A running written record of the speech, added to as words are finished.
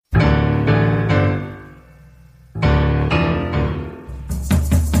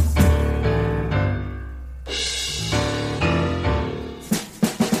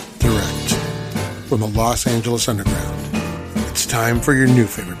from the Los Angeles Underground. It's time for your new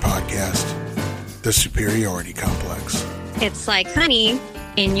favorite podcast, The Superiority Complex. It's like honey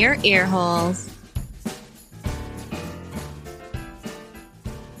in your ear holes.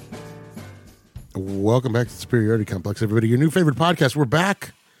 Welcome back to the Superiority Complex, everybody. Your new favorite podcast. We're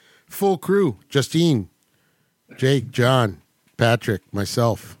back. Full crew. Justine, Jake, John, Patrick,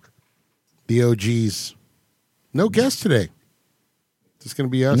 myself, the OGs. No guest today. It's going to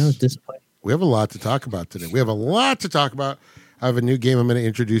be us. No, at this point. We have a lot to talk about today. I have a new game I'm going to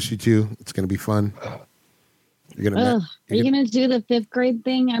introduce you to. It's going to be fun. Are you going to do the fifth grade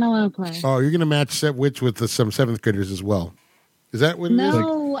thing? I don't want to play. Oh, you're going to match set witch with some seventh graders as well. Is that what it is?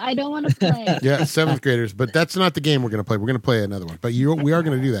 No, I don't want to play. Yeah, seventh graders. But that's not the game we're going to play. We're going to play another one. But we are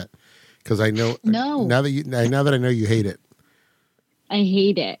going to do that because I know. No. Now that I know you hate it. I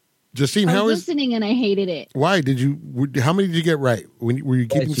hate it. Justine, I was listening and I hated it. Why did you? How many did you get right? Were you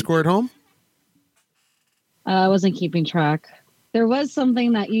keeping score at home? I wasn't keeping track. There was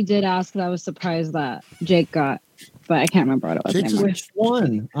something that you did ask that I was surprised that Jake got, but I can't remember what it was anymore. Which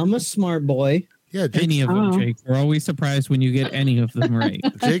one? I'm a smart boy. Yeah, any of them, Jake. We're always surprised when you get any of them right.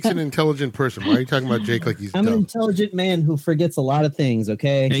 Jake's an intelligent person. Why are you talking about Jake like he's I'm dumb? an intelligent man who forgets a lot of things,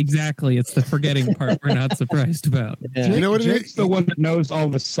 okay? Exactly. It's the forgetting part we're not surprised about. Yeah. You know what Jake's the one that knows all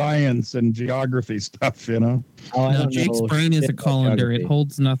the science and geography stuff, you know? No, Jake's brain is a colander. It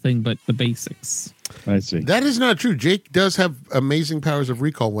holds nothing but the basics. I see. That is not true. Jake does have amazing powers of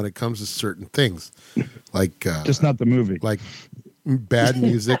recall when it comes to certain things. Like just not the movie. Like bad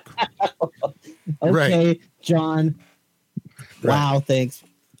music. Okay, right. John. Wow, thanks.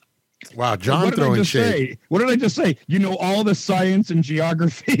 Wow, John throwing shade. What did I just say? You know all the science and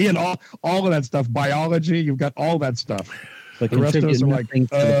geography and all of that stuff. Biology, you've got all that stuff. But the rest of us are like,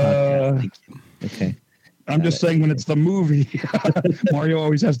 okay. I'm just saying when it's the movie, Mario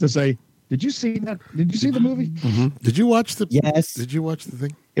always has to say, did you see that? Did you see the movie? Mm-hmm. Did you watch the? Yes. Did you watch the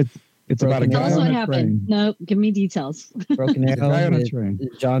thing? It's about a guy Tell us on what a happened. train. No, give me details. Broken A guy on Arrow a with train.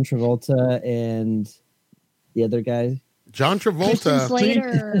 John Travolta and the other guy. John Christian Travolta.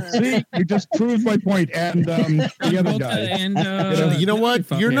 Slater. See, you just proved my point. And the other guy. And, you know what?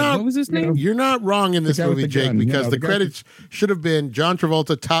 You're not. What was his name? You're not wrong in this The guy with movie, the Jake, gun. because the The guy credits should have been John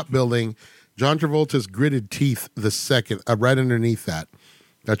Travolta top building, John Travolta's gritted teeth the second, right underneath that.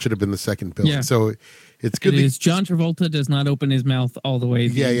 That should have been the second building. Yeah. So it's good. It is John Travolta does not open his mouth all the way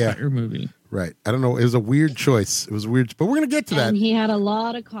the entire movie. Right. I don't know. It was a weird choice. It was weird, but we're gonna get to that. And he had a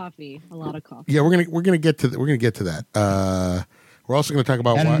lot of coffee. Yeah, we're gonna get to that. We're also gonna talk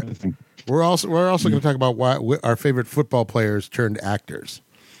about why. We're also gonna talk about why our favorite football players turned actors.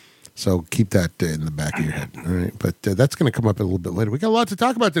 So keep that in the back of your head. All right. But that's gonna come up a little bit later. We got a lot to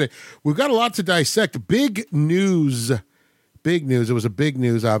talk about today. We've got a lot to dissect. Big news. Big news. It was a big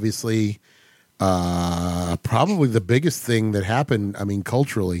news, obviously. Probably the biggest thing that happened, I mean,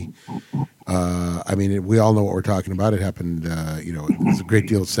 culturally. We all know what we're talking about. It happened, there's a great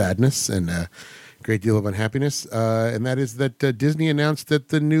deal of sadness and a great deal of unhappiness. And that is that Disney announced that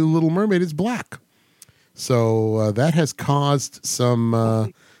the new Little Mermaid is black. So that has caused some,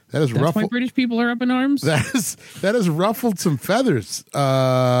 That's why British people are up in arms? That has ruffled some feathers.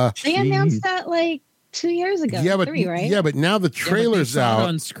 They announced that 2 years ago. Yeah, but 3, right? yeah, but now the trailer's out out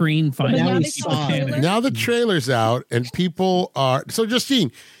on screen. Finally, now the trailer's out, and people are so.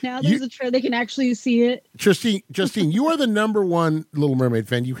 Justine, now there's a trailer; they can actually see it. Justine, you are the number one Little Mermaid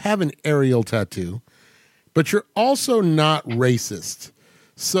fan. You have an Ariel tattoo, but you're also not racist.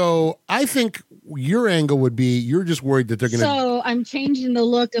 So I think your angle would be you're just worried that they're going to. So I'm changing the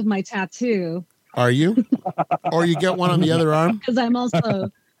look of my tattoo. Are you? Or you get one on the other arm? Because I'm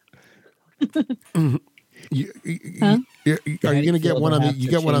also. Are you going to get one on the? You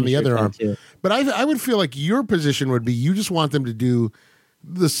get one on the other arm. But I would feel like your position would be you just want them to do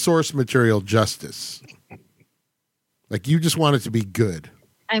the source material justice. Like you just want it to be good.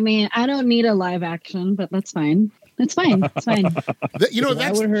 I mean, I don't need a live action, but that's fine. It's fine. It's fine.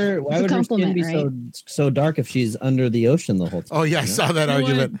 Why would her skin be so dark if she's under the ocean the whole time? Oh yeah, I saw that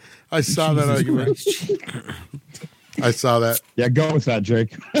argument. I saw that argument. I saw that. Yeah, go with that,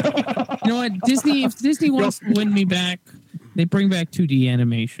 Jake. You know what? If Disney wants to win me back, they bring back 2D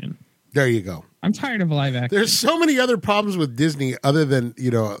animation. There you go. I'm tired of live action. There's so many other problems with Disney other than,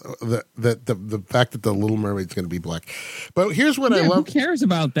 the fact that the Little Mermaid's going to be black. But here's what I love. Who cares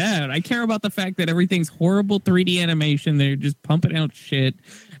about that? I care about the fact that everything's horrible 3D animation. They're just pumping out shit.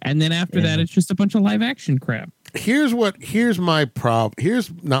 And then after that, it's just a bunch of live action crap. Here's my problem.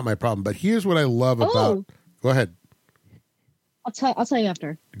 Here's not my problem, but here's what I love about. Go ahead. I'll tell you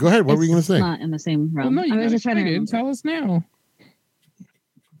after. Go ahead. What were you going to say? Not in the same realm. Well, no, you I was just trying to tell us now.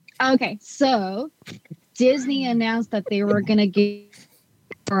 Okay, so Disney announced that they were going to give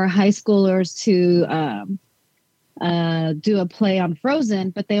our high schoolers to do a play on Frozen,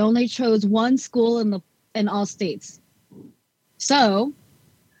 but they only chose one school in all states. So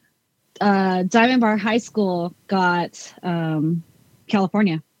Diamond Bar High School got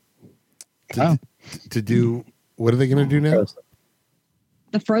California. To do, what are they going to do now?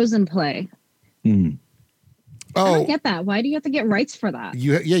 The Frozen play. Oh, I don't get that. Why do you have to get rights for that?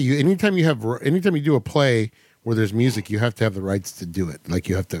 Anytime you do a play where there's music, you have to have the rights to do it. Like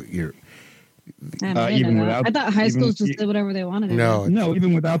you have to. I thought high schools just did whatever they wanted to do. No,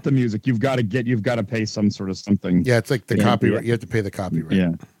 even without the music, you've got to pay some sort of something. Yeah, it's like the copyright. You have to pay the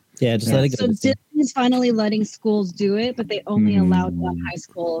copyright. Yeah, just let it go. So Disney's finally letting schools do it, but they only allowed one high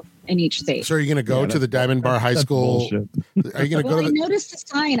school in each state. So are you going to go to the Diamond Bar High School? Are you going to go to I noticed a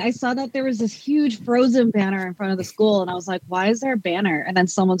sign. I saw that there was this huge Frozen banner in front of the school, and I was like, why is there a banner? And then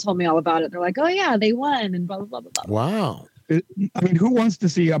someone told me all about it. They're like, oh, yeah, they won, and blah, blah, blah, blah. Wow. I mean, who wants to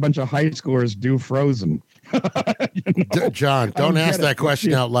see a bunch of high schoolers do Frozen? John, don't ask that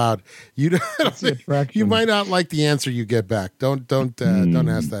question out loud. You might not like the answer you get back. Don't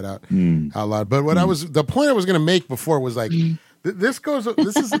ask that out loud. But the point I was going to make before was like this goes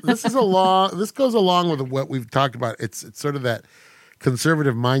along with what we've talked about. It's sort of that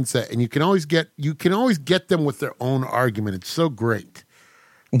conservative mindset, and you can always get them with their own argument. It's so great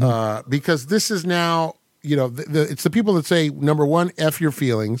because this is now. It's the people that say, number one, F your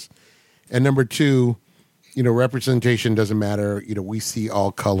feelings, and number two, representation doesn't matter. We see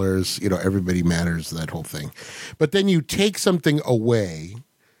all colors. Everybody matters, that whole thing. But then you take something away,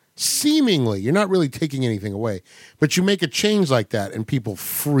 seemingly, you're not really taking anything away, but you make a change like that, and people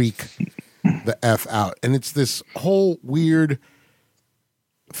freak the F out. And it's this whole weird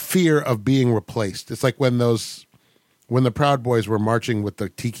fear of being replaced. It's like when the Proud Boys were marching with the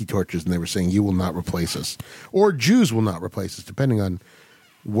tiki torches and they were saying, you will not replace us, or Jews will not replace us, depending on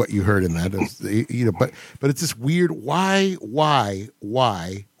what you heard in that. But it's this weird, why? It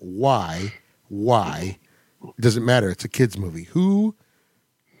doesn't matter. It's a kid's movie. Who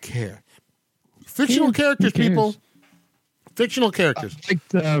cares? Fictional characters, people. Fictional characters.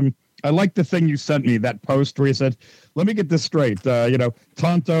 I like the thing you sent me, that post where you said, let me get this straight.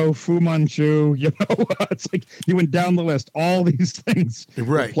 Tonto, Fu Manchu, it's like you went down the list. All these things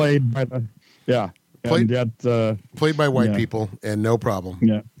were played by played by white people, and no problem.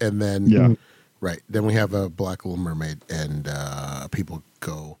 Yeah. And then, then we have a Black Little Mermaid, and people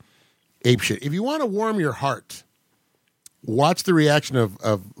go apeshit. If you want to warm your heart, watch the reaction of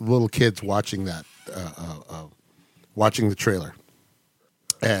little kids watching that, watching the trailer.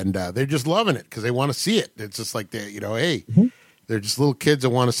 And they're just loving it because they want to see it. It's just like they're just little kids that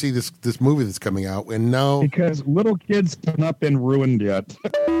want to see this movie that's coming out. And because little kids have not been ruined yet.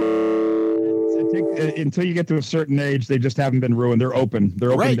 Until you get to a certain age, they just haven't been ruined. They're open.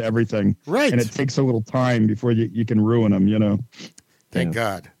 They're open to everything. Right. And it takes a little time before you can ruin them. Thank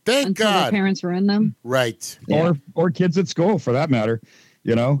God. Until their parents ruin them. Right. Yeah. Or kids at school, for that matter.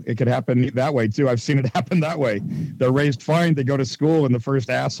 It could happen that way too. I've seen it happen that way. They're raised fine. They go to school, and the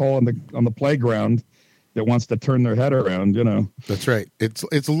first asshole on the playground that wants to turn their head around. That's right.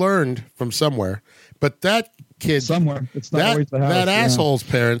 It's learned from somewhere, but that kid somewhere. It's not always the house. That asshole's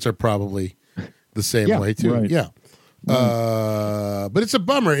parents are probably the same way too. Right. Yeah. But it's a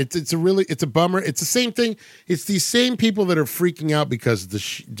bummer. It's a bummer. It's the same thing. It's these same people that are freaking out because the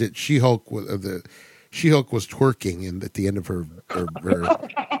She-Hulk was twerking and at the end of her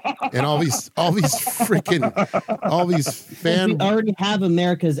and all these fan. We already have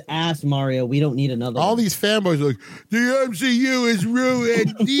America's ass, Mario. We don't need another. All these fanboys are like, the MCU is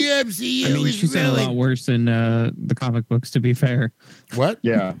ruined. The MCU. I mean, she said a lot worse than the comic books. To be fair. What?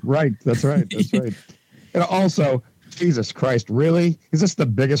 Yeah. Right. That's right. That's right. And also, Jesus Christ, really? Is this the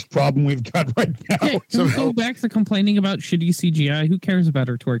biggest problem we've got right now? So go back to complaining about shitty CGI. Who cares about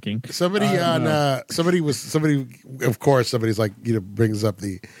her twerking? Somebody's like, brings up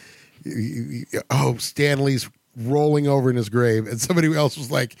Stan Lee's rolling over in his grave, and somebody else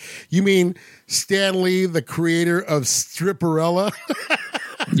was like, you mean Stan Lee, the creator of Stripperella?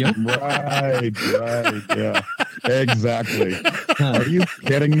 Yep. Right, yeah, exactly. Are you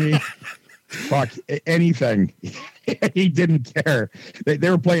kidding me? Fuck anything. He didn't care. They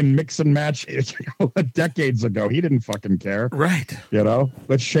were playing mix and match decades ago. He didn't fucking care. Right.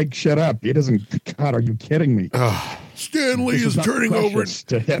 Let's shake shit up. He doesn't. God, are you kidding me? Oh, Stan Lee is turning over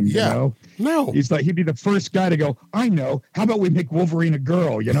to him. Yeah. You know? No. He's like, he'd be the first guy to go, I know. How about we make Wolverine a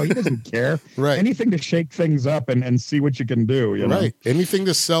girl? You know, he doesn't care. Right. Anything to shake things up and see what you can do. You know? Right. Anything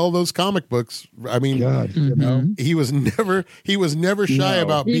to sell those comic books. I mean, God, you know, he was never shy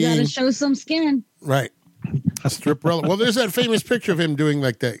about being. You got to show some skin. Right. A strip relic. Well, there's that famous picture of him doing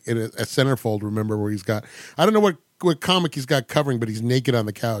like that in a centerfold. Remember where he's got? I don't know what comic he's got covering, but he's naked on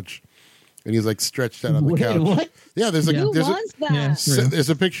the couch, and he's like stretched out on the couch. What? Yeah, there's a there's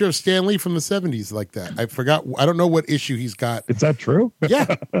a picture of Stan Lee from the 70s like that. I forgot. I don't know what issue he's got. Is that true?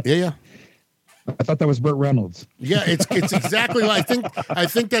 Yeah. I thought that was Burt Reynolds. Yeah, it's exactly. I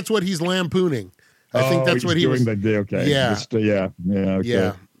think that's what he's lampooning. I think that's what he was doing. Okay. Yeah.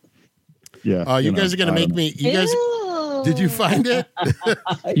 Okay. Yeah. You guys are gonna make me. You guys. Did you find it?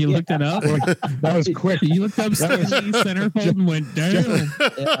 You looked it up? That was quick. You looked up Stan Lee centerfold and went down.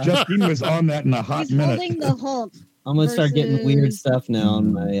 Justine was on that in a hot minute. Holding the Hulk. I'm gonna start getting weird stuff now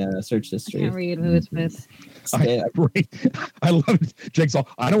on my search history. I can't read who it's with. I love it. Jake's all,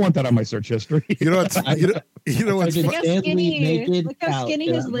 I don't want that on my search history. You know what's Look how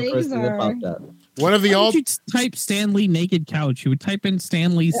skinny his legs are. One of the Why would you type Stan Lee naked couch? You would type in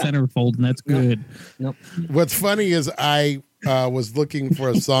Stan Lee centerfold, and that's good. Nope. What's funny is I was looking for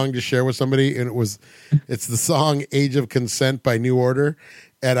a song to share with somebody, and it's the song "Age of Consent" by New Order,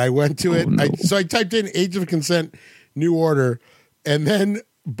 and I went to it. No. So I typed in "Age of Consent," New Order, and then.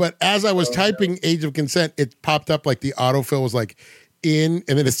 But as I was typing "Age of Consent," it popped up like the autofill was like in,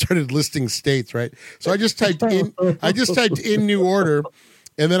 and then it started listing states, right? So I just typed in New Order,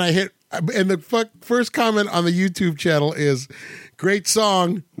 and then I hit, and the first comment on the YouTube channel is, "Great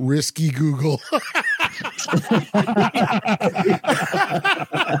song, risky Google."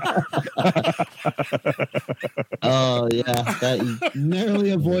 Oh yeah, that narrowly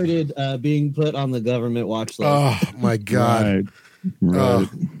avoided being put on the government watch list. Oh my God. Right.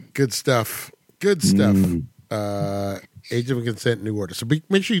 Good stuff. Age of Consent, New Order. So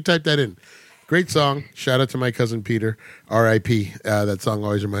make sure you type that in. Great song. Shout out to my cousin Peter, R.I.P. That song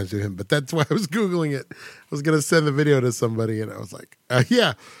always reminds me of him. But that's why I was Googling it. I was going to send the video to somebody, and I was like,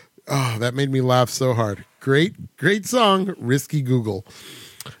 yeah. Oh, that made me laugh so hard. Great song, risky Google.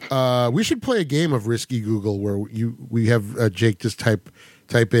 We should play a game of risky Google where we have Jake just type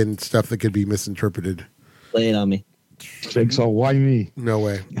in stuff that could be misinterpreted. Lay it on me. Jake's all, why me? No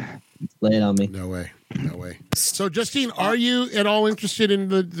way. Lay it on me. No way. So, Justine, are you at all interested in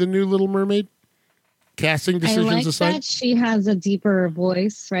the new Little Mermaid? Casting decisions I like aside? that she has a deeper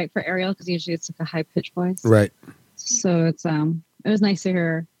voice, right, for Ariel, because usually it's like a high-pitched voice. Right. So it was nice to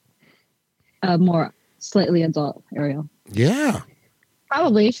hear a more slightly adult Ariel. Yeah.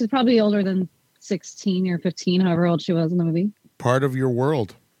 She's probably older than 16 or 15, however old she was in the movie. Part of your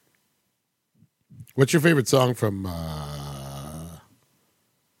world. What's your favorite song from I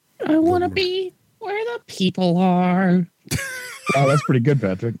want to be where the people are. Oh, that's pretty good,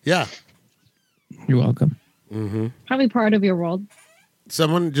 Patrick. Yeah. You're welcome. Mm-hmm. Probably Part of Your World.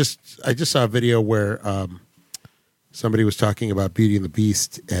 I just saw a video where somebody was talking about Beauty and the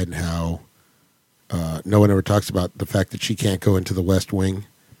Beast and how no one ever talks about the fact that she can't go into the West Wing.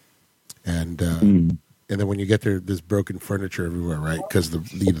 And and then when you get there, there's broken furniture everywhere, right? Because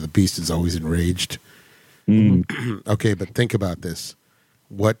the Beast is always enraged. Okay, but think about this.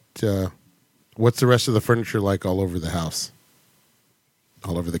 What's the rest of the furniture like all over the house?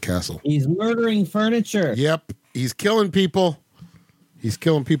 All over the castle. He's murdering furniture. Yep. He's killing people. He's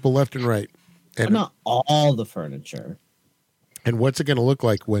killing people left and right. And but not all the furniture. And what's it going to look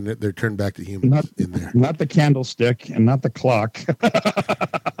like when they're turned back to humans in there? Not the candlestick and not the clock.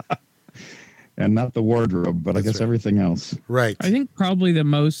 And not the wardrobe, but I guess everything else. Right. I think probably the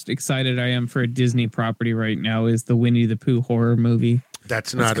most excited I am for a Disney property right now is the Winnie the Pooh horror movie.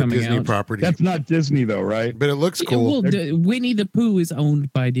 That's not a Disney property. That's not Disney, though, right? But it looks cool. Well, Winnie the Pooh is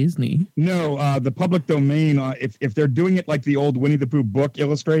owned by Disney. No, the public domain, if they're doing it like the old Winnie the Pooh book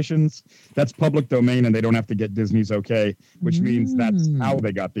illustrations, that's public domain and they don't have to get Disney's okay, which means that's how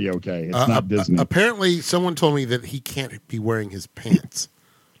they got the okay. It's not Disney. Apparently, someone told me that he can't be wearing his pants.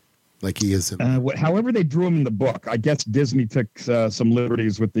 Like he is. However they drew him in the book, I guess Disney took some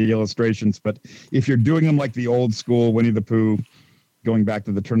liberties with the illustrations. But if you're doing them like the old school Winnie the Pooh, going back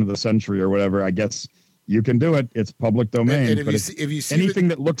to the turn of the century or whatever, I guess you can do it. It's public domain. And if you see anything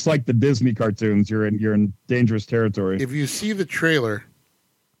that looks like the Disney cartoons, you're in dangerous territory. If you see the trailer,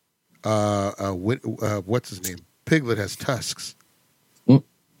 what's his name? Piglet has tusks.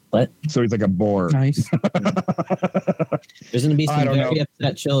 What? So he's like a boar. Nice. There's going to be some very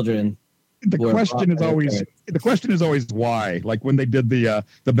upset children the question is always why. Like when they did the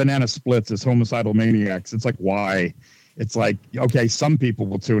banana splits as homicidal maniacs, it's like why. It's like, okay, some people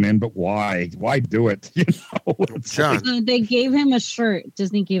will tune in, but why? Why do it? You know, they gave him a shirt.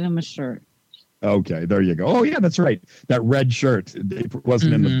 Disney gave him a shirt. Okay, there you go. Oh yeah, that's right. That red shirt, it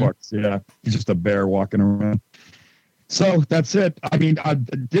wasn't in the books. Yeah, he's just a bear walking around. So that's it. I mean,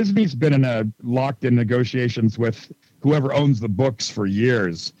 Disney's been locked in negotiations with whoever owns the books for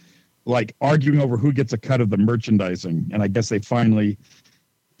years, like arguing over who gets a cut of the merchandising. And I guess they finally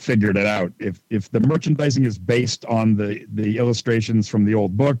figured it out. If the merchandising is based on the illustrations from the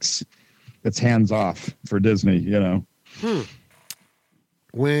old books, it's hands off for Disney, you know.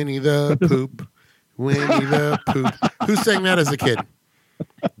 Winnie the Poop. Winnie the Poop. Who sang that as a kid?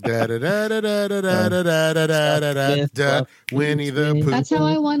 Da da da da da da da da da da da da. Winnie the Poop. That's how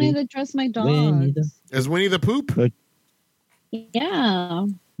I wanted to dress my dog. As Winnie the Poop? Yeah.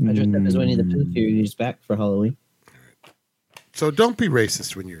 I dressed up as Winnie the Pooh a few years back for Halloween. So don't be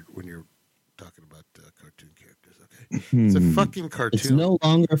racist when you're talking about cartoon characters, okay? It's a fucking cartoon. It's no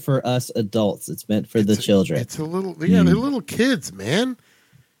longer for us adults. It's meant for the children. It's a little, they're little kids, man.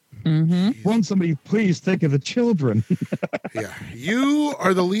 Won't somebody please think of the children? Yeah, you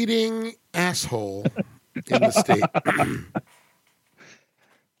are the leading asshole in the state.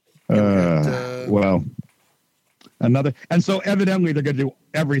 Well, another, and so evidently they're going to do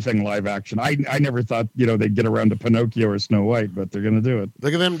everything live action. I never thought they'd get around to Pinocchio or Snow White, but they're going to do it.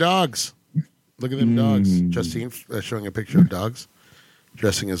 Look at them dogs. Look at them dogs. Justine showing a picture of dogs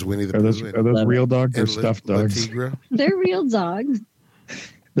dressing as Winnie the Pooh. Are those real dogs or stuffed dogs? They're real dogs.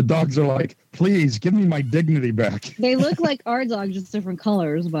 The dogs are like, please give me my dignity back. They look like our dogs, just different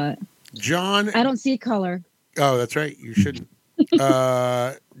colors, but John, I don't see color. Oh, that's right. You shouldn't.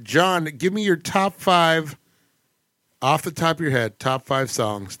 John, give me your top 5 off the top of your head. Top 5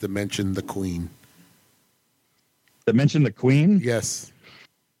 songs that mention the Queen. That mention the Queen? Yes.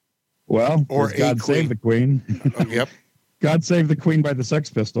 Well, or God Save the Queen. Oh, yep. God Save the Queen by the Sex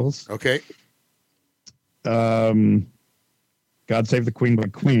Pistols. Okay. God Save the Queen by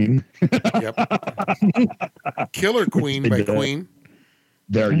Queen. Yep. Killer Queen by Queen.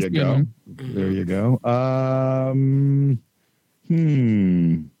 There you go. There you go.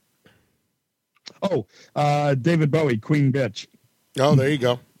 David Bowie, Queen Bitch. Oh, there you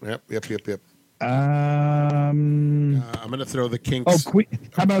go. Yep. I'm going to throw the Kinks. Oh,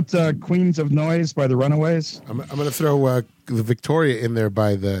 how about Queens of Noise by the Runaways? I'm going to throw the Victoria in there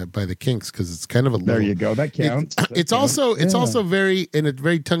by the Kinks because it's kind of a little, there you go. That counts. It's also very, in a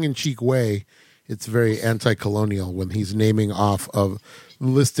very tongue-in-cheek way, it's very anti-colonial when he's naming off of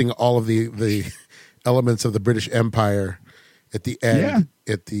listing all of the elements of the British Empire at the end.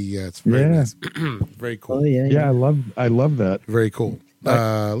 Yeah. It's very nice. Very cool. Oh, yeah. I love that. Very cool.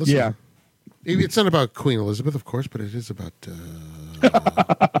 Listen. Yeah. It's not about Queen Elizabeth, of course, but it is about.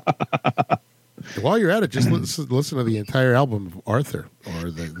 While you're at it, just listen to the entire album of Arthur,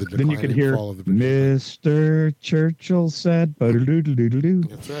 or the then you could hear fall of the Mr. Churchill said,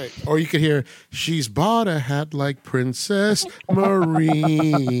 that's right. Or you could hear She's Bought a Hat Like Princess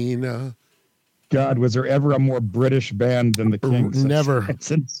Marina. God, was there ever a more British band than the Kinks? Never.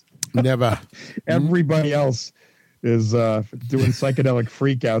 Never. Everybody else is doing psychedelic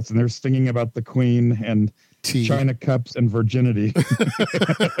freakouts, and they're singing about the Queen and China cups and virginity.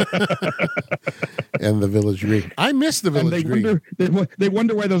 And the Village Green. I miss the Village Green. They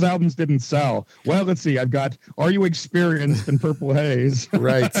wonder why those albums didn't sell. Well, let's see. I've got Are You Experienced in Purple Haze?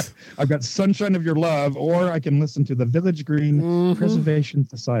 Right. I've got Sunshine of Your Love, or I can listen to the Village Green Preservation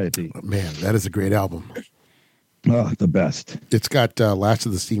Society. Oh, man, that is a great album. Oh, the best. It's got Last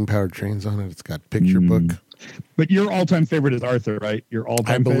of the Steam Powered Trains on it. It's got Picture Book. But your all-time favorite is Arthur, right? Your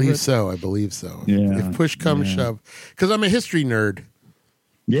all-time favorite? I believe so. Yeah. If push comes shove. Because I'm a history nerd.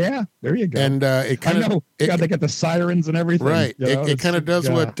 Yeah, there you go. And it kind of they got the sirens and everything. Right. It kind of does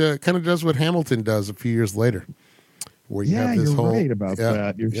what Hamilton does a few years later. Where you have this you're whole, right about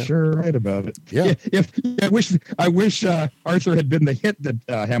that. You're sure right about it. Yeah. I wish Arthur had been the hit that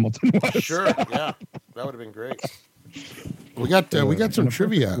Hamilton was. Sure. Yeah, that would have been great. We got some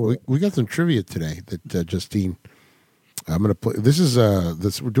trivia. We got some trivia today that Justine. I'm going to play. This is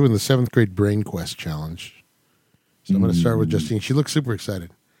we're doing the 7th grade Brain Quest challenge. So I'm going to start with Justine. She looks super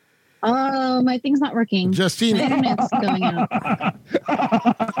excited. Oh, my thing's not working. Justine, my internet's going out.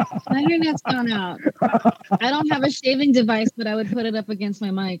 My internet's gone out. I don't have a shaving device, but I would put it up against my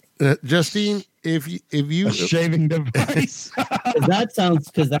mic. Justine, if you a shaving device, that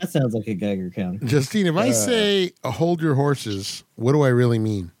sounds like a Geiger counter. Justine, if I say hold your horses, what do I really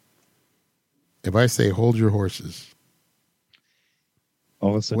mean? If I say hold your horses, All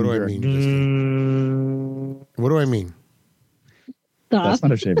of a sudden, what do I mean? What do I mean? Stop. That's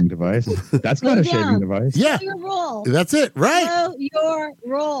not a shaving device. That's not a shaving device. Yeah, your roll. that's it. Right. Know your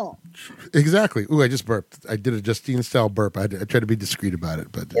roll. Exactly. Ooh, I just burped. I did a Justine style burp. I tried to be discreet about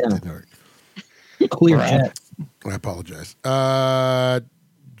it, but it didn't work. Clear jet. I apologize.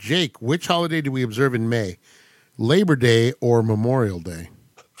 Jake, which holiday do we observe in May? Labor Day or Memorial Day?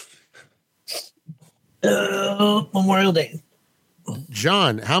 Memorial Day.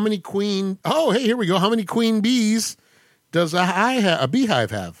 John, how many queen... Oh, hey, here we go. How many queen bees does a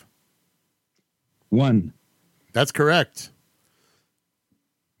beehive have? 1. That's correct.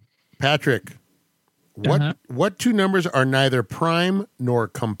 Patrick, what two numbers are neither prime nor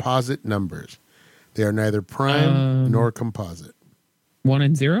composite numbers? They are neither prime nor composite. 1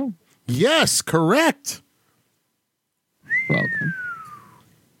 and 0? Yes, correct. Welcome.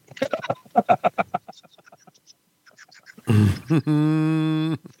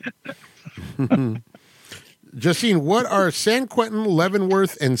 Justine, what are San Quentin,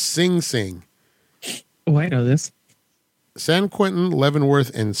 Leavenworth, and Sing Sing? Oh, I know this. San Quentin,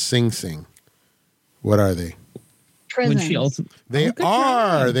 Leavenworth, and Sing Sing. What are they? Prisons. They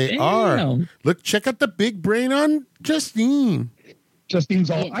are. They are. Look, check out the big brain on Justine. Justine's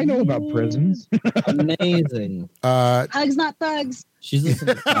all, I know about prisons. Amazing. Hugs, not thugs. She's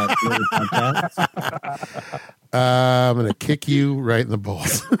listening to podcasts. I'm going to kick you right in the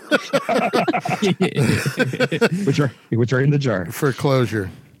balls. which are in the jar. For closure.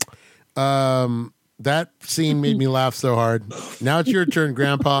 That scene made me laugh so hard. Now it's your turn,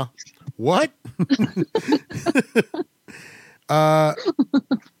 Grandpa. What?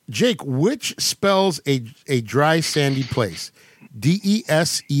 Jake, which spells a dry, sandy place?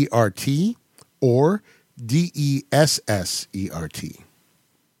 Desert or Dessert?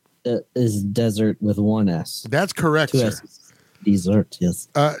 Is desert with 1 S. That's correct, 2 sir. S's. Dessert, yes.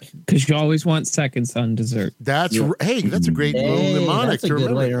 Because you always want seconds on dessert. That's hey, that's a great little mnemonic that's a to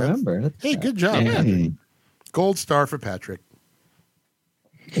good remember. way to remember. Hey, good job. Yeah. Gold star for Patrick.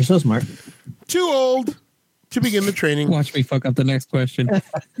 You're so smart. Too old to begin the training. Watch me fuck up the next question.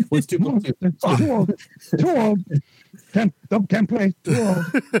 What's too old? Too old. Can't play. Too old.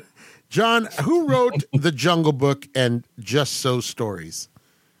 John, who wrote The Jungle Book and Just So Stories?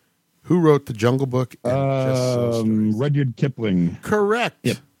 Who wrote The Jungle Book and Just So Stories? Rudyard Kipling. Correct.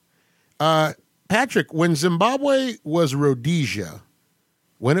 Yep. Patrick, when Zimbabwe was Rhodesia,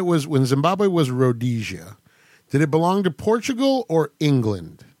 did it belong to Portugal or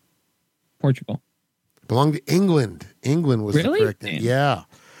England? Portugal. It belonged to England. England was Really? the correct name. Yeah.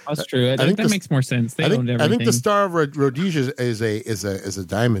 That's true. That makes more sense. They owned everything. I think the Star of Rhodesia is a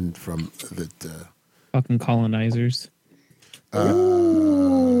diamond from that. Fucking colonizers.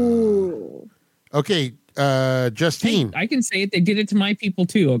 Okay, Justine. Hey, I can say it. They did it to my people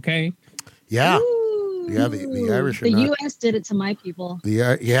too. Okay. Yeah. Ooh. Yeah. The Irish. Are The not, U.S. did it to my people.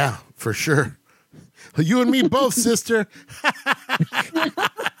 Yeah, for sure. You and me both, sister.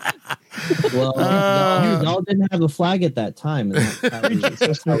 Well, y'all didn't have a flag at that time. And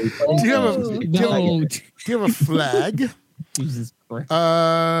that's how we Do you have a flag? Jesus Christ.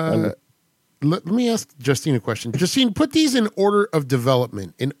 Let me ask Justine a question. Justine, put these in order of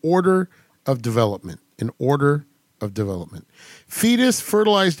development. Fetus,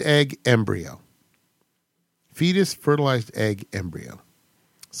 fertilized egg, embryo. Fetus, fertilized egg, embryo.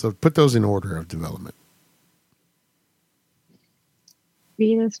 So put those in order of development.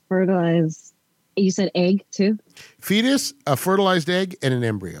 Fetus, fertilized. You said egg too? Fetus, a fertilized egg, and an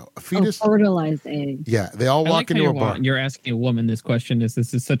embryo. A fetus, fertilized egg. Yeah, they all walk into a barn. You're asking a woman this question. This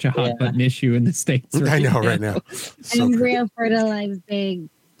is such a hot button issue in the States. I know right now. So embryo, fertilized egg.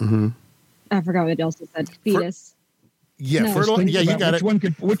 Mm-hmm. I forgot what else you said. Fetus. You got it.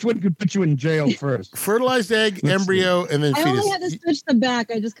 Which one could put you in jail first? Fertilized egg, embryo, and then I fetus. only had to switch them back.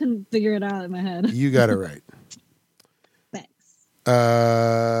 I just couldn't figure it out in my head. You got it right. Thanks.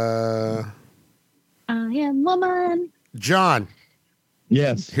 I am woman. John.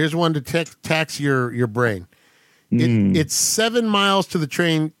 Yes. Here's one to tax your brain. It's 7 miles to the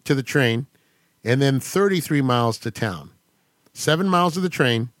train, and then 33 miles to town. 7 miles to the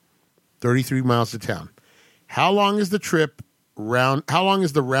train, 33 miles to town. How long is the trip round? How long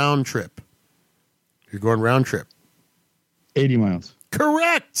is the round trip? You're going round trip. 80 miles.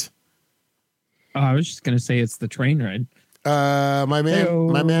 Correct. Oh, I was just going to say it's the train ride. My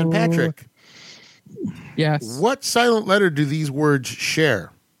man Patrick. Yes. What silent letter do these words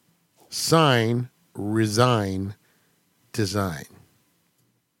share? Sign, resign, design.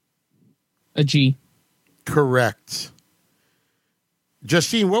 A G. Correct.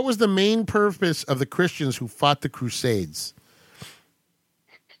 Justine, what was the main purpose of the Christians who fought the Crusades?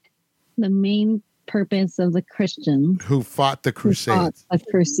 the main purpose of the Christians who fought the Crusades. The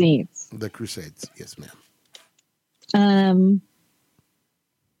Crusades. The Crusades. Yes, ma'am.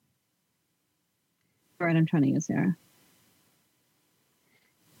 Word I'm trying to use here.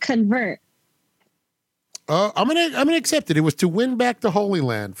 Convert. I'm gonna accept it. It was to win back the Holy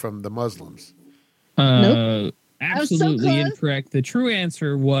Land from the Muslims. Nope. Absolutely incorrect. The true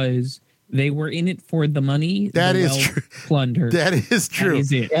answer was they were in it for the money. That is true. Plunder. That is true. That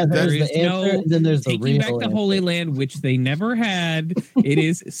is it. Yeah, there is the answer, no then there's taking back the Holy Land, which they never had. It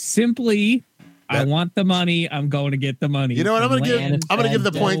is simply, I want the money. I'm going to get the money. You know what? I'm going to give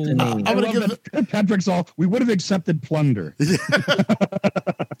the point. I'm going to give Patrick's all. We would have accepted plunder.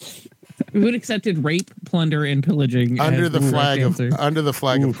 We would have accepted rape, plunder, and pillaging under the flag of Christ. Under the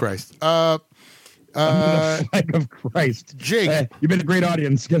flag of Christ. Jake, you've been a great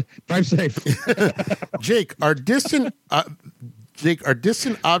audience. Drive safe. Jake, are distant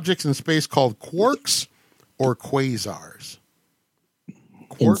objects in space called quarks or quasars?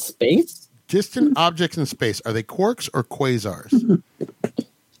 In space? Distant objects in space, are they quarks or quasars?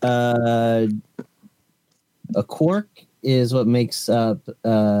 A quark is what makes up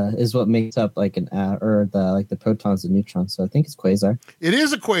like an or the protons and neutrons. So I think it's quasar. It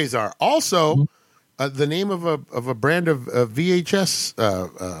is a quasar. Also, the name of a brand of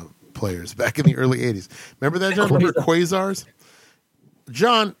VHS players back in the early 80s. Remember that, John? Remember quasars?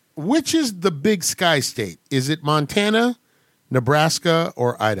 John, which is the big sky state? Is it Montana, Nebraska,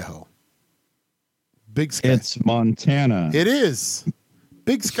 or Idaho? Big sky. It's Montana. It is.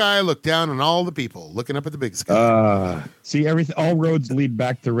 Big sky, look down on all the people looking up at the big sky. See, everything. All roads lead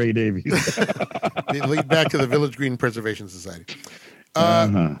back to Ray Davies. They lead back to the Village Green Preservation Society.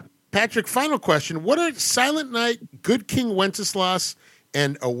 Patrick, final question. What are Silent Night, Good King Wenceslas,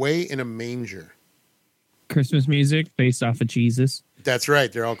 and Away in a Manger? Christmas music based off of Jesus. That's right.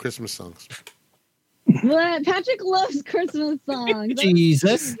 They're all Christmas songs. What? Patrick loves Christmas songs.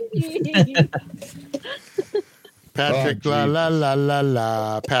 Jesus. Patrick, la la la la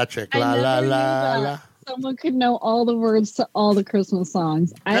la. Patrick, la la la la. Someone could know all the words to all the Christmas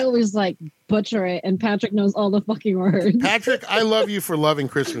songs. I always butcher it, and Patrick knows all the fucking words. Patrick, I love you for loving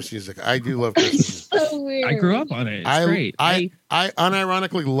Christmas music. I do love Christmas music. So weird. I grew up on it. It's great. I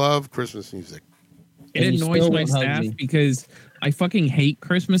unironically love Christmas music. It annoys my staff because I fucking hate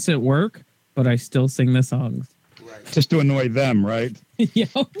Christmas at work, but I still sing the songs. Right. Just to annoy them, right? Yeah.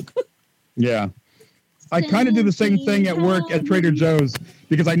 Yeah. I kind of do the same thing at work at Trader Joe's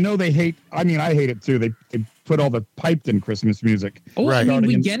because I know they hate. I mean, I hate it too. They put all the piped in Christmas music. Oh, right. I mean,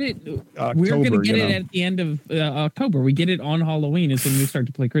 we get it. We're going to get it at the end of October. We get it on Halloween. Is when we start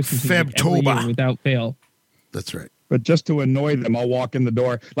to play Christmas music every year without fail. That's right. But just to annoy them, I'll walk in the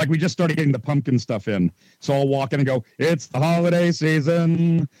door. Like we just started getting the pumpkin stuff in. So I'll walk in and go, it's the holiday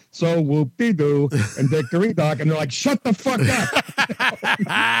season. So whoop-de-doo and dickory-dock. And they're like, shut the fuck up.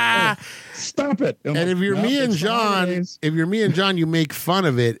 Stop it. And if you're me and John, you make fun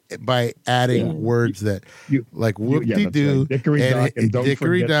of it by adding words that like whoop-de-doo. Right. Dickory-dock and don't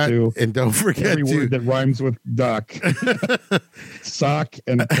forget to. And don't forget every word that rhymes with duck. Sock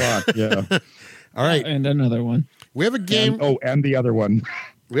and clock. Yeah. All right. And another one. We have a game. And the other one.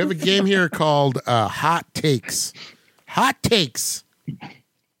 We have a game here called Hot Takes. Hot Takes.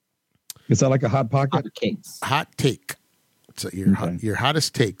 Is that like a hot pocket? Hot cakes. Hot take. So your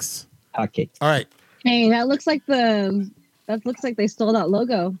hottest takes. Hot cakes. All right. Hey, that looks like they stole that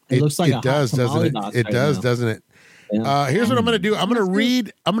logo. It looks like it does, doesn't it? It does, doesn't it? Yeah. Here's what I'm going to do. I'm going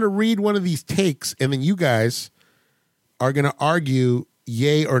to read one of these takes, and then you guys are going to argue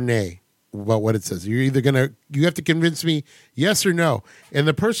yay or nay about what it says. You have to convince me yes or no. And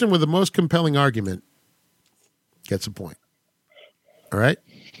the person with the most compelling argument gets a point. All right?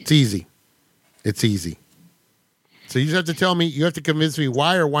 It's easy. It's easy. So you just have to tell me, you have to convince me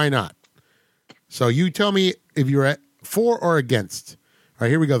why or why not. So you tell me if you're for or against. All right,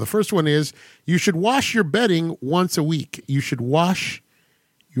 here we go. The first one is you should wash your bedding once a week. You should wash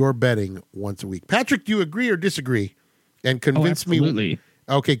your bedding once a week. Patrick, do you agree or disagree? And convince me. Absolutely.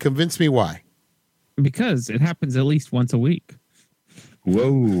 Okay, convince me why. Because it happens at least once a week.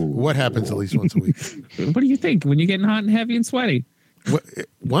 Whoa. What happens at least once a week? What do you think when you're getting hot and heavy and sweaty?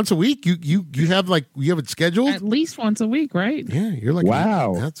 Once a week? You have it scheduled? At least once a week, right? Yeah, you're like,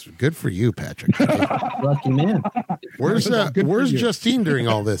 wow. That's good for you, Patrick. Lucky man. Where's Justine during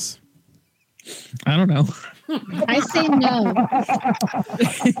all this? I don't know. I say no.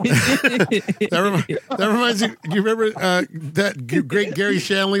 that reminds me. Do you remember that great Gary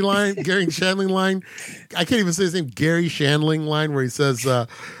Shandling line? Gary Shandling line. I can't even say his name. Gary Shandling line where he says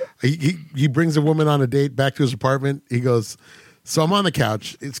he brings a woman on a date back to his apartment. He goes, So I'm on the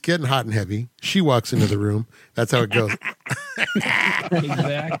couch. It's getting hot and heavy. She walks into the room. That's how it goes.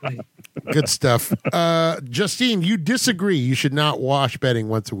 Exactly. Good stuff. Justine, you disagree. You should not wash bedding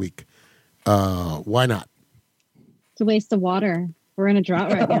once a week. Why not? It's a waste of water. We're in a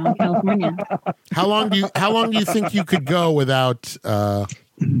drought right now in California. How long do you think you could go without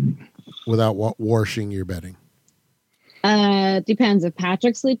washing your bedding? Depends. If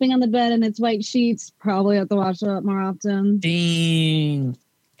Patrick's sleeping on the bed and it's white sheets, probably have to wash it up more often. Dang.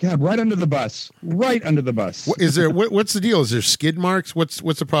 God, right under the bus. Right under the bus. What's the deal? Is there skid marks? What's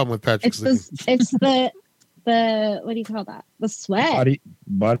the problem with Patrick sleeping? It's the what do you call that? The sweat.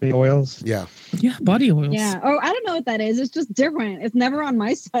 Body oils. Yeah. Yeah, body oils. Yeah. Oh, I don't know what that is. It's just different. It's never on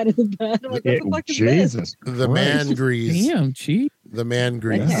my side of the bed. I'm like, what the fuck is this? Jesus. The man grease. Damn, cheap. The man I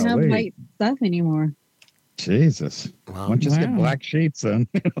grease. can't have Golly. white stuff anymore. Jesus. Wow. Why don't you just get black sheets then?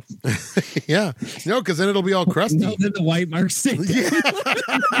 Yeah. No, because then it'll be all crusty. No, then the white marks stick.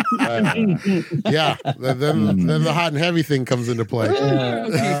 Yeah. Then the hot and heavy thing comes into play.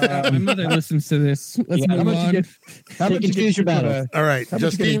 My mother listens to this. Let's move on. How about you choose your battles? All right, How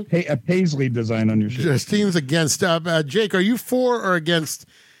about you Justine. get a paisley design on your sheets? Justine's against. Jake, are you for or against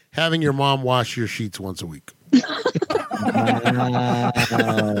having your mom wash your sheets once a week? Wow.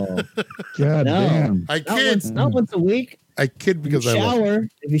 God damn. I kid. Not once a week. I kid because You I love. shower.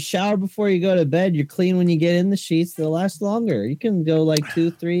 If you shower before you go to bed, you're clean when you get in the sheets. They'll last longer. You can go like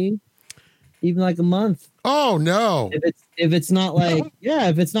 2, 3, even like a month. Oh no! If it's not like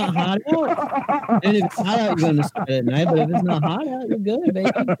if it's not hot out, and if it's hot out, you're going to sweat at night. But if it's not hot out, you're good,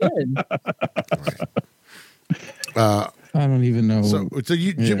 baby. Good. I don't even know. So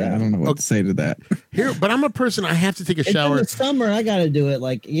you, I don't know what to say to that. here, but I'm a person. I have to take a shower. In the summer, I got to do it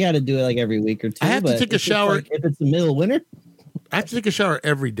like you got to do it like every week or two. I have to but take a if it's shower- like, if it's the middle of winter. I have to take a shower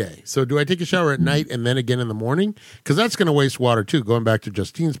every day. So do I take a shower at night and then again in the morning? Because that's going to waste water too. Going back to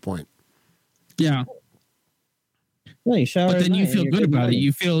Justine's point. Yeah. No, you shower. But at then you night, feel you're good about it. morning.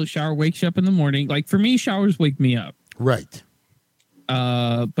 You feel shower wakes you up in the morning. Like for me, showers wake me up. Right.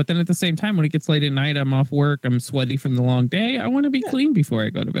 But then at the same time, when it gets late at night, I'm off work. I'm sweaty from the long day. I want to be clean before I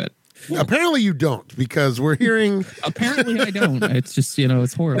go to bed. Apparently you don't, because we're hearing. Apparently I don't. It's just,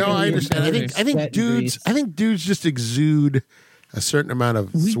 it's horrible. No, I understand. I think Sweat dudes. grease. I think dudes just exude a certain amount of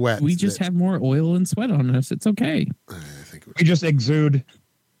sweat. We just have more oil and sweat on us. It's okay. I think We just exude,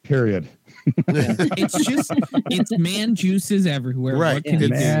 period. It's man juices everywhere. Right. What can you do?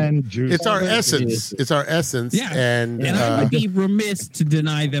 Man, juice. it's our essence. It's our essence. Yeah. And I would be remiss to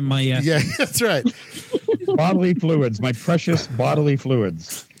deny them my essence. yeah, that's right. bodily fluids, my precious bodily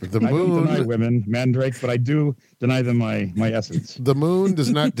fluids. The I don't deny moon. women, mandrakes, but I do deny them my essence. The moon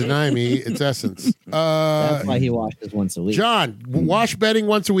does not deny me its essence. That's why he washes once a week. John, wash bedding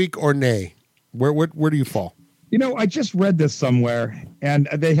once a week or nay? Where do you fall? I just read this somewhere, and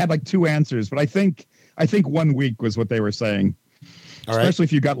they had like 2 answers, but I think 1 week was what they were saying. All right. Especially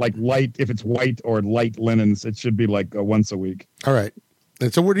if you got like if it's white or light linens, it should be like once a week. All right.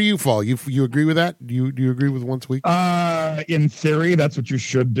 And so where do you fall? You agree with that? Do you agree with once a week? In theory, that's what you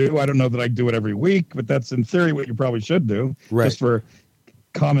should do. I don't know that I do it every week, but that's in theory what you probably should do. Right. Just for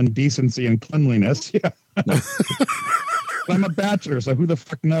common decency and cleanliness. Yeah. I'm a bachelor, so who the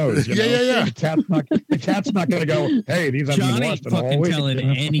fuck knows? You know? Yeah. The cat's not going to go, hey, these haven't John been ain't washed in a whole fucking week. telling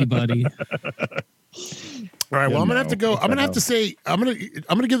anybody. All right. Well, I'm gonna have to go. I'm gonna have to say. I'm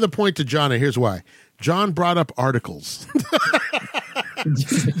gonna give the point to John, and here's why. John brought up articles.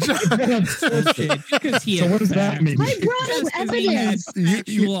 Bullshit, because he So had what does that facts. mean? I brought Just up 'cause he had evidence.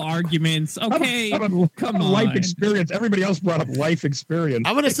 actual arguments. Okay, How about come life on. experience? Everybody else brought up life experience.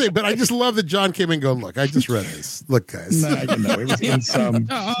 I'm gonna say, but I just love that John came in going, look, I just read this. Look, guys. Nah, it was in some,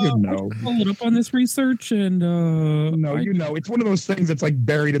 Followed up on this research and No, it's one of those things that's like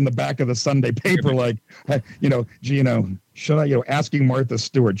buried in the back of the Sunday paper, like, should I, asking Martha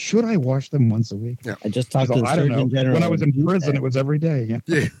Stewart, should I wash them once a week? Yeah. I just talked to the I don't know. Surgeon General. When I was in prison, it was every day.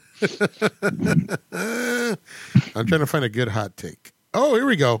 Yeah. I'm trying to find a good hot take. Oh, here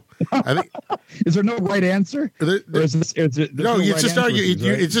we go. I think Is there no right answer? Or is this, there's no, right it's just answer,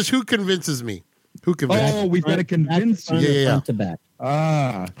 argue. right? It's just who convinces me. Who convinces? Oh, we've got to convince you. Yeah. Front to back.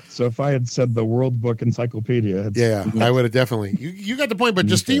 So if I had said the World Book Encyclopedia, Yeah, I would have definitely. You got the point, but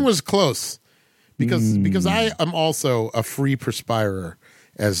Justine was close because I am also a free perspirer,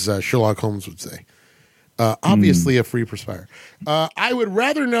 as Sherlock Holmes would say. Obviously, a free perspirer. I would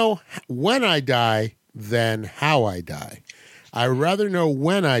rather know when I die than how I die. I would rather know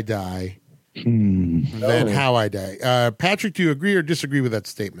when I die than how I die. Patrick, do you agree or disagree with that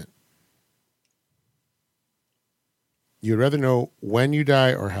statement? You'd rather know when you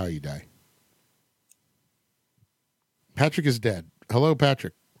die or how you die? Patrick is dead. Hello,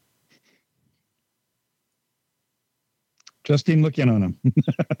 Patrick. Justine, look in on him.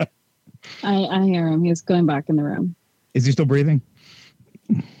 I hear him. He's going back in the room. Is he still breathing?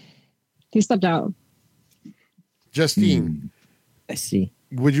 He stepped out. Justine, I see.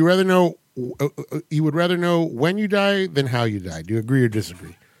 would you rather know? You would rather know when you die than how you die. Do you agree or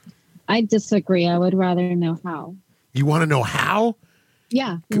disagree? I disagree. I would rather know how. You want to know how?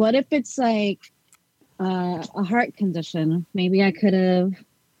 Yeah. What if it's like a heart condition? Maybe I could have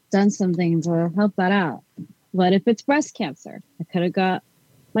done something to help that out. What if it's breast cancer? I could have got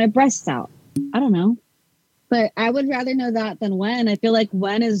my breasts out. I don't know. But I would rather know that than when. I feel like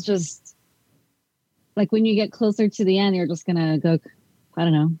when is just like when you get closer to the end, you're just going to go, I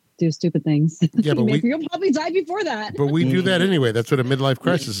don't know, do stupid things. Yeah, but maybe you'll probably die before that. But we do that anyway. That's what a midlife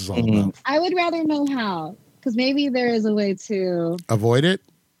crisis is all about. I would rather know how, because maybe there is a way to avoid it.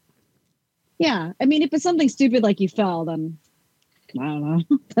 Yeah, I mean, if it's something stupid like you fell, then I don't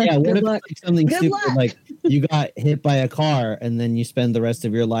know. Yeah, what Good if luck. it's like something Good stupid luck. like you got hit by a car and then you spend the rest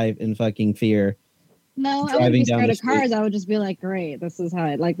of your life in fucking fear? No, I driving wouldn't be down scared the of cars. street. I would just be like, great, this is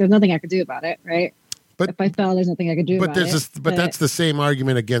how like. There's nothing I could do about it, right? But if I fell, there's nothing I could do But about there's it. this, but that's the same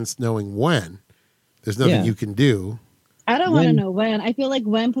argument against knowing when. There's nothing Yeah. you can do. I don't want to when- know when. I feel like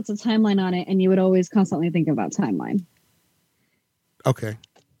when puts a timeline on it, and you would always constantly think about timeline, Okay.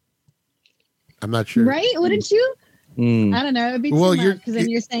 I'm not sure. right? Wouldn't you? Mm. I don't know. It'd be Well, too you're- much because then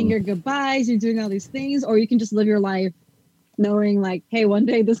you're saying your goodbyes, you're doing all these things, or you can just live your life knowing, like, hey, one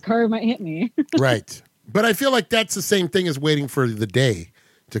day this car might hit me. Right. But I feel like that's the same thing as waiting for the day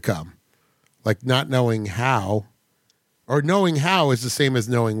to come. Like not knowing how, or knowing how is the same as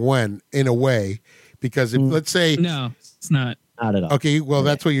knowing when, in a way. Because if, let's say, No, it's not. Not at all. okay, well,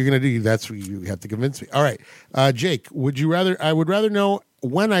 that's what you're going to do. That's what you have to convince me. All right. Jake, would you rather, I would rather know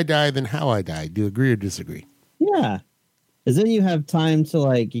when I die than how I die. Do you agree or disagree? Yeah. Because then you have time to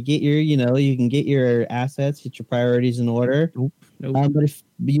like you get your, you can get your assets, get your priorities in order. Nope. But if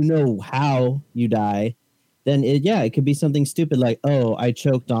you know how you die, then it could be something stupid like, oh, I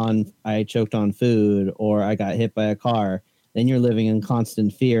choked on food, or I got hit by a car. Then you're living in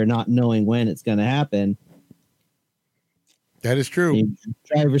constant fear, not knowing when it's going to happen. That is true. You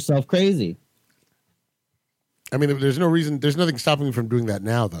drive yourself crazy. I mean, there's nothing stopping me from doing that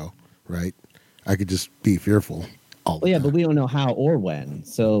now, though, right? I could just be fearful all the Well, yeah, time. but we don't know how or when,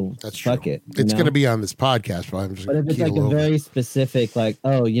 so That's fuck true. it. It's going to be on this podcast, but I'm just But going if to it's like a very specific, like,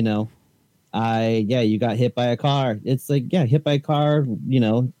 oh, you got hit by a car. It's like, yeah, hit by a car,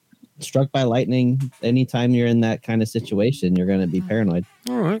 struck by lightning. Anytime you're in that kind of situation, you're going to be paranoid.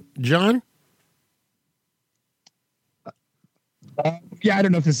 All right. John? Yeah, I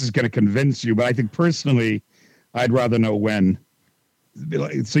don't know if this is going to convince you, but I think personally, I'd rather know when,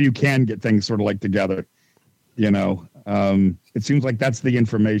 so you can get things sort of like together. It seems like that's the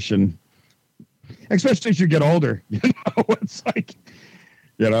information, especially as you get older. It's like,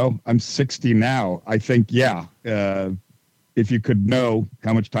 I'm 60 now. I think, if you could know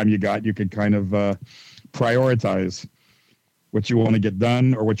how much time you got, you could kind of prioritize what you want to get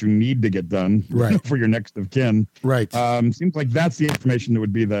done or what you need to get done Right. for your next of kin. Right. Seems like that's the information that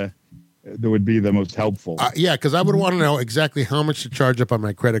would be the most helpful. Yeah, because I would want to know exactly how much to charge up on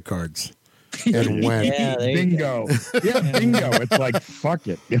my credit cards and when. Yeah, there you Bingo. Yeah, bingo. It's like, fuck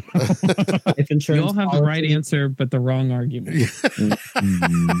it. Life insurance You all have the right policy, answer, but the wrong argument.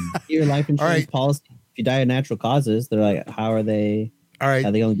 Your life insurance right. policy. If you die of natural causes, they're like, how are they All right.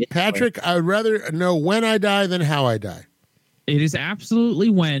 going to get Patrick, I would rather know when I die than how I die. It is absolutely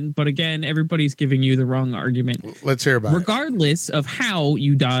when, but again, everybody's giving you the wrong argument. Let's hear about it. Regardless of how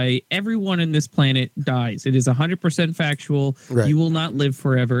you die, everyone on this planet dies. It is 100% factual. Right. You will not live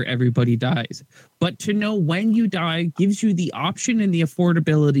forever. Everybody dies. But to know when you die gives you the option and the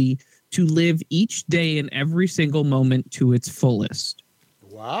affordability to live each day and every single moment to its fullest.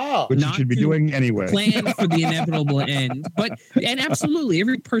 Wow. Which you Not should be to doing anyway. Plan for the inevitable end. And absolutely,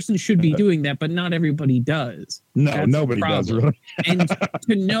 every person should be doing that, but not everybody does. No, That's nobody the does problem. really. And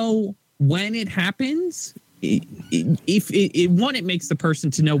to know when it happens, it makes the person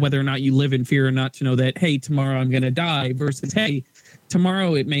to know whether or not you live in fear or not, to know that, hey, tomorrow I'm going to die, versus, hey,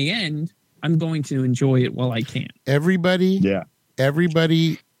 tomorrow it may end. I'm going to enjoy it while I can. Everybody,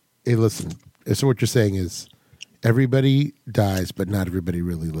 hey, listen. So what you're saying is everybody dies, but not everybody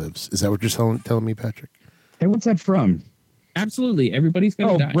really lives. Is that what you're telling me, Patrick? Hey, what's that from? Absolutely. Everybody's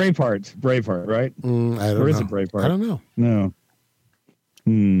going to die. Braveheart, right? I don't know. Or is it Braveheart? I don't know. No.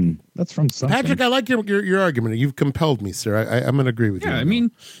 That's from something. Patrick, I like your argument. You've compelled me, sir. I'm going to agree with you. Yeah, I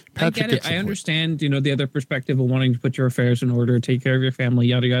mean, Patrick, I get it. I understand, the other perspective of wanting to put your affairs in order, take care of your family,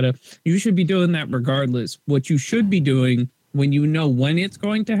 yada, yada. You should be doing that regardless. What you should be doing when you know when it's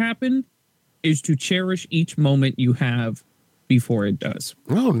going to happen is to cherish each moment you have before it does.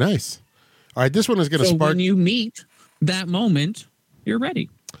 Oh, nice. All right, this one is going to spark. When you meet that moment, you're ready.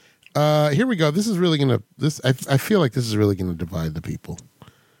 Here we go. This is really going to. I feel like this is really going to divide the people.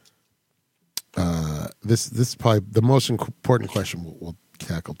 This is probably the most important question we'll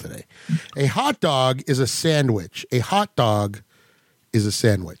tackle today. A hot dog is a sandwich. A hot dog is a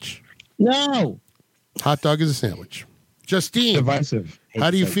sandwich. No. Hot dog is a sandwich. Justine, divisive. How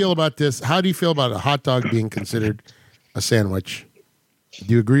do you feel about this? How do you feel about a hot dog being considered a sandwich?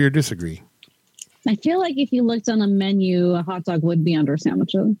 Do you agree or disagree? I feel like if you looked on a menu, a hot dog would be under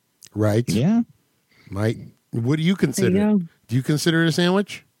sandwiches. Right. Yeah. What do you consider? There you go. Do you consider it a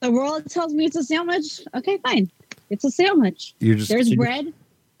sandwich? The world tells me it's a sandwich. Okay, fine. It's a sandwich. There's bread.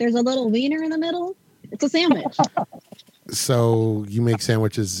 There's a little wiener in the middle. It's a sandwich. So you make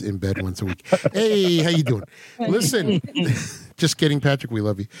sandwiches in bed once a week. Hey, how you doing? Listen, just kidding, Patrick. We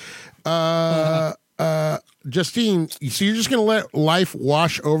love you. Justine, so you're just going to let life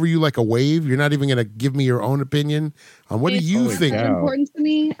wash over you like a wave? You're not even going to give me your own opinion on what do you think? It's important to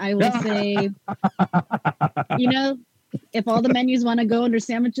me. I will say, if all the menus want to go under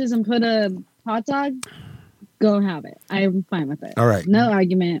sandwiches and put a hot dog, go have it. I'm fine with it. All right. No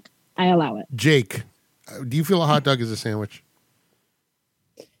argument. I allow it. Jake, do you feel a hot dog is a sandwich?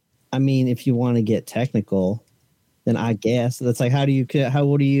 I mean, if you want to get technical, then I guess that's like how do you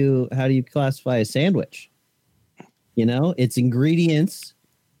classify a sandwich? It's ingredients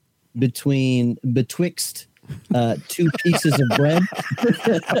betwixt two pieces of bread.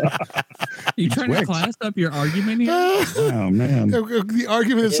 You trying to class up your argument here? Oh man! The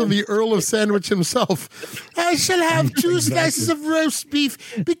argument is from the Earl of Sandwich himself. I shall have two slices of roast beef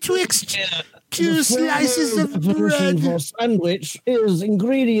betwixt two slices of bread. For sandwich is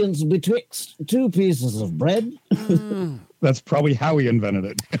ingredients betwixt two pieces of bread. That's probably how he invented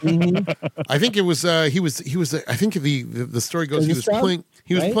it. Mm-hmm. I think it was I think the story goes he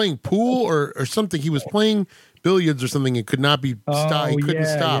was playing pool or something. He was playing billiards or something and could not be stopped. He couldn't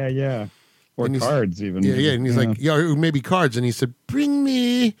stop. Yeah. Or cards even. Yeah. And he's like, or maybe cards. And he said, "Bring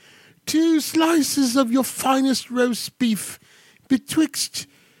me 2 slices of your finest roast beef betwixt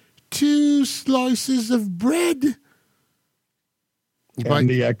 2 slices of bread." And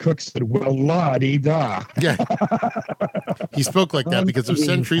the cook said, "Well, la-di-da." Yeah. He spoke like that because of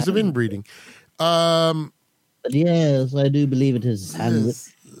centuries of inbreeding. Yes, I do believe it is a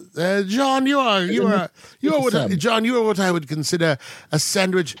sandwich. John, you are what I would consider a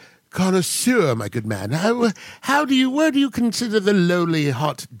sandwich connoisseur, my good man. Where do you consider the lowly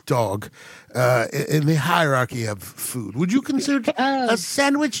hot dog in the hierarchy of food? Would you consider a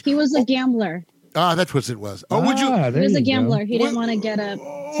sandwich? He was a gambler. That's what it was. Oh, would you? He was a gambler. He didn't want to get up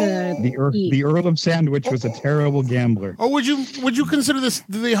to eat. The Earl of Sandwich was a terrible gambler. Or would you consider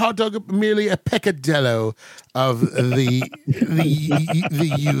the hot dog merely a peccadillo of the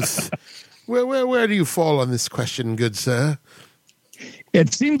youth? Where do you fall on this question, good sir?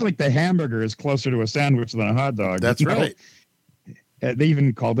 It seems like the hamburger is closer to a sandwich than a hot dog. That's right. They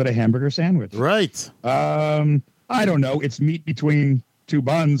even called it a hamburger sandwich. Right. I don't know. It's meat between 2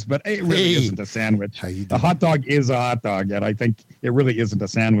 buns, but it really isn't a sandwich. A hot dog is a hot dog, and I think it really isn't a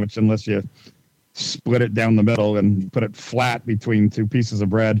sandwich unless you split it down the middle and put it flat between 2 pieces of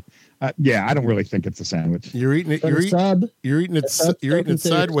bread. I don't really think it's a sandwich. You're eating it. You're eating it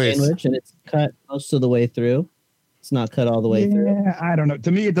sideways, sandwich, and it's cut most of the way through. It's not cut all the way through. Yeah, I don't know.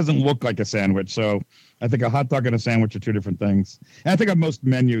 To me, it doesn't look like a sandwich. So I think a hot dog and a sandwich are 2 different things. And I think on most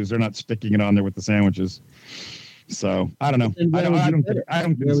menus, they're not sticking it on there with the sandwiches. So I don't know. I don't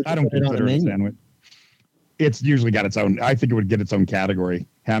consider it a sandwich. It's usually got its own. I think it would get its own category: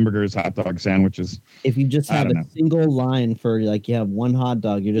 hamburgers, hot dogs, sandwiches. If you just have a single line for you have one hot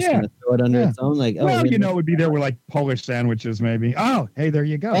dog, you're just going to throw it under its own. It would be there with Polish sandwiches, maybe. Oh, hey, there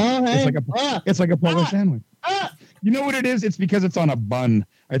you go. It's like a Polish sandwich. You know what it is? It's because it's on a bun.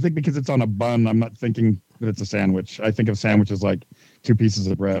 I think because it's on a bun, I'm not thinking that it's a sandwich. I think of sandwiches like 2 pieces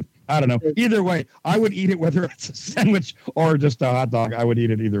of bread. I don't know. Either way, I would eat it whether it's a sandwich or just a hot dog. I would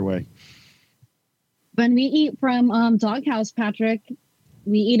eat it either way. When we eat from Doghouse, Patrick,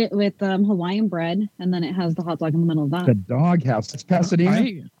 we eat it with Hawaiian bread, and then it has the hot dog in the middle of that. The Doghouse. It's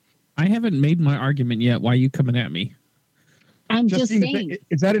Pasadena. I haven't made my argument yet. Why are you coming at me? I'm just saying.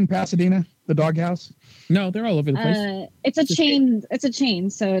 Is that in Pasadena, the Doghouse? No, they're all over the place. It's a chain. It's a chain,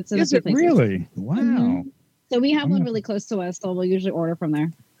 so it's. Is it really? Wow. Mm-hmm. So we have one really close to us, so we'll usually order from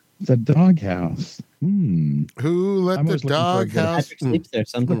there. The doghouse. Who let I'm the always looking for a good- doghouse? Patrick sleeps there.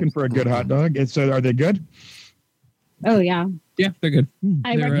 I'm looking for a good hot dog. So are they good? Oh yeah, Yeah, they're good.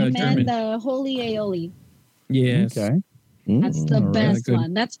 I They're, recommend German. the Holy Aioli. Yes. Okay. That's the all right. best Good.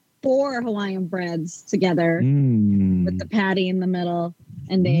 one. That's 4 Hawaiian breads together with the patty in the middle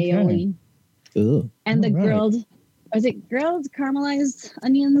and the Okay. aioli Ooh. and the All right. grilled. Is it grilled caramelized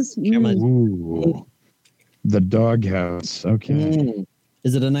onions? Caramelized. Ooh. The doghouse. Okay. Mm.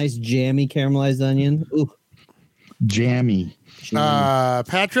 Is it a nice jammy caramelized onion? Ooh. Jammy.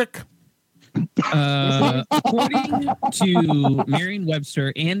 Patrick? According to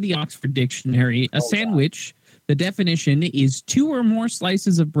Merriam-Webster and the Oxford Dictionary, a sandwich, the definition is 2 or more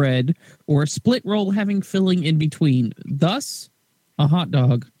slices of bread or a split roll having filling in between. Thus, a hot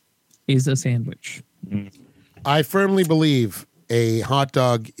dog is a sandwich. I firmly believe a hot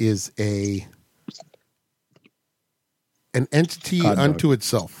dog is an entity Hot dog. unto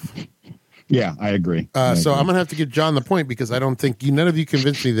itself. Yeah, I agree. So I'm gonna have to give John the point because I don't think none of you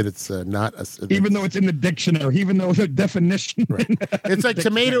convinced me that it's not a. even though it's in the dictionary, even though the definition. Right. It's like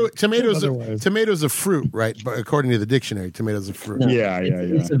tomatoes. Otherwise. Tomatoes a fruit, right? But according to the dictionary, tomatoes a fruit. No, Yeah.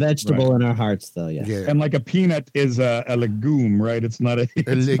 It's a vegetable in our hearts, though. Yeah. Yeah. And like a peanut is a legume, right? It's not a nut.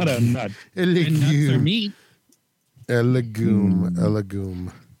 A And nuts are legume. meat. A legume. A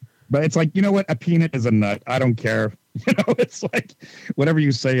legume. But it's like, you know what? A peanut is a nut. I don't care. You know, it's like whatever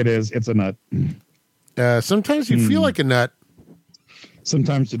you say it is, it's a nut. Sometimes you feel like a nut.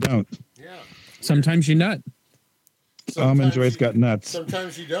 Sometimes you don't. Yeah. Sometimes you're nut. Almond Joy's got nuts.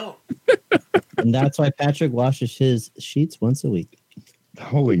 Sometimes you don't. And that's why Patrick washes his sheets once a week.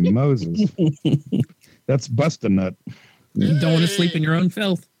 Holy Moses. That's bust a nut. You don't want to sleep in your own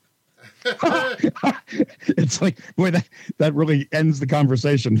filth. It's like, boy, that really ends the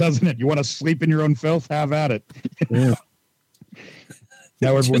conversation, doesn't it? You want to sleep in your own filth? Have at it. Yeah.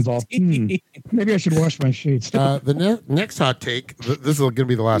 Now everyone's all, maybe I should wash my sheets. The next hot take, this is going to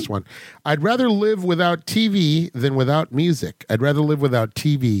be the last one. I'd rather live without TV than without music. I'd rather live without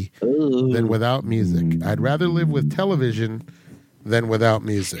TV Ooh. than without music. I'd rather live with television than without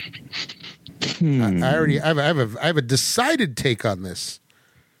music. I have a decided take on this.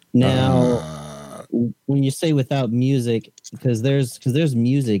 Now, when you say without music, because there's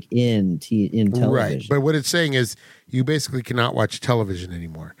music in television, Right, but what it's saying is you basically cannot watch television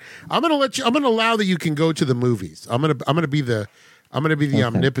anymore. I'm going to allow that you can go to the movies. I'm going to be the Okay.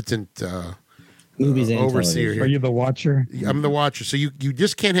 omnipotent movies and overseer television. here. Are you the watcher? I'm the watcher. So you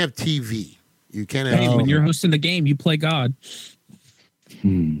just can't have TV. You can't have Hey, TV. when you're hosting the game, you play God.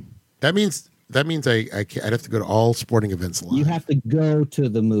 That means I'd have to go to all sporting events live. You have to go to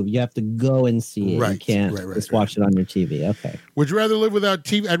the movie. You have to go and see it. Right, You can't right, just watch it on your TV. Okay. Would you rather live without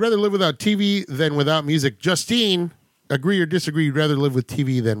TV? I'd rather live without TV than without music. Justine, agree or disagree? You'd rather live with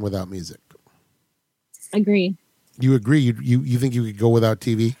TV than without music. Agree. You agree? You think you could go without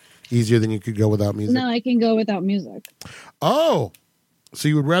TV easier than you could go without music? No, I can go without music. Oh, so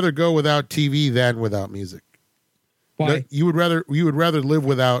you would rather go without TV than without music? Why? No, you would rather live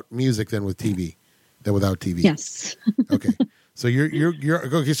without music than with TV, than without TV. Yes. Okay. So you're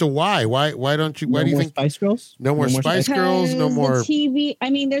okay. So why don't you? Why No do you more think Spice Girls? no more Spice Girls? No Because more. the TV. I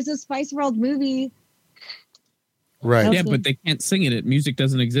mean, there's a Spice World movie. Right. Yeah, but they can't sing in it. Music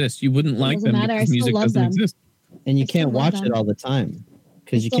doesn't exist. You wouldn't like doesn't them matter. I because still music love doesn't them. exist. And you I still can't love watch them. it all the time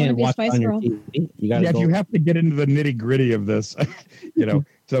because you still can't wanna be a watch it Spice on your Girl. TV. You got to Yeah, go. if you have to get into the nitty gritty of this, you know,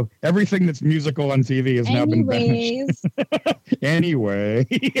 so everything that's musical on TV has now been banished. Anyways, Anyway,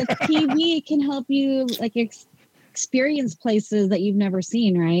 the TV can help you like experience places that you've never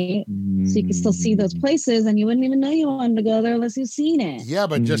seen, right? So you can still see those places, and you wouldn't even know you wanted to go there unless you've seen it. Yeah,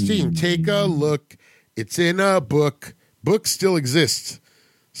 but Justine, take a look. It's in a book. Book still exists.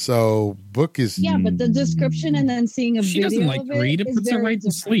 So book is Yeah, but the description and then seeing a She video doesn't like of to read. It is puts her very right to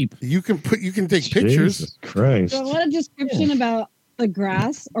different. sleep. you can take pictures. Jesus Christ. So I want a description about the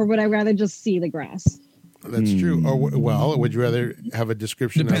grass, or would I rather just see the grass? That's true. Or well, would you rather have a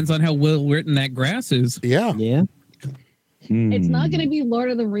description? Depends on how well written that grass is. Yeah. Yeah. It's not going to be Lord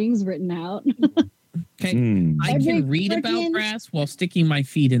of the Rings written out. Okay, I Every can read about frickin- grass while sticking my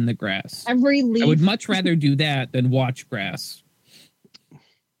feet in the grass. Every I leaf. would much rather do that than watch grass.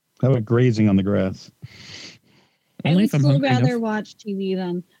 How about grazing on the grass? I Only would if I'm still hungry rather enough. watch TV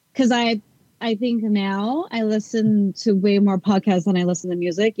then, because I think now I listen to way more podcasts than I listen to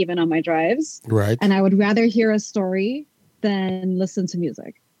music, even on my drives. Right. And I would rather hear a story than listen to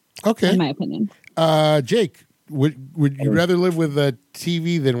music, Okay. in my opinion. Jake, would you rather live with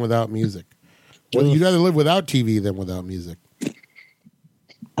TV than without music? Well, you'd rather live without TV than without music.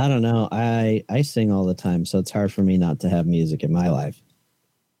 I don't know. I sing all the time, so it's hard for me not to have music in my life.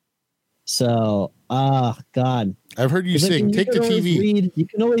 So, God. I've heard you sing. Take the TV. You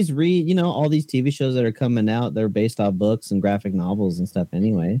can always read, all these TV shows that are coming out. They're based off books and graphic novels and stuff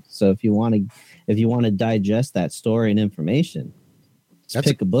anyway. So if you want to digest that story and information,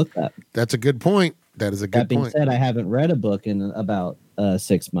 pick a book up. That's a good point. That is a good point. That being said, I haven't read a book in about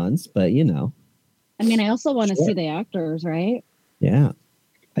 6 months, but I mean, I also want to see the actors, right? Yeah,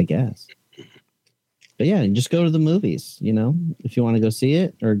 I guess. But yeah, just go to the movies, if you want to go see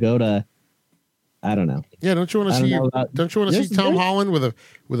it, or go to, I don't know. Yeah, don't you want to see Tom Holland with a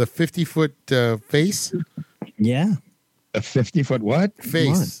 50-foot face? Yeah. A 50-foot what?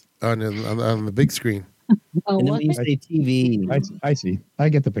 Face on the big screen. Oh, and then when you say TV. I see. I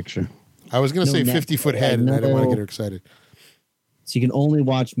get the picture. I was going to say 50-foot head, and I didn't want to get her excited. So you can only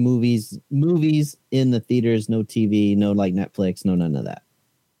watch movies in the theaters, no TV, no like Netflix, no none of that.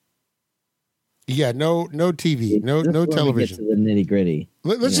 Yeah, no TV, no television. To the nitty gritty.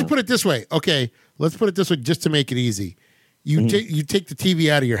 Let's just put it this way. Okay, let's put it this way, just to make it easy. You take the TV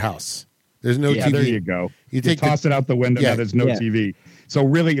out of your house. There's no TV. There you go. You toss it out it window. Now there's no TV. So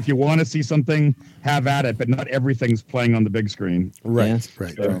really, if you want to see something, have at it. But not everything's playing on the big screen. Right. Yeah.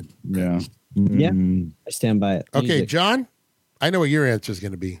 Right. So, right. Yeah. Yeah. I stand by it. Okay, Music. John. I know what your answer is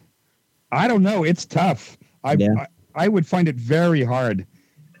going to be. I don't know. It's tough. I would find it very hard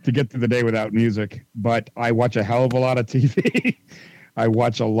to get through the day without music, but I watch a hell of a lot of TV. I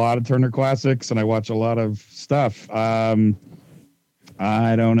watch a lot of Turner Classics, and I watch a lot of stuff. I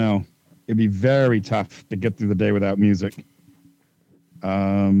don't know. It'd be very tough to get through the day without music.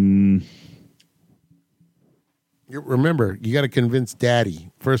 Remember, you got to convince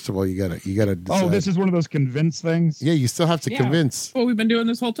Daddy. First of all, you got to decide. Oh, this is one of those convince things? Yeah, you still have to convince. Well, we've been doing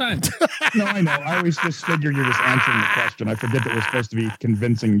this whole time. No, I know. I always just figure you're just answering the question. I forget that we're supposed to be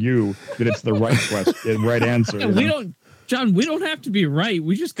convincing you that it's the right question, right answer. Yeah, John, we don't have to be right.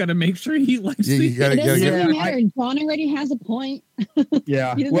 We just got to make sure he likes it. It doesn't matter. John already has a point.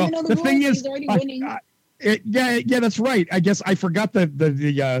 Yeah. He doesn't know the rules. Thing is, he's already winning. Yeah, that's right. I guess I forgot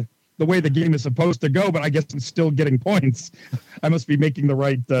the way the game is supposed to go, but I guess I'm still getting points. I must be making the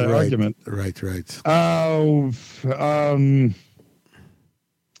right argument. Right. Oh,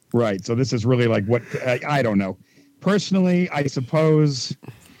 right. So this is really like what I don't know. Personally, I suppose.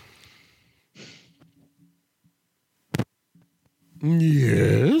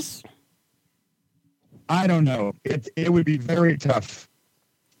 Yes. I don't know. It would be very tough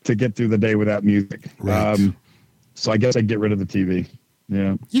to get through the day without music. Right. So I guess I'd get rid of the TV.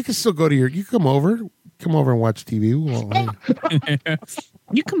 Yeah. You can still go to you come over and watch TV.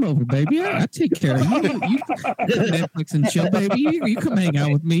 You come over, baby. I take care of you. You Netflix and chill, baby. You come hang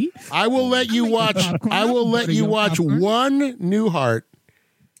out with me. I will let you watch. I will let you watch one Newhart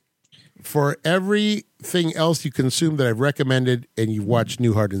for everything else you consume that I've recommended, and you watch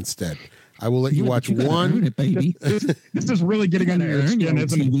Newhart instead. I will let you watch one. It, baby. This is really getting under your skin,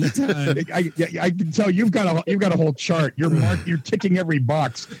 isn't it? I can tell you've got a whole chart. You're ticking every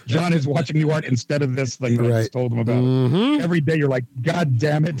box. John is watching Newhart instead of this thing that I just told him about. Mm-hmm. Every day you're like, God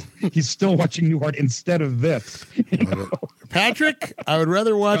damn it, he's still watching Newhart instead of this. Patrick, I would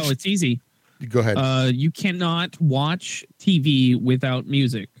rather watch. Oh, it's easy. Go ahead. You cannot watch TV without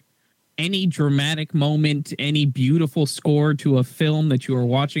music. Any dramatic moment, any beautiful score to a film that you are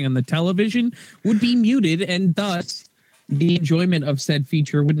watching on the television would be muted, and thus the enjoyment of said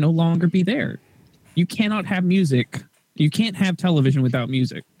feature would no longer be there. You cannot have music. You can't have television without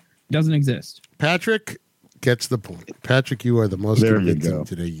music. It doesn't exist. Patrick gets the point. Patrick, you are the most convincing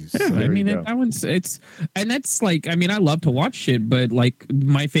today. I mean, that's like, I mean, I love to watch shit, but like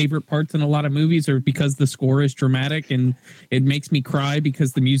my favorite parts in a lot of movies are because the score is dramatic and it makes me cry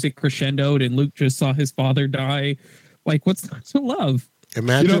because the music crescendoed and Luke just saw his father die. Like, what's not to love?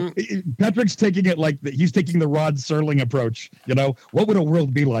 Imagine Patrick's taking it like he's taking the Rod Serling approach. What would a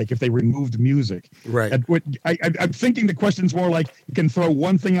world be like if they removed music? Right. And I'm thinking the question's more like you can throw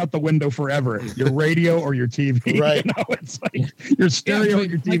one thing out the window forever: your radio or your TV. Right. It's like your stereo or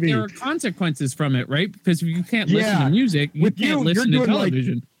your TV. Like there are consequences from it, right? Because if you can't listen to music, you can't listen to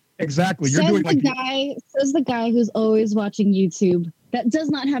television. Exactly. Says the guy who's always watching YouTube. That does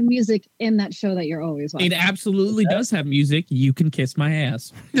not have music in that show that you're always watching. It absolutely does have music. You can kiss my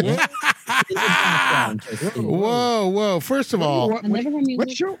ass. Whoa. First of all,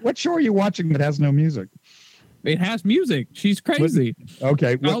 what show are you watching that has no music? It has music. She's crazy.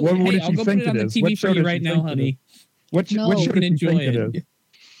 Okay. What did she think it is? TV for you right now, honey. What show did you think it is?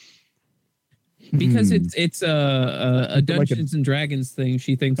 Because it's a Dungeons and Dragons thing.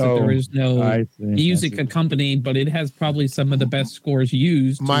 She thinks that there is no music company, but it has probably some of the best scores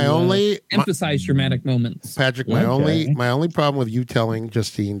used. Emphasize dramatic moments. Patrick, my only problem with you telling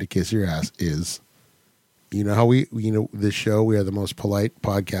Justine to kiss your ass is, you know how this show, we are the most polite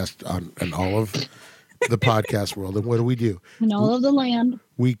podcast in all of the podcast world, and what do? In all of the land,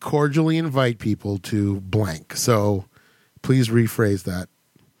 we cordially invite people to blank. So please rephrase that.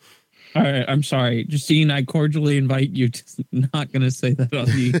 All right, I'm sorry, Justine. I cordially invite you to not going to say that on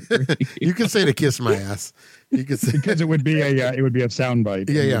the. You can say to kiss my ass. You can say because it would be a soundbite.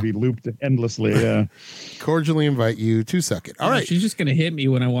 Yeah, it would be looped endlessly. Yeah. Cordially invite you to suck it. All right, she's just going to hit me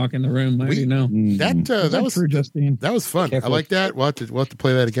when I walk in the room. I already know that was true, Justine. That was fun. Careful. I like that. We'll have to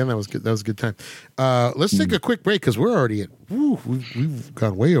play that again. That was good. That was a good time. Let's take a quick break because we're already at. We've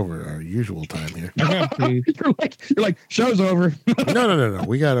gone way over our usual time here. You're like show's over. No.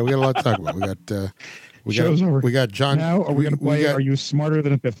 We got a lot to talk about. We got John. Now are we going to play? Are you smarter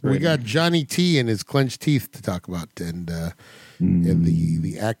than a fifth grader? We got Johnny T and his clenched teeth to talk about, and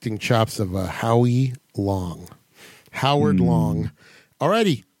the acting chops of Howard Long.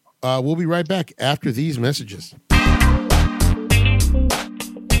 Alrighty, we'll be right back after these messages.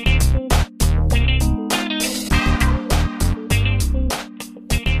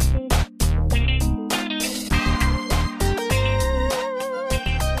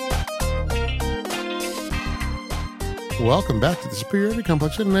 Welcome back to the Superiority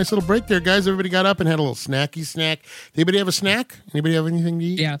Complex. A nice little break there, guys. Everybody got up and had a little snacky snack. Anybody have a snack? Anybody have anything to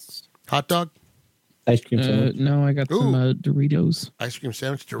eat? Yes. Hot dog? Ice cream sandwich? No, I got some Doritos. Ice cream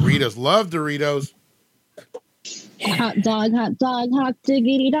sandwich? Doritos. Love Doritos. Yeah. Hot dog,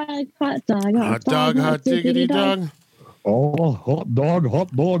 diggity dog. Hot dog, diggity dog. Oh, hot dog,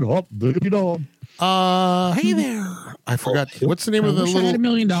 diggity dog. Hey there. I forgot. What's the name of the little... $1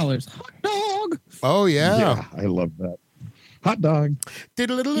 million. Hot dog. Oh, yeah. Yeah, I love that. Hot dog.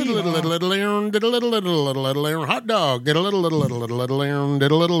 Did a little hot dog. Did a little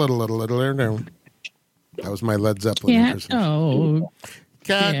That was my Led Zeppelin.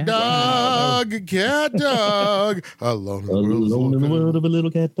 Cat dog. Alone in the world of a little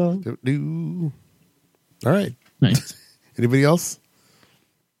cat dog. All right. Nice. Anybody else?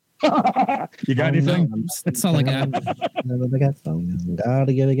 You got anything? That's all I got. Gotta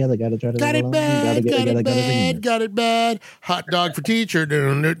get together. Gotta try to. Got it bad. Hot dog for teacher. Hot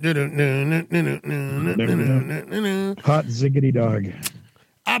ziggity dog.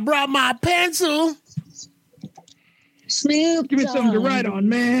 I brought my pencil. Snoop. Give me something to write on,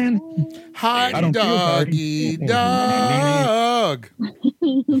 man. Hot doggy dog.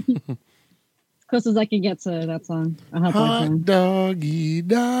 Close as I can get to that song. Hot doggy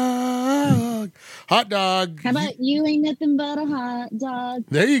dog. Hot dog. How about you ain't nothing but a hot dog?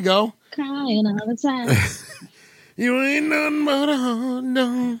 There you go. Crying all the time. You ain't nothing but a hot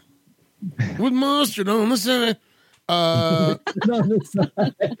dog with mustard on the side.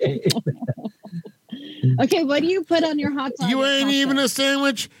 Okay, what do you put on your hot dog? You ain't even a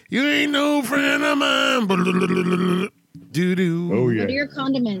sandwich. You ain't no friend of mine. Doo-doo. Oh, yeah. What are your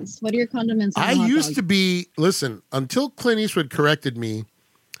condiments? I used to be, listen, until Clint Eastwood corrected me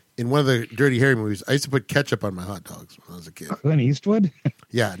in one of the Dirty Harry movies, I used to put ketchup on my hot dogs when I was a kid. Clint Eastwood?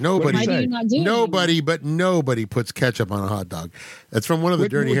 Yeah, nobody. Why do you not do Nobody puts ketchup on a hot dog. That's from one of the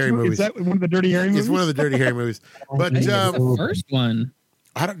Dirty Harry movies. Is that one of the Dirty Harry movies? It's one of the Dirty Harry movies. But the first one.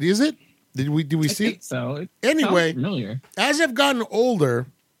 Is it? Did we see it? So anyway, familiar. As I've gotten older,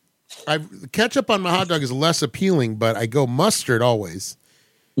 ketchup on my hot dog is less appealing, but I go mustard always.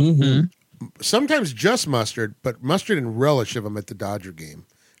 Mm-hmm. Sometimes just mustard, but mustard and relish if I'm at the Dodger game.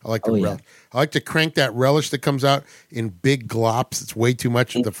 I like to I like to crank that relish that comes out in big glops. It's way too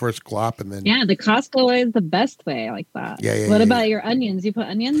much at the first glop, and then the Costco way is the best way. I like that. Yeah. What about your onions? You put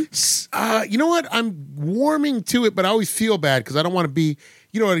onions? You know what? I'm warming to it, but I always feel bad because I don't want to be.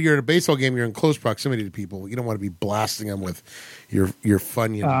 You know, you're at a baseball game. You're in close proximity to people. You don't want to be blasting them with your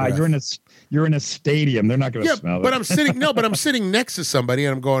Funyun breath. You're in a stadium. They're not going to smell it. But I'm sitting next to somebody,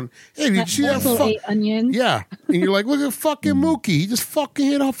 and I'm going, "Hey, did you see that? Onions." Yeah, and you're like, "Look at fucking Mookie. He just fucking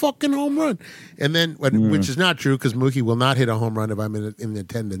hit a fucking home run." And then, which is not true because Mookie will not hit a home run if I'm in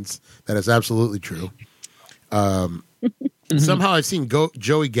attendance. That is absolutely true. Somehow I've seen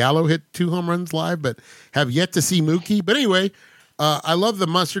Joey Gallo hit 2 home runs live, but have yet to see Mookie. But anyway. I love the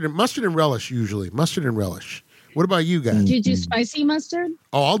mustard and relish usually. Mustard and relish. What about you guys? Do you do spicy mustard?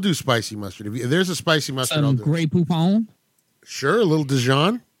 Oh, I'll do spicy mustard. If there's a spicy mustard, I'll do Grey Poupon? Sure, a little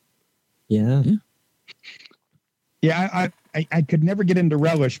Dijon. Yeah. Yeah, I could never get into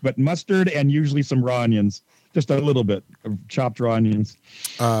relish, but mustard and usually some raw onions. Just a little bit of chopped raw onions.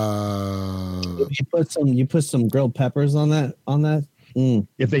 You put some grilled peppers on that.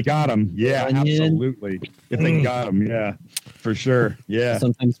 If they got them, yeah, Onion. absolutely. If they got them, yeah, for sure, yeah.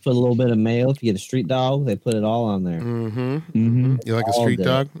 Sometimes put a little bit of mayo. If you get a street dog, they put it all on there. You like a street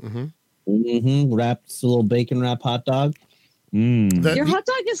dog? Wrapped a little bacon wrap hot dog. Your hot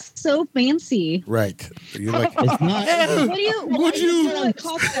dog is so fancy. Right. You're like, It's not. would you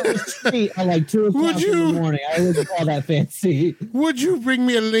at like 2 o'clock in the morning? I wouldn't call that fancy. Would you bring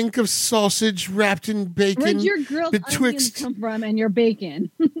me a link of sausage wrapped in bacon? Where'd your grilled onions come from and your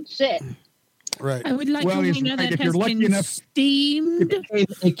bacon? Shit. Right. I would like Well, to if- know like, that if has you're lucky been enough- steamed.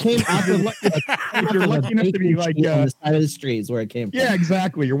 It came out of If you're lucky enough to be like, on the side of the street is where it came from. yeah,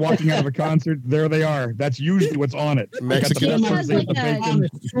 exactly. You're walking out of a concert. There they are. That's usually what's on it. Mexican. They got the It best has ones, like the a-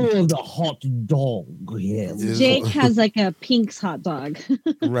 bacon. The hot dog. Yes. Jake has like a Pink's hot dog.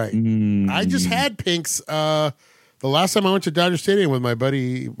 Right. I just had Pink's. The last time I went to Dodger Stadium with my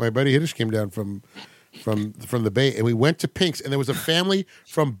buddy Hiddish came down from the Bay, and we went to Pink's, and there was a family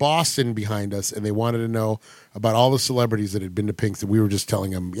from Boston behind us, and they wanted to know about all the celebrities that had been to Pink's, and we were just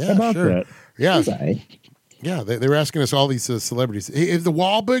telling them, yeah, How about sure. that? Yeah. Okay. Yeah, they were asking us all these celebrities. Hey, have the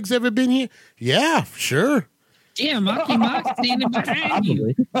Wahlbergs ever been here? Yeah, sure. Yeah, Mocky Mock standing behind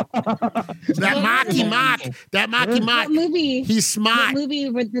you. Probably. That Mocky Mock. What movie? He's smart. What movie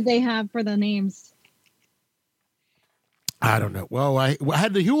did they have for the names? I don't know. Well, I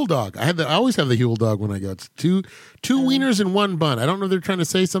had the Huel dog. I always have the Huel dog when I go. It's two wieners and one bun. I don't know if they're trying to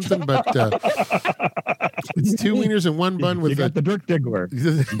say something, but it's 2 wieners and one bun with You got the Dirk Diggler.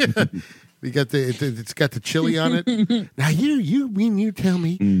 you got it's got the chili on it. Now you tell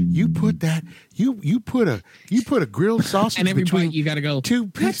me you put a grilled sausage And every between bite you got to go. 2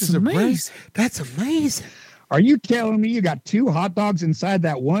 pieces of bread. That's amazing. Are you telling me you got 2 hot dogs inside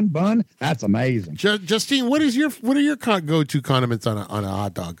that one bun? That's amazing. Justine, what are your go-to condiments on a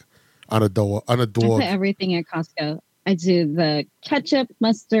hot dog, on a dog? I put everything at Costco. I do the ketchup,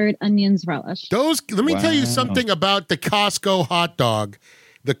 mustard, onions, relish. Let me tell you Wow. something about the Costco hot dog,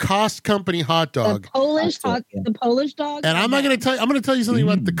 the Cost Company hot dog. The Polish dog. And I'm going to tell you something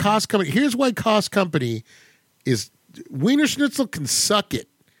about the Cost Company. Here's why Cost Company is Wiener Schnitzel can suck it.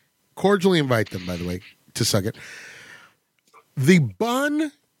 Cordially invite them, by the way, to suck it. The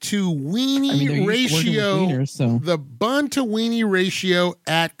bun to weenie ratio, the bun to weenie ratio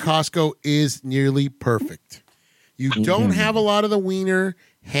at Costco is nearly perfect. You don't have a lot of the wiener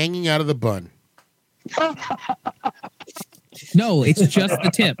hanging out of the bun. No, it's just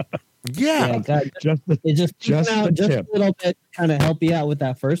the tip. Yeah. Just the just a tip. little bit, kind of help you out with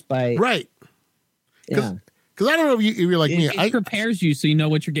that first bite. Right. Yeah. Because I don't know if you're like me. It prepares you so you know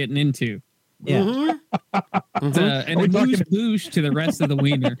what you're getting into. Yeah. It's an amuse-bouche to the rest of the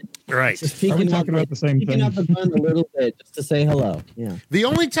wiener. Right. Just Are we peeking out talking about the same peeking thing? out the bun a little bit just to say hello. Yeah. The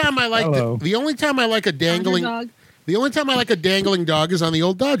only time I like a dangling Dog. the only time I like a dangling dog is on the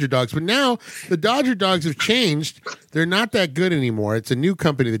old Dodger dogs. But now the Dodger dogs have changed. They're not that good anymore. It's a new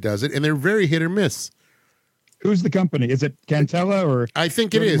company that does it, and they're very hit or miss. Who's the company? Is it Cantella or? I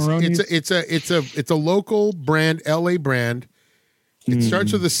think it is. Maroney's? It's a local brand, LA brand. It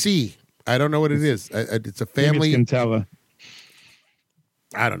starts with a C. I don't know what it is. It's a family. Maybe it's Cantella.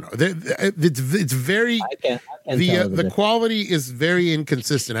 I don't know. It's very. I can't tell The quality is very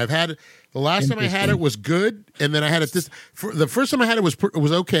inconsistent. I've had the last time I had it was good, and then I had it the first time I had it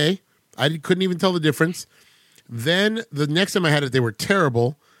was okay. I couldn't even tell the difference. Then the next time I had it, they were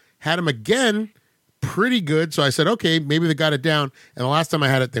terrible. Had them again, pretty good. So I said, okay, maybe they got it down. And the last time I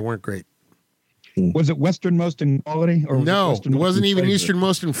had it, they weren't great. Was it westernmost in quality? Or No, it wasn't even flavor?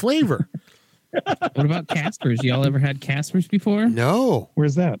 easternmost in flavor. What about Casper's? Y'all ever had Casper's before? No.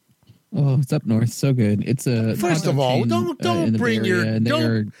 Where's that? Oh, it's up north. So good. It's a First of all, don't bring your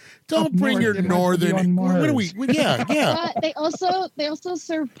don't bring your northern. What are we? Yeah. But they also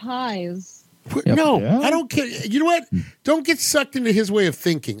serve pies. No, Yeah. I don't care. You know what? Don't get sucked into his way of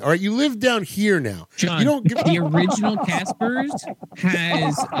thinking. All right, you live down here now. John, You don't give. the original Casper's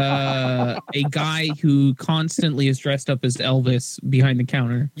has a guy who constantly is dressed up as Elvis behind the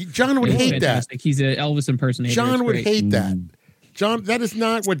counter. John would It's hate that. fantastic. He's an Elvis impersonator. John It's would great. hate that. John, that is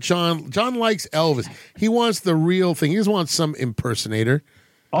not what John likes. Elvis. He wants the real thing. He doesn't want some impersonator.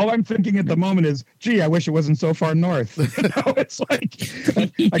 All I'm thinking at the moment is, gee, I wish it wasn't so far north. It's like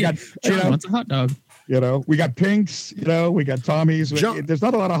I got, John wants a hot dog. we got Pink's, we got Tommy's. John- There's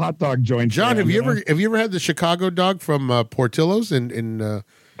not a lot of hot dog joints. John, around, have you ever had the Chicago dog from Portillo's in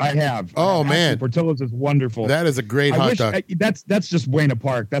I have. Oh, man. Portillo's is wonderful. that is a great hot dog. That's just Buena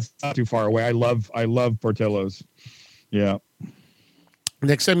Park. That's not too far away. I love Portillo's. Yeah.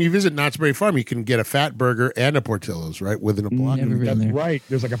 Next time you visit Knott's Berry Farm, you can get a fat burger and a Portillo's right within a block. Never been That's there. right.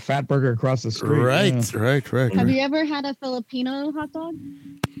 There's like a fat burger across the street. Right, Yeah. right. Have you ever had a Filipino hot dog?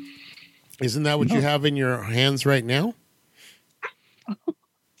 Isn't that what you have in your hands right now?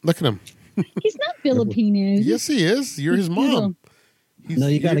 Look at him. He's not Filipino. Yes, he is. You're his mom. No,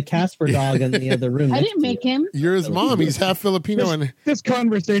 you got a Casper dog in the other room. I didn't make him. You're his mom. He's half Filipino. And This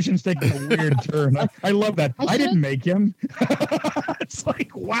conversation's taking a weird turn. I love that. I didn't make him. It's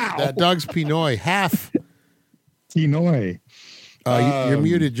like, wow. that dog's Pinoy, half. Pinoy. You're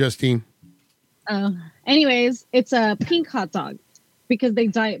muted, Justine. Oh. Anyways, it's a pink hot dog because they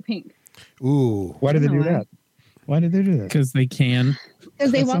dye it pink. Ooh. Why did they do Why? that? Why did they do that? Because they can.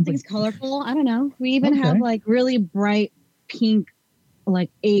 Because they That's want something- things colorful. I don't know. We even Okay. have like really bright pink like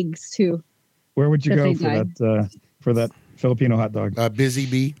eggs too. Where would you That go they for that Filipino hot dog? Busy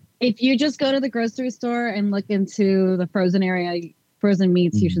Bee. If you just go to the grocery store and look into the frozen area, frozen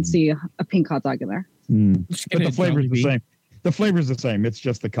meats, you should see a pink hot dog in there. Just But get the a flavor's the Jollibee. same. The flavor's the same. It's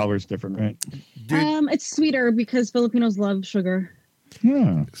just the color's different, right? Dude. It's sweeter because Filipinos love sugar.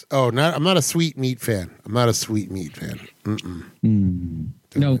 Yeah. I'm not a sweet meat fan. Mm-mm.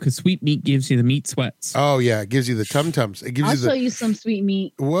 No, because sweet meat gives you the meat sweats. Oh yeah, it gives you the tum tums. It gives I'll you show the you some sweet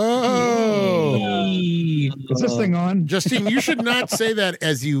meat. whoa. Yee. Is this thing on? Justine, you should not say that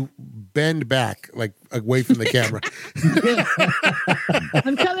as you bend back, like away from the camera.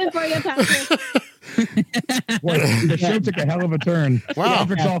 I'm coming for you, Patrick. Boy, the show took a hell of a turn. Wow.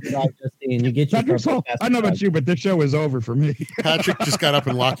 Patrick's all- Casper dog, Justine. You get your Patrick's all- I don't know about you, but this show is over for me. Patrick just got up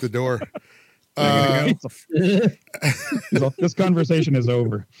and locked the door. This conversation is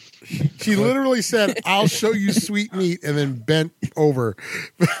over. She literally said, "I'll show you sweet meat," and then bent over.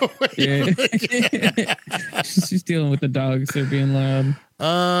 Yeah. She's dealing with the dogs. They're being loud.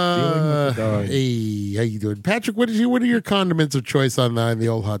 Dealing with the dog. Hey, how you doing, Patrick? What are your condiments of choice on the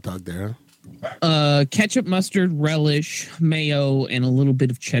old hot dog there? Huh? Ketchup, mustard, relish, mayo, and a little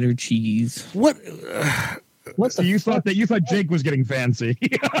bit of cheddar cheese. What? What So the you fuck? thought Jake was getting fancy.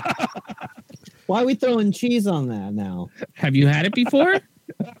 Why are we throwing cheese on that now? Have you had it before?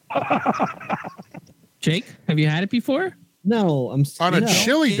 Jake, have you had it before? No, I'm On a no.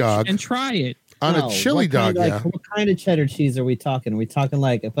 chili dog? And try it. On No. a chili What kind, dog, yeah. What kind of cheddar cheese are we talking? Are we talking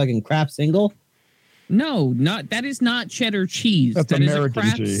like a fucking Kraft single? No, that is not cheddar cheese. That's That is American a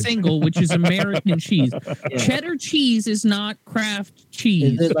Kraft cheese. single, which is American cheese. Yeah. Cheddar cheese is not Kraft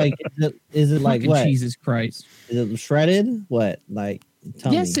cheese. Is it like Fucking what? Jesus Christ. Is it shredded? What? Like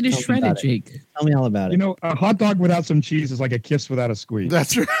tell Yes, me. it is Tell me shredded, about it. Jake. Tell me all about it. You know, a hot dog without some cheese is like a kiss without a squeeze.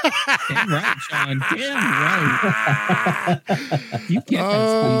 That's right. Damn right, Sean. Damn right. You get that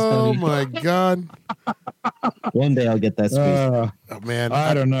squeeze, Oh buddy. my god. One day I'll get that squeeze. Oh man.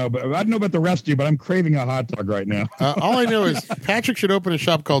 I don't know, but I don't know about the rest of you, but I'm craving a hot dog right now. All I know is Patrick should open a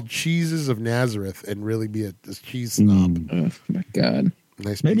shop called Cheeses of Nazareth and really be a cheese snob. Oh my God.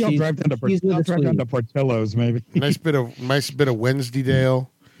 Nice, Maybe I'll Cheese- drive down to cheese with a Portillo's. Maybe nice bit of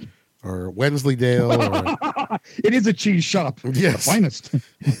Wensleydale or Wensleydale. Or, it is a cheese shop. Yes. The finest.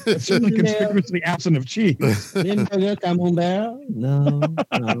 It's certainly conspicuously absent of cheese. Limburger camembert? No.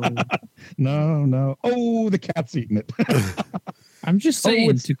 No. Oh, the cat's eating it. I'm just saying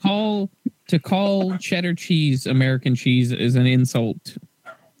it's- to call cheddar cheese American cheese is an insult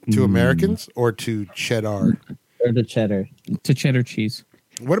to Americans or to cheddar? Or the cheddar. to cheddar cheese.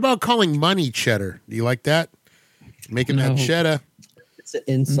 What about calling money cheddar? Do you like that? Making No. that cheddar. It's an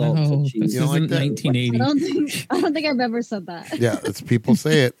insult No, to this cheese. You don't like isn't that? 1980. I don't think I've ever said that. Yeah, it's people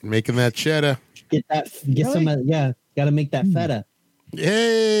say it. Making that cheddar. Get some gotta make that feta.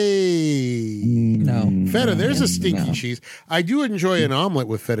 Hey. No. Feta, there's a stinky No. cheese. I do enjoy an omelet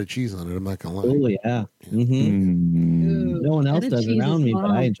with feta cheese on it. I'm not gonna lie. Oh yeah. Mm-hmm. Ooh, No one else feta does cheese around is me, but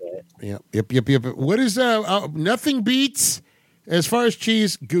bomb. I enjoy it. Yep. What is nothing beats as far as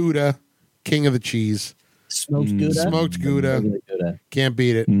cheese? Gouda, king of the cheese. Smoked Gouda. Smoked Gouda, Regular Gouda. can't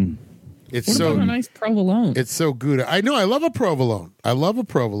beat it. It's What so about a nice provolone? it's so Gouda. I know. I love a provolone. I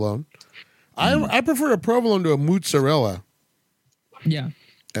prefer a provolone to a mozzarella. Yeah.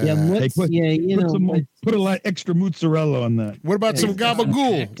 Yeah, Uh, what's, put- yeah, you know. Put a lot extra mozzarella on that. what about some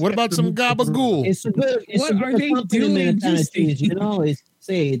gabagool? What about some gabagool? It's a good. It's What a are good they accompaniment doing? kind of Just- cheese. You know, it's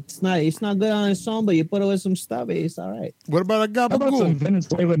not good on its own, but you put it with some stuff, it's all right. What about a How about some gabagool?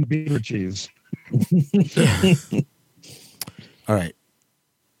 Venezuelan beaver cheese? All right,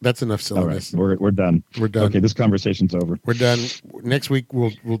 that's enough All right, silliness. we're done. We're done. Okay, this conversation's over. We're done. Next week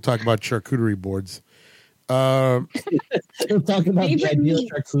we'll talk about charcuterie boards. We're talking about the Favorite ideal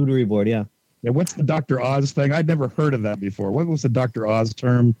meat. charcuterie board. Yeah, Yeah, what's the Dr. Oz thing? I'd never heard of that before. What was the Dr. Oz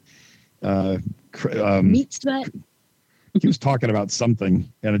term? Meat sweat. He was talking about something,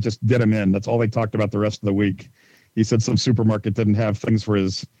 and it just did him in. That's all they talked about the rest of the week. He said some supermarket didn't have things for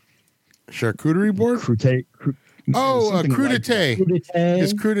his charcuterie board. Crudité. Crudité.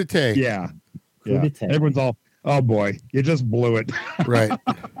 His crudité. Yeah. Crudité. Everyone's all, oh boy, you just blew it. Right.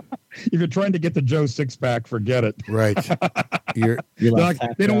 If you're trying to get the Joe six-pack, forget it. Right. You're Like,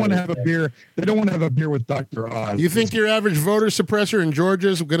 they don't want to have a beer. They don't want to have a beer with Dr. Oz. You think your average voter suppressor in Georgia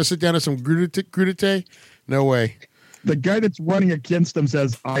is going to sit down at some crudité? No way. The guy that's running against him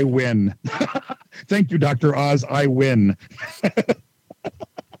says, I win. Thank you, Dr. Oz. I win.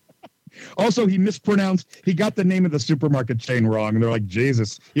 Also, he got the name of the supermarket chain wrong. And they're like,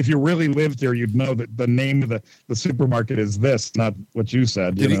 Jesus, if you really lived here, you'd know that the name of the supermarket is this, not what you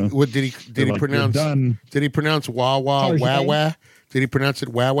said. Did he pronounce Wawa Wawa? Did he pronounce it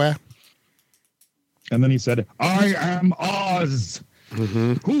Wawa? And then he said, I am Oz.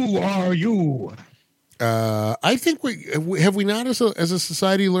 Mm-hmm. Who are you? I think we not as a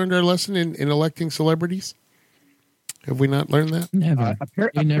society learned our lesson in electing celebrities. Have we not learned that? Never.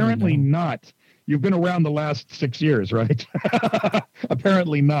 Apparently not. You've been around the last 6 years, right?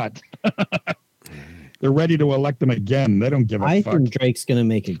 Apparently not. They're ready to elect him again. They don't give a fuck. I think Drake's going to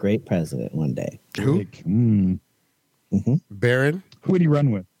make a great president one day. Who? Mm-hmm. Barron? Who would he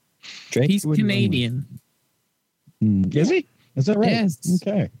run with? Drake? He's Canadian. Is he? Is that right? Yes.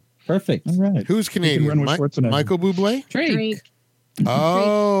 Okay. Perfect. All right. Who's Canadian? Michael Bublé? Drake.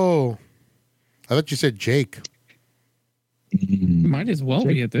 Oh. I thought you said Jake. Might as well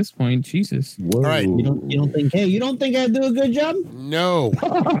be at this point. Jesus. Whoa. All right. You don't think I do a good job? No.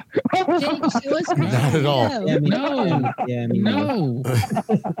 Jake, show us Not at all. Yeah, No. Yeah, No.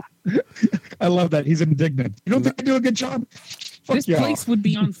 I love that. He's indignant. You don't think I do a good job? Fuck This you. place would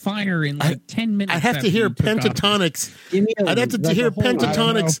be on fire in like 10 minutes. I'd have to hear Pentatonics. I'd have to hear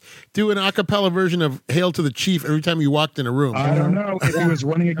Pentatonics do an a cappella version of Hail to the Chief every time you walked in a room. I don't know. If he was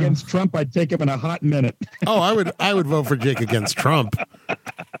running against Trump, I'd take him in a hot minute. Oh, I would vote for Jake against Trump.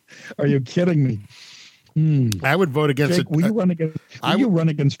 Are you kidding me? I would vote against Jake, will you run against? You run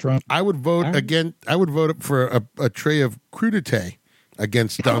against Trump? I would vote again. I would vote for a tray of crudité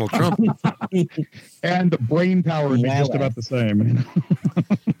against Donald Trump. And the brain power would be just about the same. Can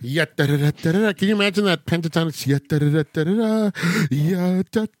you imagine that pentatonics?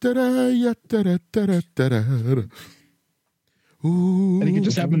 And he could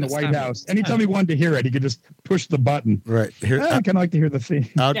just have him in the White House. Anytime he wanted to hear it, he could just push the button. Right. Here, I kind of like to hear the theme.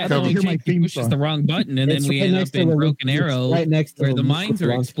 Hear my theme pushes the wrong button, and then we end up in Broken Arrow, right next to where the mines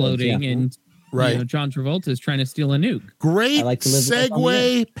are exploding, and right. John Travolta is trying to steal a nuke. Great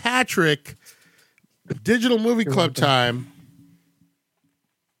segue, Patrick. Digital Movie Club time.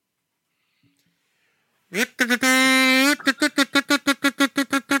 I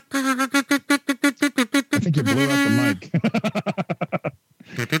think you blew out the mic.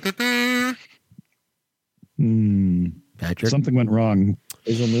 Patrick. Something went wrong.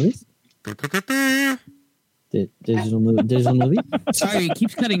 Digital movies? Digital movie? Sorry, it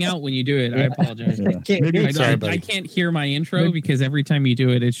keeps cutting out when you do it. I apologize. Yeah. I can't hear my intro because every time you do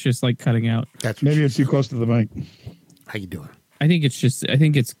it, it's just like cutting out. Maybe you're too close to the mic. How you doing? I think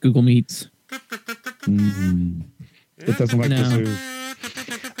it's Google Meets. It doesn't like this.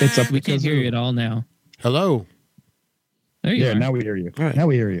 It's up. We can't hear you at all now. Hello. There you are. Now we hear you. All right. Now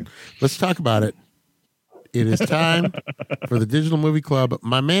we hear you. Let's talk about it. It is time for the Digital Movie Club.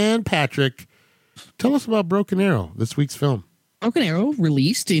 My man, Patrick, tell us about Broken Arrow, this week's film. Broken Arrow,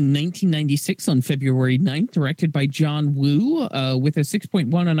 released in 1996 on February 9th, directed by John Woo, with a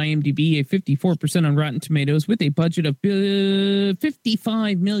 6.1 on IMDb, a 54% on Rotten Tomatoes, with a budget of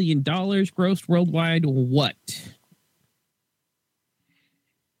 $55 million, grossed worldwide what?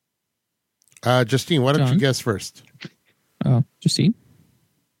 Justine, why don't you guess first? Justine?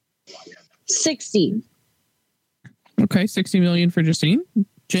 60. Okay, 60 million for Justine.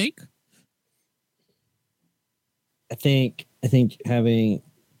 Jake? I think having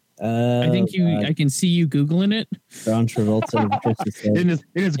I can see you Googling it. John Travolta in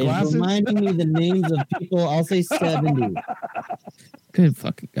his glasses. Reminding me the names of people. I'll say 70. Good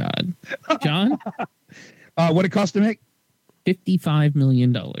fucking God. John? What it cost to make? $55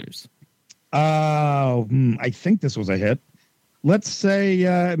 million. I think this was a hit. Let's say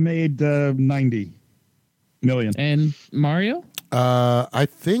it made 90 million. And Mario? I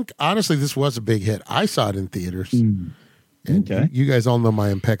think honestly this was a big hit. I saw it in theaters. And Okay. you guys all know my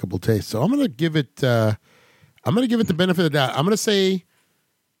impeccable taste. So I'm gonna give it the benefit of the doubt. I'm gonna say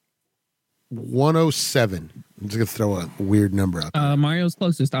 107. I'm just gonna throw a weird number out there. Mario's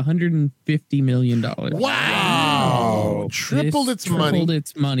closest, $150 million. Wow. tripled its money.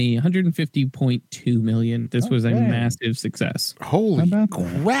 150.2 million. This was a massive success. Holy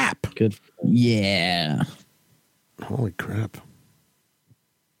crap. Good. Yeah. Holy crap.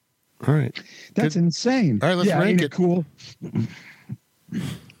 All right. That's insane. All right, let's rank it. Cool.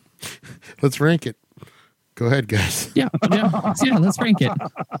 Let's rank it. Go ahead, guys. Yeah, let's rank it.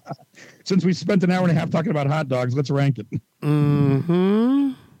 Since we spent an hour and a half talking about hot dogs, let's rank it.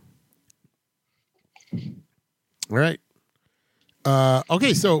 Mm-hmm. All right.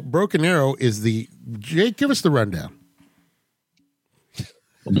 Okay, so Broken Arrow is the... Jake, give us the rundown.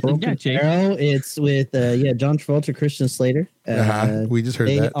 Broken Arrow, it's with John Travolta, Christian Slater. We just heard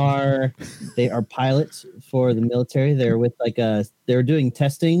that. They are pilots for the military. They're with they're doing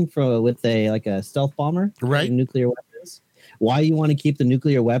testing with a stealth bomber, right? Nuclear weapons. Why you want to keep the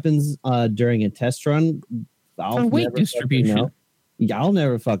nuclear weapons during a test run? For weight distribution. I'll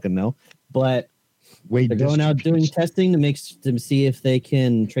never fucking know. But they're going out doing testing to see if they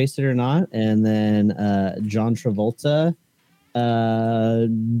can trace it or not. And then John Travolta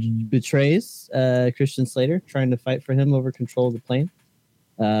betrays Christian Slater, trying to fight for him over control of the plane.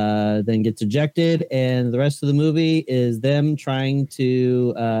 Then gets ejected, and the rest of the movie is them trying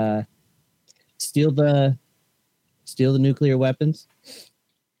to steal the nuclear weapons.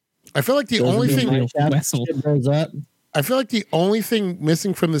 I feel like the only thing blows up. I feel like the only thing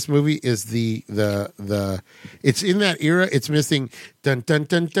missing from this movie is the it's in that era. It's missing dun dun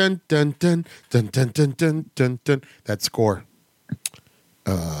dun dun dun dun dun dun dun dun dun dun that score.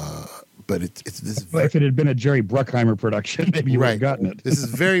 But it's this. If it had been a Jerry Bruckheimer production, maybe you would have gotten it. This is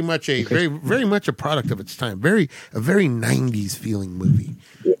very much a very much a product of its time. A very 90s feeling movie.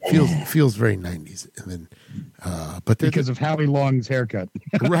 Feels very 90s, and then but because of Howie Long's haircut,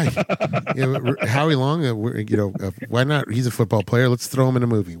 right? Howie Long, why not? He's a football player. Let's throw him in a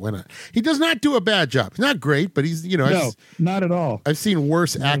movie. Why not? He does not do a bad job. He's not great, but he's no, not at all. I've seen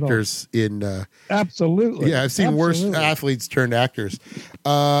worse actors in. Absolutely, yeah, I've seen worse athletes turned actors.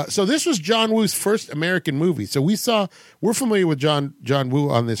 So this was John Woo's first American movie. So we're familiar with John Woo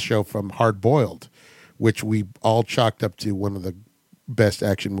on this show from Hard Boiled, which we all chalked up to one of the best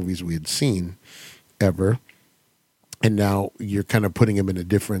action movies we had seen ever. And now you're kind of putting him in a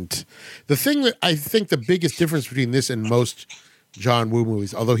different... The thing that I think the biggest difference between this and most John Woo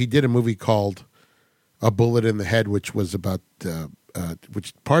movies, although he did a movie called A Bullet in the Head, which was about...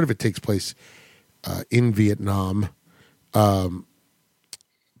 which part of it takes place in Vietnam.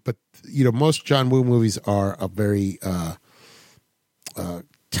 But, most John Woo movies are a very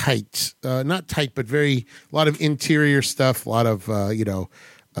tight, not tight, but a lot of interior stuff, a lot of,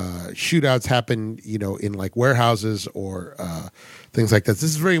 shootouts happen, in like warehouses or things like that. This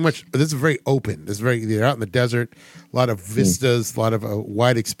is very open. They're out in the desert, a lot of vistas, a lot of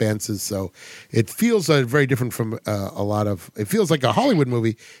wide expanses. So it feels very different from it feels like a Hollywood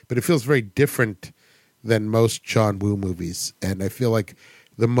movie, but it feels very different than most John Woo movies. And I feel like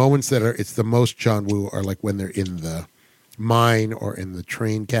the moments it's the most John Woo are like when they're in the mine or in the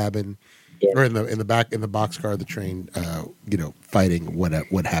train cabin. Yeah. Or in the boxcar of the train, fighting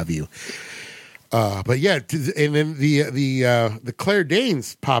what have you. But yeah, and then the Claire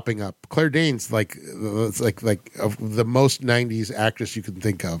Danes popping up. Claire Danes, it's like of the most '90s actress you can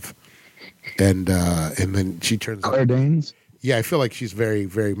think of, and then she turns Claire Danes. Yeah, I feel like she's very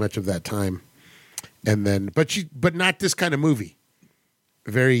very much of that time, and then but not this kind of movie.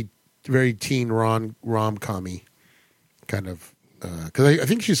 Very very teen rom-commy kind of. Because I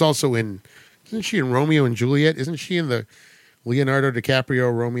think she's also isn't she in Romeo and Juliet? Isn't she in the Leonardo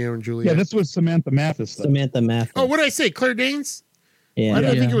DiCaprio Romeo and Juliet? Yeah, this was Samantha Mathis. Samantha Mathis. Oh, what did I say? Claire Danes? Yeah. Why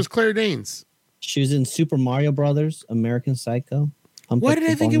did I think it was Claire Danes? She was in Super Mario Brothers, American Psycho. Why did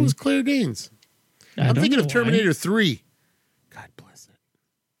I think it was Claire Danes? I'm thinking of Terminator 3. God bless it.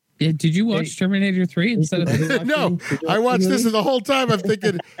 Yeah, did you watch Terminator 3 instead of... No, I watched this and the whole time I'm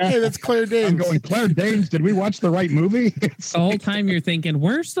thinking, hey, that's Claire Danes. I'm going, Claire Danes, did we watch the right movie? The whole time you're thinking,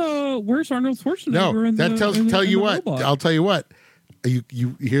 where's Arnold Schwarzenegger? No, that tell you what. I'll tell you what. You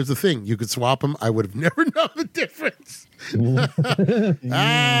here's the thing. You could swap them. I would have never known the difference.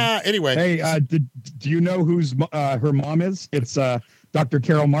 Anyway. Hey, do you know who's her mom is? It's Dr.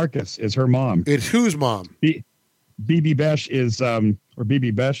 Carol Marcus is her mom. It's whose mom? BB Besh is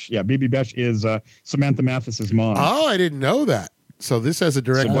BB Besh. Yeah, BB Besh is Samantha Mathis's mom. Oh, I didn't know that. So this has a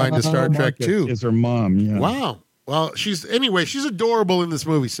direct line to Star Trek too. Is her mom? Yeah. Wow. Well, she's adorable in this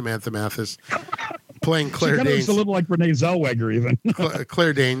movie, Samantha Mathis, playing Claire Danes. She looks a little like Renee Zellweger, even.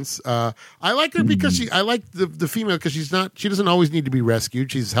 Claire Danes. I like her because I like the female because she doesn't always need to be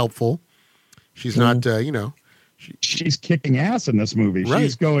rescued. She's helpful. She's not, she's kicking ass in this movie. Right.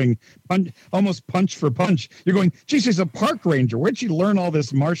 She's going almost punch for punch. You're going, geez, she's a park ranger. Where'd she learn all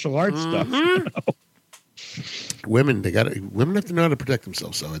this martial arts stuff? You know? Women have to know how to protect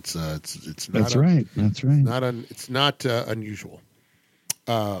themselves. So it's not. That's right. It's not unusual.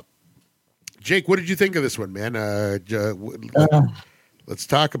 Jake, what did you think of this one, man? Let's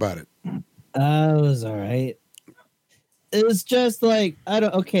talk about it. It was all right. It was just like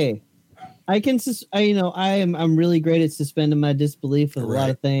okay. I'm really great at suspending my disbelief with a lot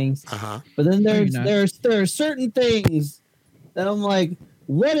of things. But then there are certain things that I'm like,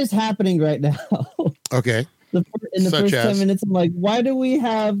 what is happening right now? Okay. In the first 10 minutes, I'm like, why do we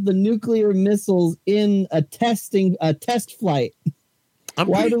have the nuclear missiles in a test flight?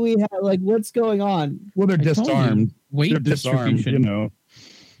 Why do we have what's going on? Well, they're disarmed. They're disarmed, you know.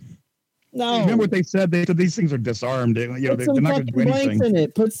 No. Remember what they said? They said these things are disarmed. They're not going to do anything. In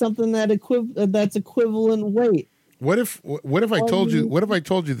it. Put something that's equivalent weight. What if I told you? What if I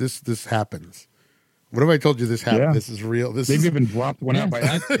told you this happens? What if I told you this happened? Yeah. This is real. They've even dropped one out by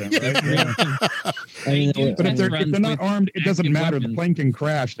accident. Right? But if they're not armed, it doesn't matter. The plane can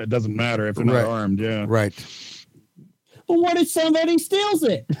crash. That doesn't matter if they're not armed. Yeah. Right. But what if somebody steals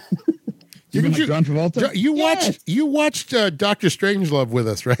it? Even like John Travolta? You watched Dr. Strangelove with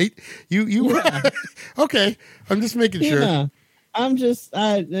us, right? Okay. I'm just making sure. Yeah. I'm just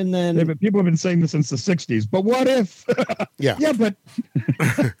and then but people have been saying this since the 60s. But what if? Yeah, but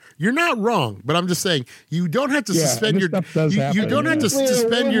you're not wrong. But I'm just saying you don't have to suspend your. You don't have to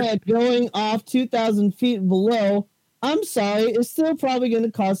suspend your going off 2,000 feet below. I'm sorry, it's still probably going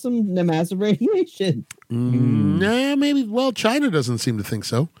to cause some massive radiation. Nah, maybe. Well, China doesn't seem to think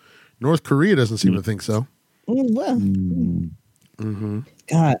so. North Korea doesn't seem to think so. Well,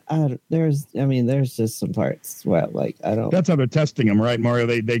 God, there's just some parts where I don't. That's how they're testing them, right, Mario?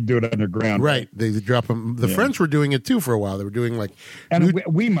 They do it underground, right? They drop them. The French were doing it too for a while. They were doing and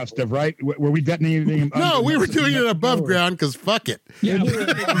we must have, right? Were we detonating them? No, we were doing it above ground because fuck it. Yeah, we could.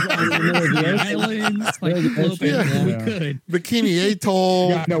 Bikini Atoll,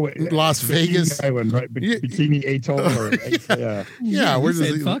 Las Vegas Island, right? Bikini Atoll, we're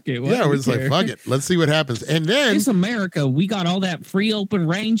just fuck it. We're just like fuck it. Let's see what happens, and then it's America. We got all that free open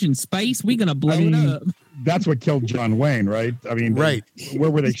range in space. We're gonna blow it up. That's what killed John Wayne, right? I mean, right.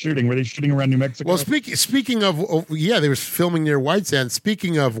 Where were they shooting? Were they shooting around New Mexico? Well, speaking of, they were filming near White Sands.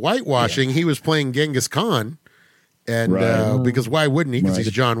 Speaking of whitewashing, he was playing Genghis Khan, and because why wouldn't he? Because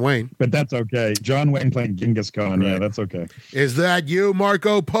he's John Wayne. But that's okay. John Wayne playing Genghis Khan. Right. Yeah, that's okay. Is that you,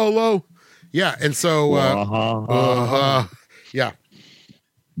 Marco Polo? Yeah, and so, yeah.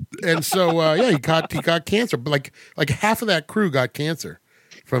 And so, he got cancer. But like half of that crew got cancer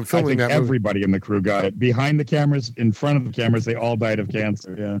from filming that movie. Everybody in the crew got it. Behind the cameras, in front of the cameras, they all died of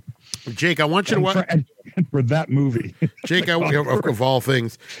cancer. Yeah. Jake, I want you to watch for that movie. Jake, of all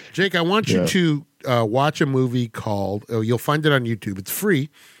things, Jake, I want you to watch a movie called. You'll find it on YouTube. It's free.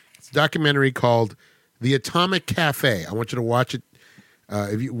 It's a documentary called The Atomic Cafe. I want you to watch it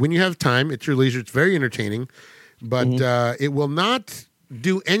when you have time. It's your leisure. It's very entertaining, but it will not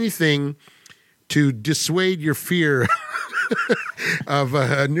do anything to dissuade your fear of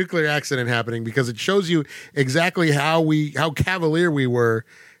a nuclear accident happening, because it shows you exactly how cavalier we were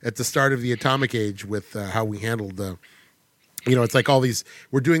at the start of the atomic age with how we handled it's like all these,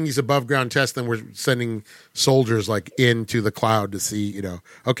 we're doing these above ground tests and we're sending soldiers into the cloud to see,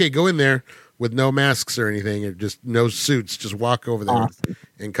 okay, go in there with no masks or anything, or just no suits, just walk over there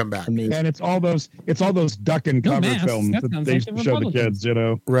and come back. Amazing. And it's all those duck and cover films that they show the kids,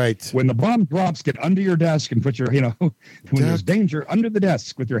 Right. When the bomb drops, get under your desk and put your, when there's danger, under the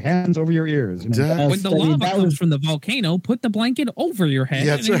desk with your hands over your ears. When the lava comes from the volcano, put the blanket over your head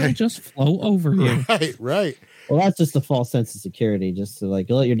and it'll just flow over you. Right. Well, that's just a false sense of security. Just to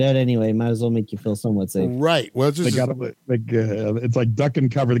you're dead anyway. Might as well make you feel somewhat safe. Right. Well, it's like duck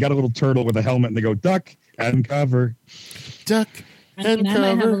and cover. They got a little turtle with a helmet, and they go duck and cover, duck and cover.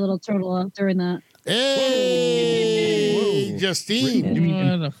 I might have a little turtle during that. Hey,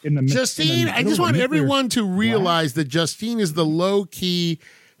 Justine. Justine, I just want everyone to realize that Justine is the low key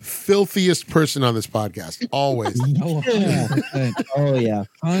filthiest person on this podcast. Always. Oh yeah.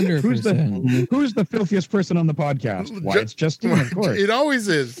 100%. Who's the filthiest person on the podcast? Why, it's Justine, of course. It always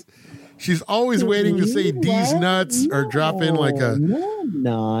is. She's always waiting to say D's nuts or drop in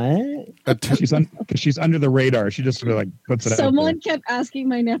she's under the radar. She just sort of puts it out. Someone kept asking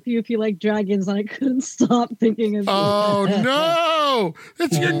my nephew if he liked dragons, and I couldn't stop thinking of Oh no!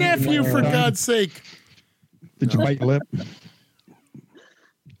 That's your nephew, for God's sake. Did you bite your lip?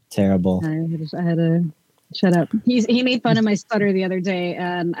 Terrible. I had to shut up. He made fun of my stutter the other day,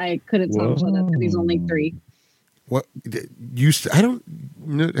 and I couldn't tell him shut up because he's only 3. What you? I don't.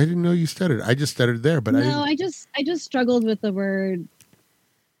 I didn't know you stuttered. I just stuttered there, but no, I just struggled with the word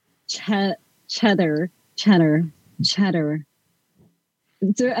cheddar. So,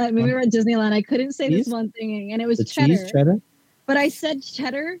 we were at Disneyland. I couldn't say this one thing, and it was cheddar. But I said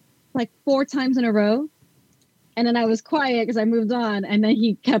cheddar like 4 times in a row. And then I was quiet because I moved on. And then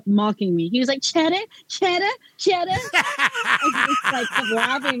he kept mocking me. He was like, cheddar. I just like kept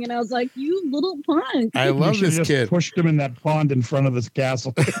laughing. And I was like, you little punk. I love this kid. Pushed him in that pond in front of this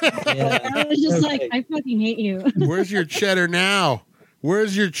castle. Yeah. I was just like, I fucking hate you. Where's your cheddar now?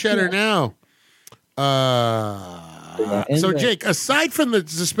 So Jake, aside from the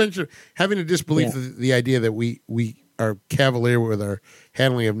suspension, having to disbelieve the idea that we are cavalier with our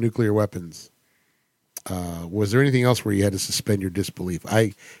handling of nuclear weapons, was there anything else where you had to suspend your disbelief?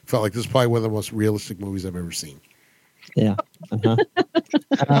 I felt like this is probably one of the most realistic movies I've ever seen. Yeah. Uh-huh.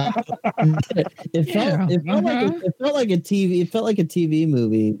 It felt like a TV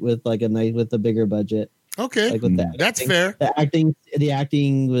movie with like with a bigger budget. Okay, like with that's fair. The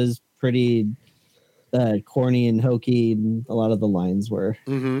acting was pretty corny and hokey. And a lot of the lines were.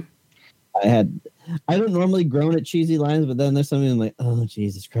 Mm-hmm. I don't normally groan at cheesy lines, but then there's something I'm like, oh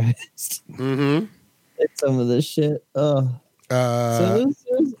Jesus Christ! Mm-hmm. It's some of this shit. Oh. So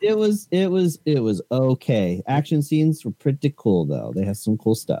it was okay. Action scenes were pretty cool though. They had some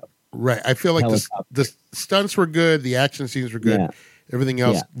cool stuff. Right. I feel like the stunts were good. The action scenes were good. Yeah. Everything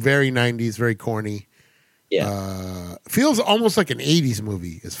else very 90s, very corny. Yeah. Feels almost like an 80s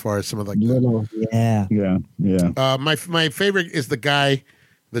movie as far as some of like Yeah. My favorite is the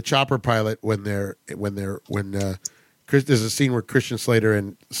chopper pilot when there's a scene where Christian Slater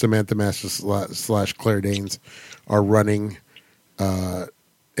and Samantha Mathis / Claire Danes are running, and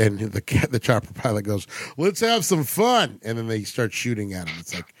the chopper pilot goes, "Let's have some fun," and then they start shooting at him.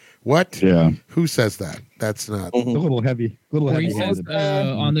 It's like, what? Yeah. Who says that? That's not a little heavy. He says,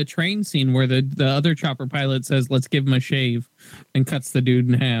 on the train scene where the other chopper pilot says, "Let's give him a shave," and cuts the dude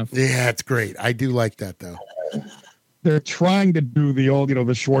in half. Yeah, it's great. I do like that though. They're trying to do the old, the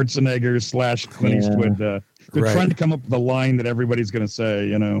Schwarzenegger / Clint Eastwood. They're trying to come up with a line that everybody's going to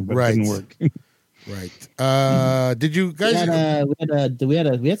say, but it didn't work. Right. Did you guys? We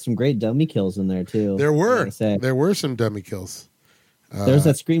had some great dummy kills in there too. There were some dummy kills. There's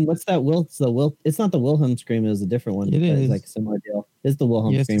that scream. What's that? It's not the Wilhelm scream. It was a different one. It is like a similar deal. It's the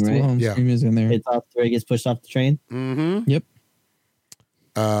Wilhelm scream, right? Wilhelm scream is in there. It's off where he gets pushed off the train. Mm-hmm. Yep.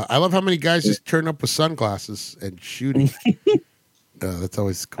 I love how many guys just turn up with sunglasses and shooting. That's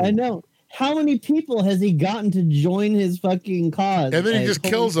always cool. I know. How many people has he gotten to join his fucking cause? And then he just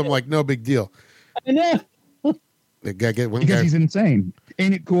kills them like no big deal. I know. Because he's insane.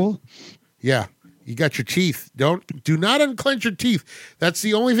 Ain't it cool? Yeah. You got your teeth. Do not unclench your teeth. That's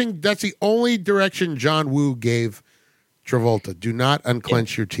the only thing. That's the only direction John Woo gave Travolta. Do not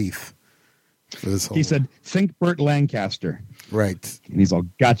unclench your teeth. For this whole he said, "Think Burt Lancaster." Right. And he's all,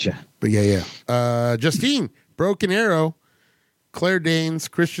 gotcha. But yeah. Justine, Broken Arrow, Claire Danes,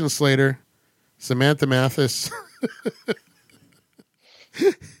 Christian Slater, Samantha Mathis.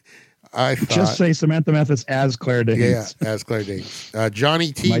 Just say Samantha Mathis as Claire Danes. Yeah, as Claire Danes.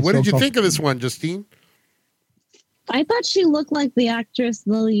 Johnny T. What did you think of this one, Justine? I thought she looked like the actress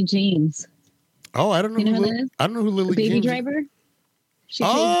Lily James. Oh, I don't know. You know who that is? I don't know who Lily Baby James Driver. She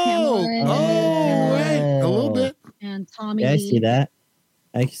right, a little bit. And Tommy. Yeah, I see that.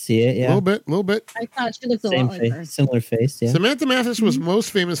 I can see it. Yeah, a little bit. I thought she looked a Same lot face, like her. similar face. Yeah. Samantha Mathis was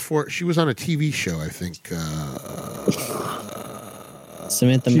most famous for. She was on a TV show, I think.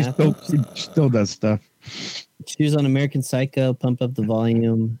 Samantha Mathis. She still does stuff. She was on American Psycho, Pump Up the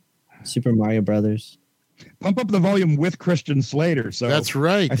Volume, Super Mario Brothers. Pump Up the Volume with Christian Slater. So that's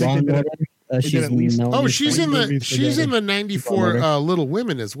right. I think they she's in the '94 Little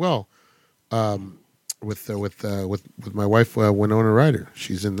Women as well. With my wife Winona Ryder.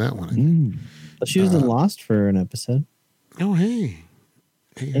 She's in that one. Well, she was in Lost for an episode. Oh, hey.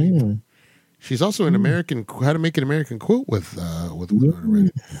 Yeah. She's also in American How to Make an American Quote with Winona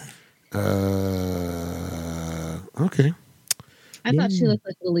Ryder. Okay. I thought she looked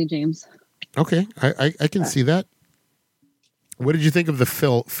like Lily James. Okay, I can see that. What did you think of the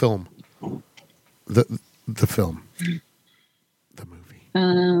film? The film, the movie.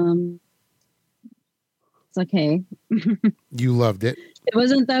 It's okay. You loved it. It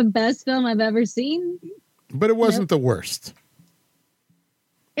wasn't the best film I've ever seen, but it wasn't the worst.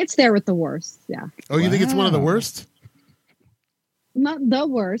 It's there with the worst. Yeah. Oh, you think it's one of the worst? Not the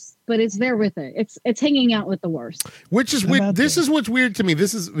worst, but it's there with it. It's hanging out with the worst. Which is weird. This is what's weird to me.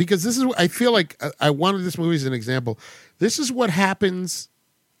 This is I feel like I wanted this movie as an example. This is what happens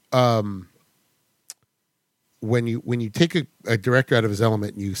when you take a director out of his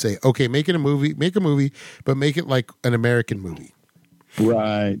element and you say, okay, make a movie, but make it like an American movie.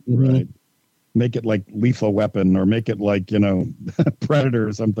 Right, right. Make it like Lethal Weapon, or make it like, Predator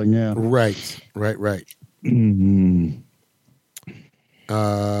or something. Yeah. Right. Mm-hmm.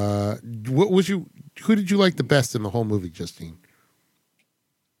 Who did you like the best in the whole movie, Justine?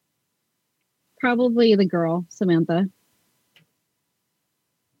 Probably the girl, Samantha.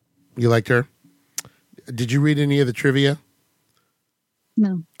 You liked her? Did you read any of the trivia?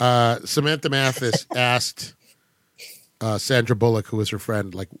 No. Samantha Mathis asked Sandra Bullock, who was her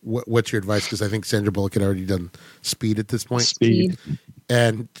friend, like, what's your advice? Because I think Sandra Bullock had already done Speed at this point. Speed.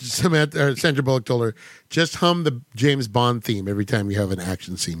 And Sandra Bullock told her, just hum the James Bond theme every time you have an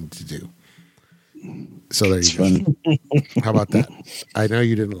action scene to do. So there you go. How about that? I know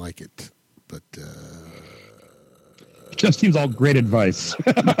you didn't like it, but just seems all great advice.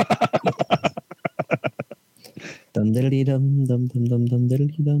 Dum diddly dum dum dum dum dum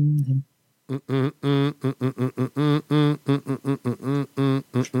diddly dum dum.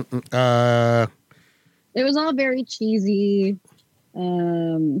 It was all very cheesy.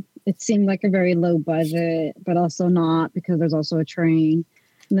 It seemed like a very low budget, but also not, because there's also a train.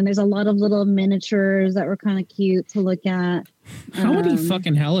 And then there's a lot of little miniatures that were kind of cute to look at. How many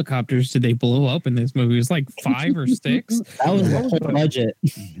fucking helicopters did they blow up in this movie? It was like 5 or 6. That was the whole budget.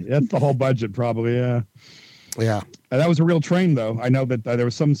 That's the whole budget, probably. Yeah. Yeah. That was a real train, though. I know that there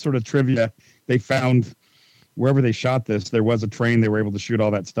was some sort of trivia. They found wherever they shot this, there was a train they were able to shoot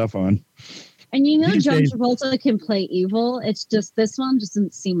all that stuff on. And John Travolta can play evil. It's just this one just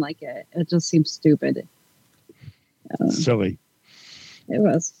didn't seem like it. It just seems stupid. Silly. It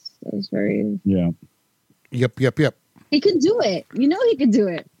was very... Yeah. Yep. He could do it. He could do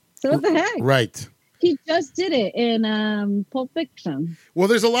it. So what the heck? Right. He just did it in Pulp Fiction. Well,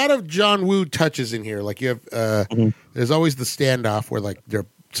 there's a lot of John Woo touches in here. Like you have, there's always the standoff where like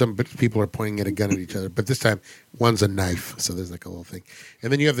some people are pointing at a gun at each other, but this time one's a knife. So there's like a little thing.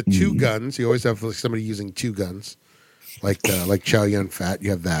 And then you have the 2 guns. You always have like somebody using 2 guns, like Chow Yun Fat. You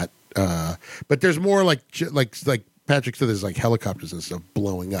have that. But there's more like Patrick said, there's like helicopters and stuff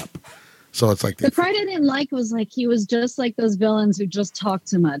blowing up. So it's like the part I didn't like was like he was just like those villains who just talk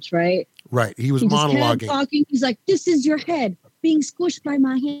too much, right? Right. He was monologuing. Just talking. He's like, "This is your head being squished by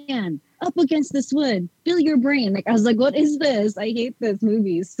my hand up against this wood. Feel your brain." Like I was like, "What is this? I hate this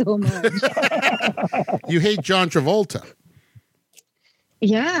movie so much." You hate John Travolta.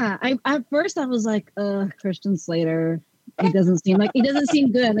 Yeah. At first I was like, Christian Slater. He doesn't seem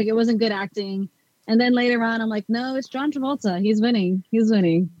good. Like it wasn't good acting. And then later on, I'm like, no, it's John Travolta. He's winning. He's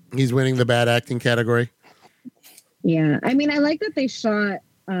winning the bad acting category. Yeah. I mean, I like that they shot,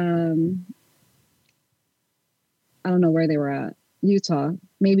 I don't know where they were at. Utah.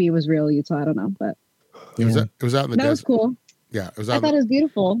 Maybe it was real Utah. I don't know. But it was out in the desert. That was cool. Yeah. It was I thought it was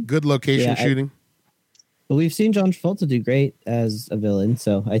beautiful. Good location shooting. But we've seen John Travolta do great as a villain.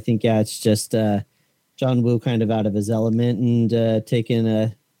 So I think, it's just John Woo kind of out of his element and taking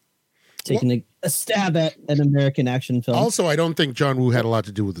a stab at an American action film. Also, I don't think John Woo had a lot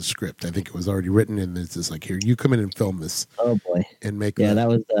to do with the script. I think it was already written, and it's just like, here, you come in and film this. Oh boy, and make that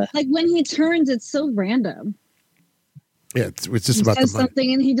was like when he turns, it's so random. Yeah, it's just about the money.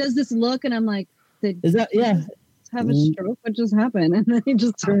 Something, and he does this look, and I'm like, is that have a stroke? What just happened? And then he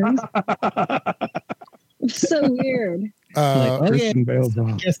just turns. It's so weird. Christian Bale's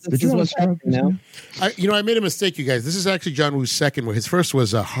on. Yes, this is what's happening now. I made a mistake, you guys. This is actually John Woo's second. His first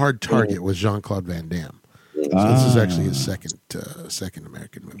was a Hard Target with Jean-Claude Van Damme. So this is actually his second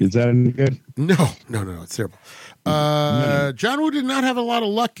American movie. Is that any good? No, it's terrible. John Woo did not have a lot of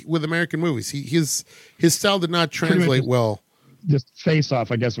luck with American movies. His style did not translate well. Just Face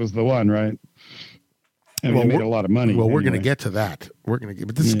Off, I guess, was the one, right? And he made a lot of money. Well, we're going to get to that. But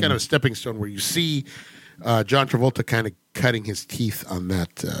this is kind of a stepping stone where you see John Travolta kind of cutting his teeth on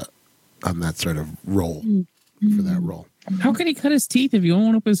that sort of role for that role. How can he cut his teeth if you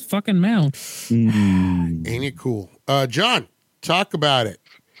won't up his fucking mouth? Ain't it cool? John, talk about it.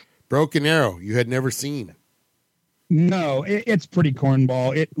 Broken Arrow, you had never seen. No, it's pretty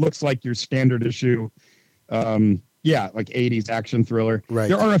cornball. It looks like your standard issue. Like 80s action thriller. Right.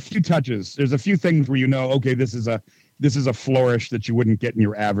 There are a few touches. There's a few things where okay, this is a flourish that you wouldn't get in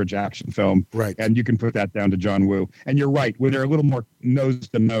your average action film. Right. And you can put that down to John Woo. And you're right, where they're a little more nose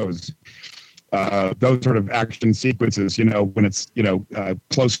to nose. Those sort of action sequences, when it's,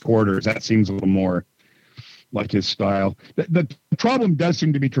 close quarters, that seems a little more like his style. The problem does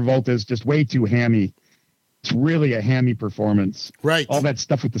seem to be Travolta's just way too hammy really a hammy performance. Right. All that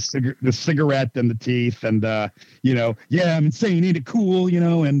stuff with the cigarette and the teeth and, yeah, I'm insane, ain't it cool,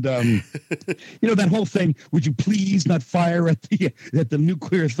 and, that whole thing, would you please not fire at the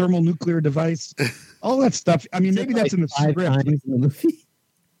thermonuclear device? All that stuff. I mean, maybe that's in the script. In the movie.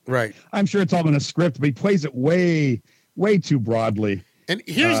 Right. I'm sure it's all in the script, but he plays it way, way too broadly. And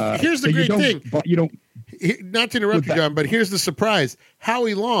here's the great thing. But you don't. Not to interrupt you, John, but here's the surprise.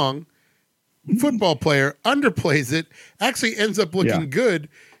 Howie Long, football player, underplays it, actually ends up looking good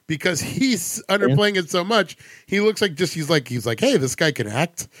because he's underplaying it so much. He looks like he's like, hey, this guy can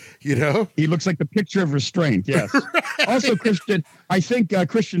act, He looks like the picture of restraint, yes. Right. Also, Christian, I think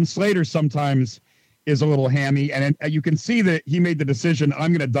Christian Slater sometimes is a little hammy, and you can see that he made the decision,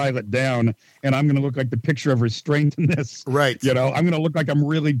 I'm going to dial it down, and I'm going to look like the picture of restraint in this. Right. I'm going to look like I'm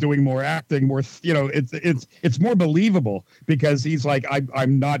really doing more acting, more, it's more believable because he's like,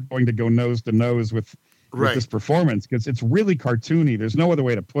 I'm not going to go nose to nose with this performance because it's really cartoony. There's no other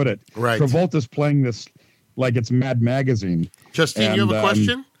way to put it. Right. Travolta's playing this like it's Mad Magazine. Justine, you have a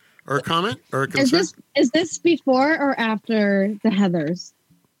question or a comment or a concern? Is this before or after the Heathers?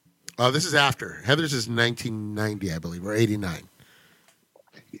 This is after. Heathers is 1990, I believe, or 89.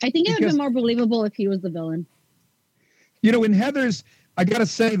 I think it would have been more believable if he was the villain. In Heathers, I got to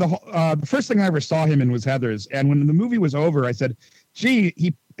say, the first thing I ever saw him in was Heathers. And when the movie was over, I said, gee,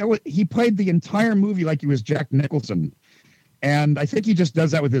 he played the entire movie like he was Jack Nicholson. And I think he just does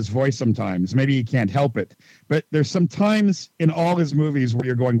that with his voice sometimes. Maybe he can't help it. But there's some times in all his movies where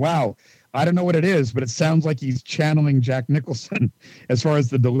you're going, wow, I don't know what it is, but it sounds like he's channeling Jack Nicholson as far as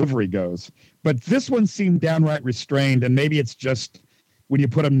the delivery goes. But this one seemed downright restrained, and maybe it's just when you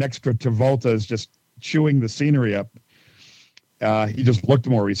put him next to Travolta is just chewing the scenery up. He just looked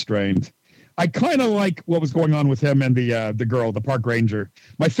more restrained. I kind of like what was going on with him and the girl, the park ranger.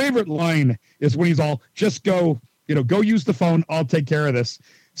 My favorite line is when he's all, just go use the phone. I'll take care of this.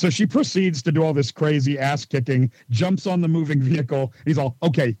 So she proceeds to do all this crazy ass kicking, jumps on the moving vehicle. He's all,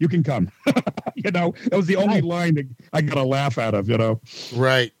 okay, you can come. That was the only line that I got a laugh out of,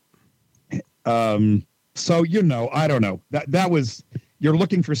 Right. So, I don't know. That was, you're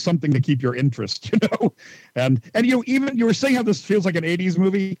looking for something to keep your interest, And even you were saying how this feels like an 80s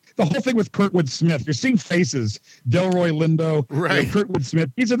movie. The whole thing with Kurtwood Smith, you're seeing faces, Delroy Lindo, right. Kurtwood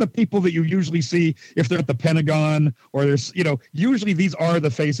Smith. These are the people that you usually see if they're at the Pentagon or there's, usually these are the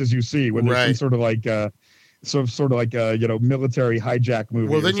faces you see when there's some sort of like military hijack movie.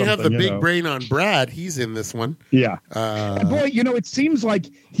 Well, then you have the big brain on Brad. He's in this one. Yeah. And boy, it seems like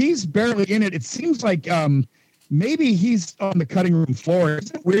he's barely in it. It seems like maybe he's on the cutting room floor.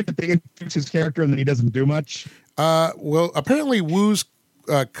 Is it weird that they introduce his character and then he doesn't do much? Well, apparently Wu's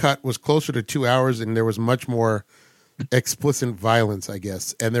cut was closer to 2 hours and there was much more explicit violence, I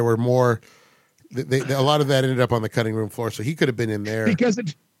guess. And there were more, a lot of that ended up on the cutting room floor. So he could have been in there. Because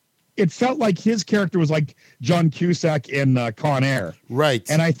it felt like his character was like John Cusack in Con Air. Right.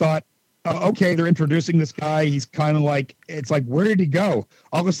 And I thought, okay, they're introducing this guy. He's kind of like, it's like, where did he go?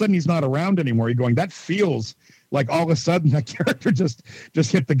 All of a sudden he's not around anymore. You're going, that feels like all of a sudden that character just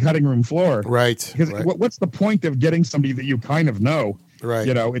hit the cutting room floor. Right. Because what's the point of getting somebody that you kind of know? Right.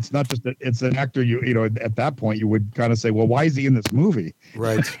 It's not just it's an actor at that point you would kind of say, well, why is he in this movie?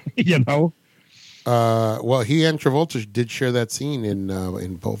 Right. Well, he and Travolta did share that scene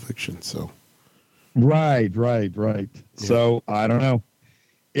in Pulp Fiction. So. Right. Yeah. So I don't know.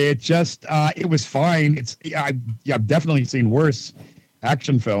 It just it was fine. I've definitely seen worse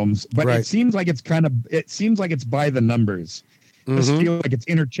action films, but it seems like it's by the numbers. Mm-hmm. I just feel like it's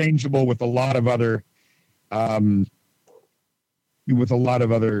interchangeable with a lot of other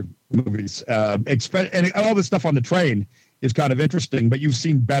movies. And all this stuff on the train is kind of interesting, but you've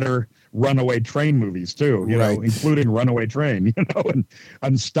seen better runaway train movies too, including Runaway Train, and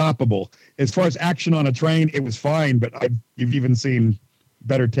Unstoppable. As far as action on a train, it was fine, but you've even seen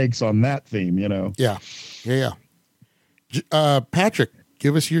better takes on that theme, Yeah. Patrick,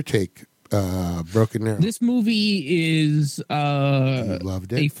 give us your take. Broken Arrow. This movie is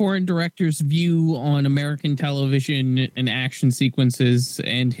loved it. A foreign director's view on American television and action sequences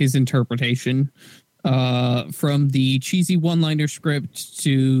and his interpretation. From the cheesy one-liner script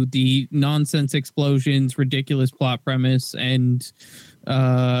to the nonsense explosions, ridiculous plot premise, and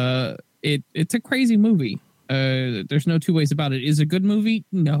it's a crazy movie. There's no two ways about it. Is it a good movie?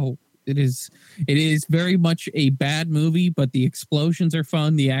 No. It is very much a bad movie, but the explosions are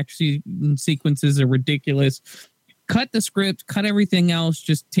fun. The action sequences are ridiculous. Cut the script, cut everything else,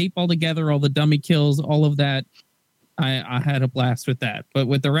 just tape all together, all the dummy kills, all of that. I had a blast with that. But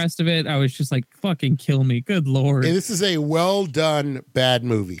with the rest of it, I was just like, fucking kill me. Good Lord. Hey, this is a well done bad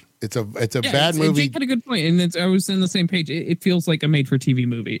movie. It's a bad movie. Jake had a good point, and I was in the same page. It feels like a made for TV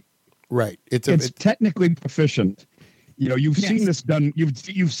movie. Right. It's technically proficient. You know, you've seen this done.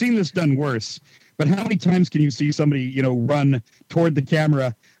 You've seen this done worse. But how many times can you see somebody, you know, run toward the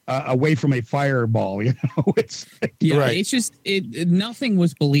camera away from a fireball? You know, it's right. It's just nothing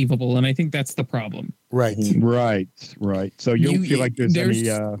was believable, and I think that's the problem. Right. So you don't feel like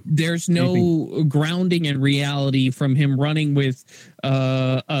there's no grounding in reality from him running with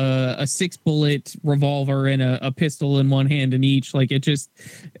a 6-bullet revolver and a pistol in one hand in each. Like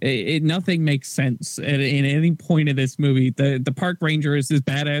nothing makes sense in any point of this movie. The park ranger is this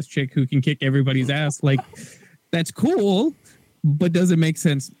badass chick who can kick everybody's ass. Like, that's cool. But does it make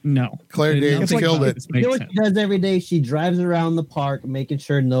sense? No. Claire Danes killed it. You know what she does every day? She drives around the park, making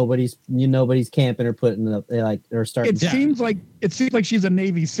sure nobody's camping or putting up or starting. It seems like she's a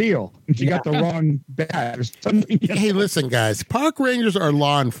Navy SEAL and she got the wrong badge or something. Hey, listen, guys. Park rangers are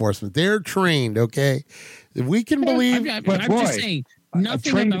law enforcement. They're trained. Okay, if we can believe. I'm just saying.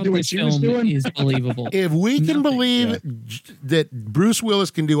 Nothing about this film is believable. If we can believe that Bruce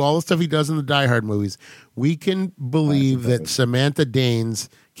Willis can do all the stuff he does in the Die Hard movies, we can believe that Samantha Danes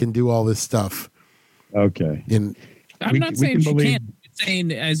can do all this stuff. Okay. I'm not saying she can't. I'm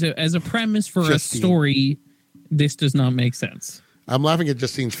saying as a premise for Justine. A story, this does not make sense. I'm laughing at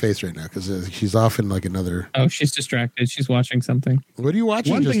Justine's face right now because she's off in like another. Oh, she's distracted. She's watching something. What are you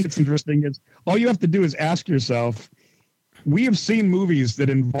watching? One thing that's interesting is all you have to do is ask yourself. We have seen movies that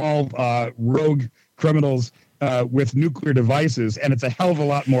involve rogue criminals with nuclear devices, and it's a hell of a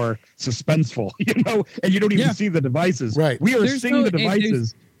lot more suspenseful, you know, and you don't even see the devices. Right. We are seeing the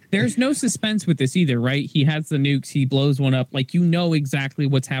devices. There's no suspense with this either, right? He has the nukes, he blows one up. Like, you know exactly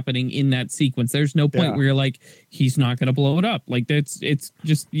what's happening in that sequence. There's no point where you're like, he's not going to blow it up. Like, it's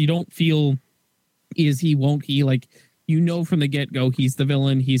just, you don't feel, is he, won't he? Like, you know from the get-go he's the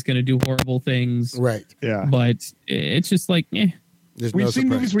villain, he's going to do horrible things, right? Yeah, but it's just like we've seen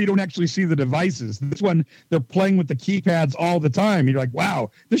movies where you don't actually see the devices. This one, they're playing with the keypads all the time. You're like,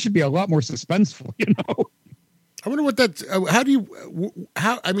 wow, this should be a lot more suspenseful, you know. I wonder what that's I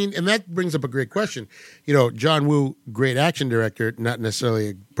mean, and that brings up a great question. You know, John Woo, great action director, not necessarily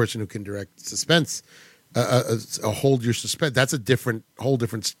a person who can direct suspense, hold your suspense. That's a whole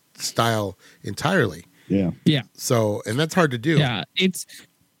different style entirely. Yeah. So, and that's hard to do. Yeah,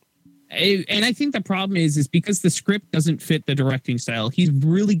 and I think the problem is because the script doesn't fit the directing style. He's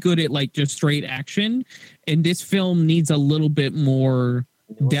really good at like just straight action, and this film needs a little bit more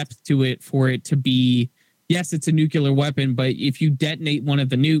depth to it for it to be. Yes, it's a nuclear weapon, but if you detonate one of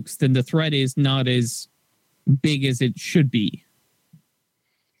the nukes, then the threat is not as big as it should be.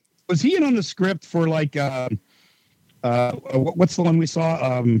 Was he in on the script for like what's the one we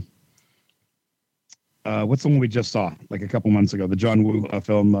saw? What's the one we just saw like a couple months ago? The John Woo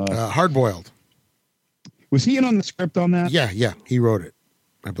film, Hard Boiled. Was he in on the script on that? Yeah, he wrote it.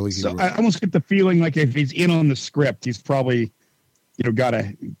 I believe. So I almost get the feeling like if he's in on the script, he's probably, got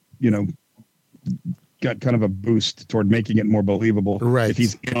kind of a boost toward making it more believable. Right. If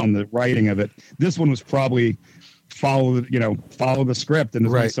he's in on the writing of it, this one was probably follow the script, and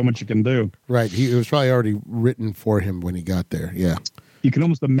there's only so much you can do. Right. It was probably already written for him when he got there. Yeah. You can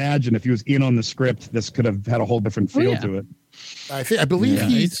almost imagine if he was in on the script, this could have had a whole different feel to it. I believe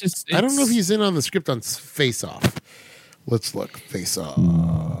he's. I don't know if he's in on the script on Face Off. Let's look. Face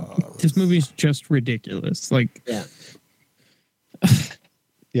Off. This movie's just ridiculous. Like, yeah,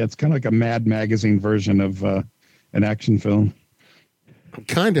 it's kind of like a Mad Magazine version of an action film.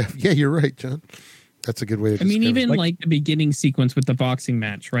 Kind of. Yeah, you're right, John. That's a good way to. I mean, even like the beginning sequence with the boxing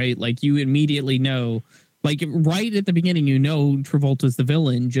match, right? Like, you immediately know. Like, right at the beginning, Travolta's the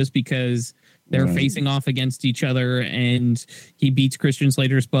villain just because they're facing off against each other, and he beats Christian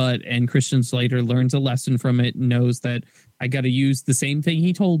Slater's butt, and Christian Slater learns a lesson from it and knows that I got to use the same thing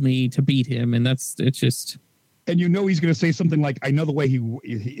he told me to beat him, and it's just. And he's going to say something like, "I know the way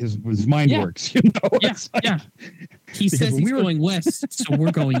his mind works." You know, yeah. He says he's going west, so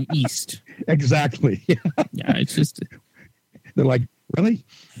we're going east. Exactly. Yeah, it's just. They're like, really?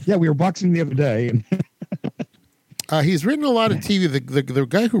 Yeah, we were boxing the other day, and. He's written a lot of TV. The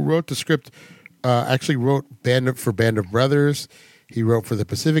guy who wrote the script actually wrote Band of Brothers. He wrote for the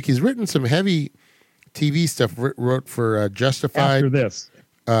Pacific. He's written some heavy TV stuff. Wrote for Justified. After this,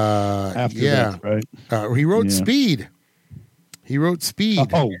 right? He wrote Speed. He wrote Speed.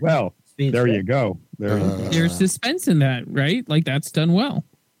 Oh well, there you go. There's suspense in that, right? Like, that's done well.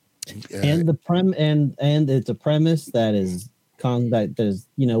 And and it's a premise that is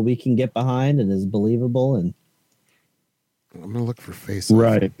we can get behind and is believable, and I'm gonna look for Face Off.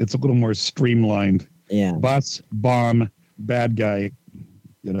 Right. It's a little more streamlined. Yeah. Bus, bomb, bad guy,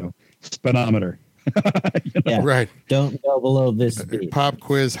 speedometer. Yeah. Right. Don't go below this speed. Pop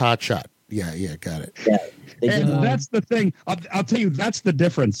quiz, hot shot. Yeah, got it. Yeah. And that's the thing. I'll tell you, that's the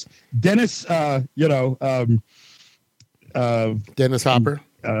difference. Dennis, Dennis Hopper.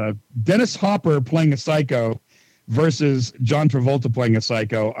 Dennis Hopper playing a psycho versus John Travolta playing a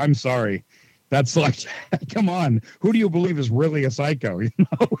psycho. I'm sorry. That's like, come on. Who do you believe is really a psycho?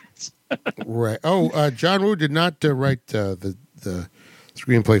 Right. Oh, John Woo did not write the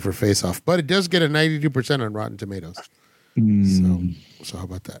screenplay for Face Off, but it does get a 92% on Rotten Tomatoes. So how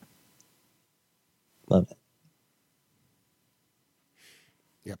about that? Love it.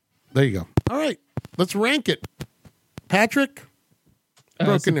 Yep. There you go. All right. Let's rank it. Patrick?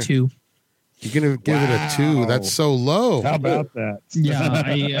 It's a 2. You're going to give it a 2. That's so low. How about that?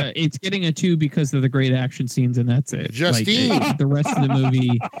 Yeah, it's getting a 2 because of the great action scenes, and that's it. Justine. The rest of the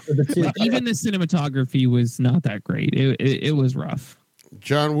movie, even the cinematography was not that great. It was rough.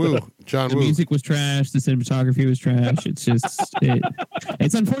 John Woo. The music was trash. The cinematography was trash. It's just,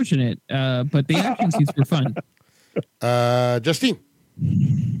 it's unfortunate, but the action scenes were fun. Justine.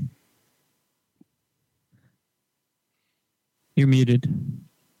 You're muted.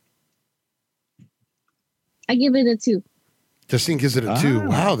 I give it a 2. Justine gives it a 2.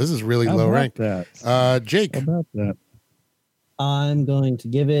 Wow, this is really low rank. Jake. How about that? I'm going to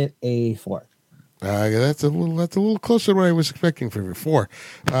give it a 4. That's a little closer to what I was expecting for 4.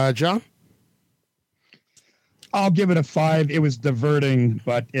 John? I'll give it a 5. It was diverting,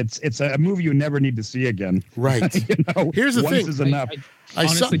 but it's a movie you never need to see again. Right. Here's the once thing. is enough. I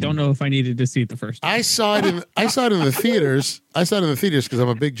honestly don't know if I needed to see it the first time. I saw it in the theaters. I saw it in the theaters because I'm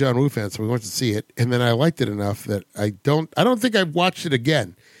a big John Woo fan, so we went to see it, and then I liked it enough that I don't think I've watched it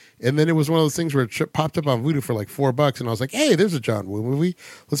again. And then it was one of those things where it popped up on Vudu for like $4, and I was like, "Hey, there's a John Woo movie.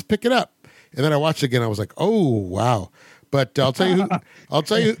 Let's pick it up." And then I watched it again. I was like, "Oh, wow!" But I'll tell you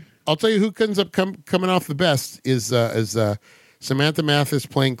who ends up coming off the best is Samantha Mathis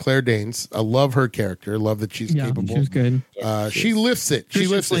playing Claire Danes. I love her character. Love that she's capable. She was good. She lifts it.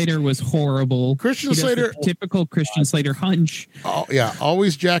 Christian Slater was horrible. Christian Slater, typical Christian Slater hunch. Oh yeah,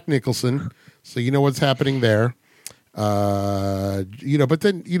 always Jack Nicholson. So you know what's happening there. But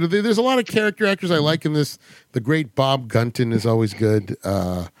then there's a lot of character actors I like in this. The great Bob Gunton is always good.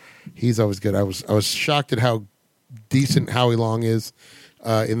 He's always good. I was shocked at how decent Howie Long is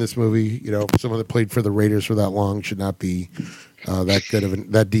in this movie. Someone that played for the Raiders for that long should not be that good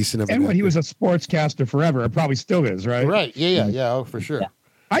of that decent of an And when actor. he was a sportscaster forever, it probably still is, right? Right. Yeah. Oh, for sure. Yeah.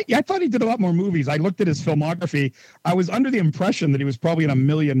 I thought he did a lot more movies. I looked at his filmography. I was under the impression that he was probably in 1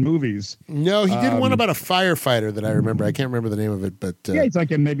 million movies. No, he did one about a firefighter that I remember. I can't remember the name of it, but Yeah, he's like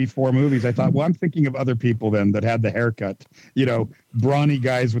in maybe 4 movies. I thought, well, I'm thinking of other people then that had the haircut. Brawny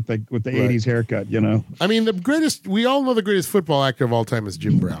guys with the 80s haircut. I mean, we all know the greatest football actor of all time is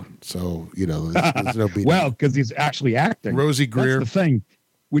Jim Brown. So there's no beating. Well, because he's actually acting. Rosie Greer. That's the thing.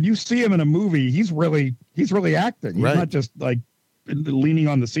 When you see him in a movie, he's really acting. He's not just like leaning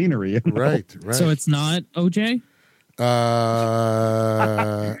on the scenery. Right. So it's not OJ?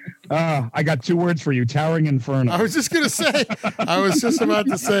 I got 2 words for you: Towering Inferno. I was just going to say. I was just about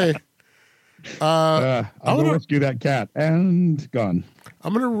to say. I'll go rescue that cat and gone.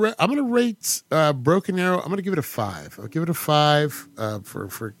 I'm gonna rate Broken Arrow. I'm gonna give it a 5. I'll give it a 5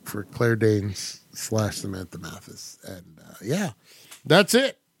 for Claire Danes / Samantha Mathis, and that's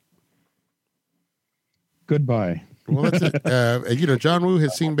it. Goodbye. Well, that's it. John Woo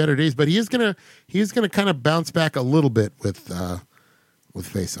has seen better days, but he is gonna kind of bounce back a little bit with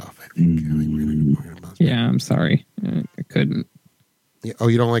Face Off. I think. We're gonna bounce back. Yeah, I'm sorry, I couldn't. Yeah. Oh,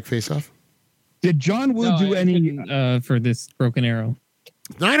 you don't like Face Off? Did John Woo do any for this Broken Arrow?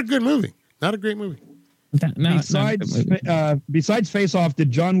 Not a good movie. Not a great movie. Besides Face Off, did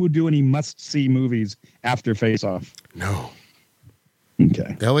John Woo do any must-see movies after Face Off? No.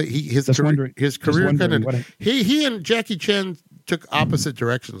 Okay. His career kind of. He and Jackie Chan took opposite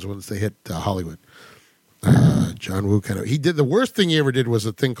directions once they hit Hollywood. John Woo he did the worst thing he ever did was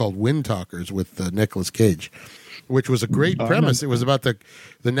a thing called Wind Talkers with Nicolas Cage, which was a great premise. It was about the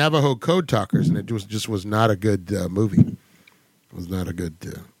Navajo Code Talkers, and it was not a good movie. It was not a good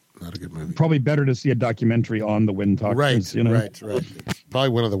movie. Probably better to see a documentary on the Wind Talkers. Right. It's probably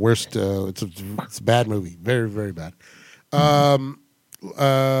one of the worst. It's a bad movie. Very, very bad.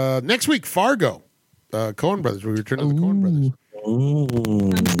 Next week, Fargo, Coen Brothers. We return to the Coen Brothers.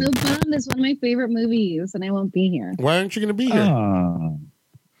 I'm so bummed. It's one of my favorite movies, and I won't be here. Why aren't you going to be here?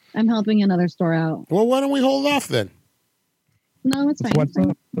 I'm helping another store out. Well, why don't we hold off then? No, it's fine. Let's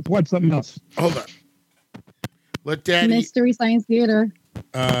watch something else. Hold on. Let Daddy Mystery Science Theater.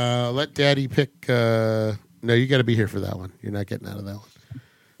 let Daddy pick. No, you got to be here for that one. You're not getting out of that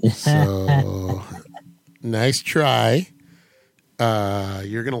one. So nice try.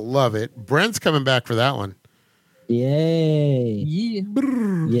 You're gonna love it. Brent's coming back for that one. Yay! Yeah.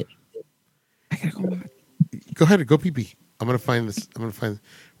 Yeah. I gotta go. Go ahead and go pee pee. I'm gonna find this. We're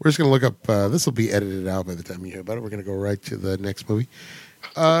just gonna look up. This will be edited out by the time you hear about it. We're gonna go right to the next movie.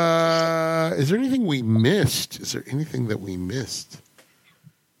 Is there anything we missed? Is there anything that we missed?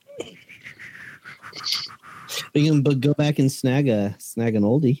 We can go back and snag an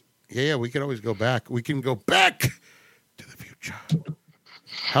oldie. Yeah, we can always go back. We can go back to the future.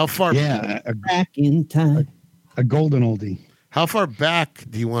 How far? Yeah, Back in time. a golden oldie. How far back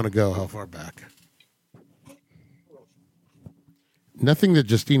do you want to go? How far back? Nothing that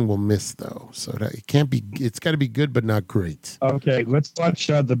Justine will miss, though. So that it can't be. It's got to be good, but not great. Okay, let's watch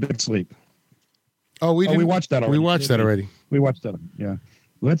The Big Sleep. We watched that already. We watched that already. We watched that. Yeah.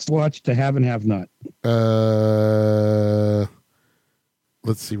 Let's watch To Have and Have Not.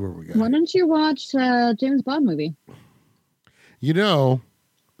 Let's see where we got. Why don't you watch James Bond movie? You know,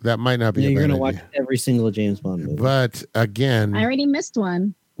 that might not be. You're a going bad to watch idea. every single James Bond movie. But again, I already missed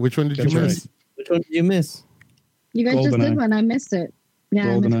one. which one did That's you miss? right. Which one did you miss? You guys just GoldenEye. did one. I missed it. Yeah,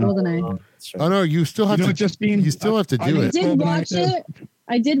 I missed GoldenEye. GoldenEye. That's right. Oh no, you still have You know, to. Justine, You still have to I do know I it. did GoldenEye watch too. it.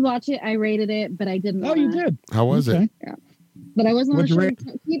 I did watch it. I rated it, but I didn't. Oh, you wanna- did. How was Okay. it? But I wasn't What'd you sure. rate-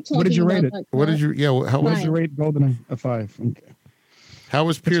 Keep talking what did you rate about it? that What did crap. you? Yeah. How What was? did you rate GoldenEye? A 5. Okay. How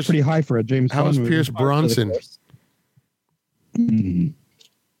was It's Pierce? pretty high for a James How Bond was movie. Pierce Bronson? Mhm.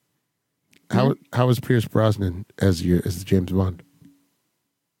 How was Pierce Brosnan as the James Bond?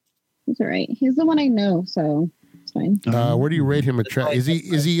 It's all right. He's the one I know, so it's fine. Where do you rate him? Is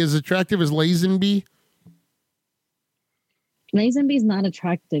he as attractive as Lazenby? Lazenby's not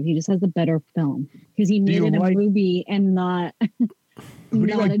attractive. He just has a better film because he Do you made it a like- movie and not Who do you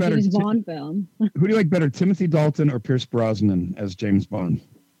not like a better? James Bond film. Who do you like better, Timothy Dalton or Pierce Brosnan as James Bond?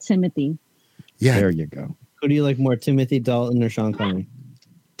 Timothy. Yeah. There you go. Who do you like more, Timothy Dalton or Sean Connery?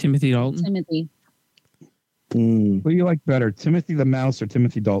 Timothy Dalton. Timothy. Mm. Who do you like better, Timothy the Mouse or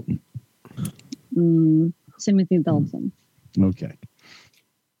Timothy Dalton? Timothy Dalton. Okay.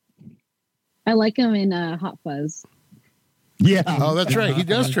 I like him in Hot Fuzz. Yeah. Oh, that's right. He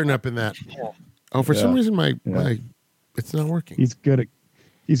does turn up in that. Oh, for some Yeah. reason my it's not working. He's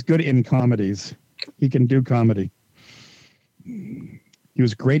good in comedies. He can do comedy. He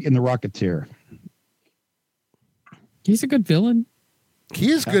was great in The Rocketeer. He's a good villain. He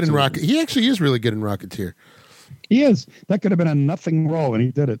is good in Absolutely. Rocket. He actually is really good in Rocketeer. He is. That could have been a nothing role, and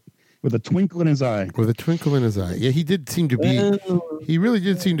he did it with a twinkle in his eye. With a twinkle in his eye. Yeah, he did seem to be. He really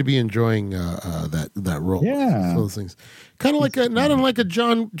did seem to be enjoying that role. Yeah. Those things. Kind of like not unlike a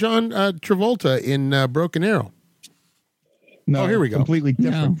John Travolta in Broken Arrow. No, Oh, here we go. Completely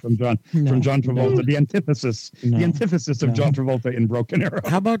different from John Travolta. No. The antithesis. No. The antithesis of John Travolta in Broken Arrow.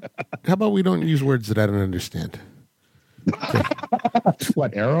 How about we don't use words that I don't understand?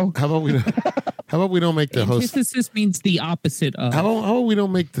 What, Arrow? How about we don't make the host? Antithesis means the opposite of. How about we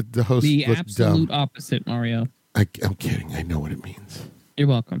don't make the host the look absolute dumb? opposite, Mario. I'm kidding. I know what it means. You're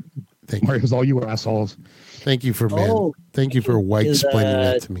welcome. Thank you. Mario's all you assholes. Thank you for Oh, Thank you for white is, explaining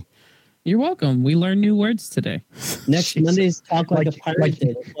that to me. You're welcome. We learned new words today. Next Jesus. Monday's Talk Like a Pirate like-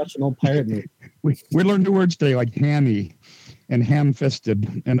 Day. Let's watch an old pirate movie. We learned new words today, like hammy and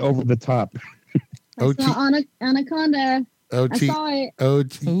ham-fisted and over the top. I OT saw Anaconda. I OT saw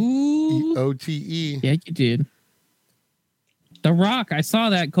it. Ooh. OTE. Yeah, you did. The Rock. I saw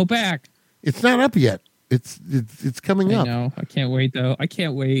that. Go back. It's not up yet. It's coming I up. know. I can't wait though. I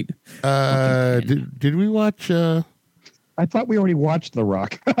can't wait. Did we watch? I thought we already watched The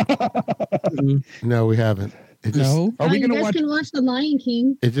Rock. No, we haven't. It just, No. Are we you going to guys watch? can watch The Lion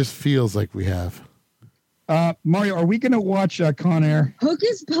King. It just feels like we have. Mario, are we going to watch Con Air?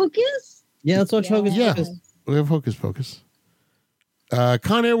 Hocus Pocus? Yeah, let's watch Hocus Yeah. Pocus. We have Hocus Pocus.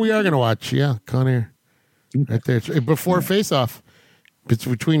 Con Air, we are going to watch. Yeah, Con Air. Right there. It's before Face Off. It's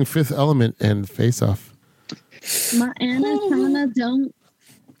between Fifth Element and Face Off. My Anaconda don't.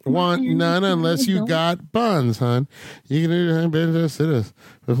 Want none unless you got buns, hon. You can do business to this.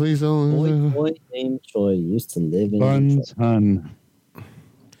 But please don't. Boy named Troy used to live in Buns, hun.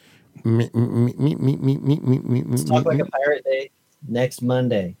 Let's Talk Like a Pirate Day next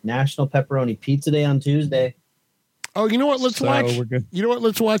Monday. National Pepperoni Pizza Day on Tuesday. Oh, you know what? Let's So watch. we're good. You know what?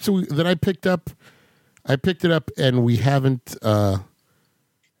 Let's watch that I picked up. I picked it up, and we haven't.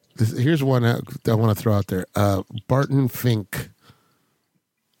 Here's one I want to throw out there. Barton Fink.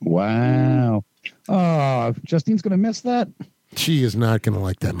 Wow. Oh, Justine's going to miss that? She is not going to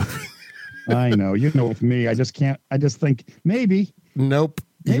like that movie. I know. You know, with me, I just can't. I just think maybe. Nope.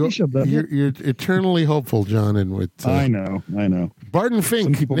 You're eternally hopeful, John, and with I know. Barton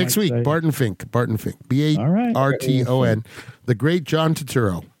Fink next week. Say. Barton Fink. BARTON. The great John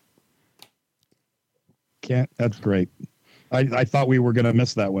Turturro. That's great. I thought we were going to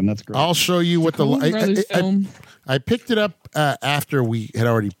miss that one. That's great. I'll show you what I picked it up after we had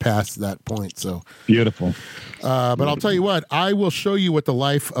already passed that point. So beautiful. But I'll tell you what. I will show you what the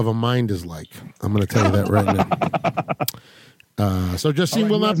life of a mind is like. I'm going to tell you that right now. So Justine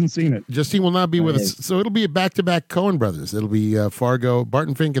hasn't seen it. Justine will not be with us. So it'll be a back-to-back Coen brothers. It'll be Fargo,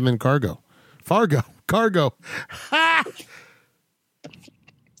 Barton Fink, and then Cargo. Cargo. Ha!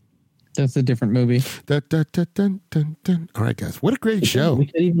 That's a different movie. Dun, dun, dun, dun, dun, dun. All right, guys. What a great show. We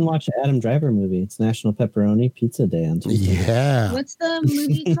could even watch an Adam Driver movie. It's National Pepperoni Pizza Day on Tuesday. Yeah. What's the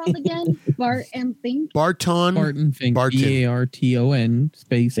movie called again? Bart and Fink? Barton Fink. BARTON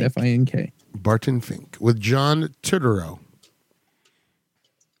space FINK. Barton Fink with John Turturro.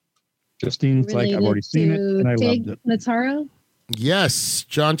 Justine's like, I've already seen it, and I loved it. Notaro? Yes,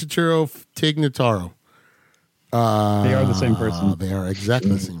 John Turturro, Tig Notaro. They are the same person. They are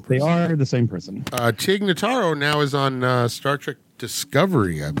exactly the same person. They are the same person. Tig Notaro now is on Star Trek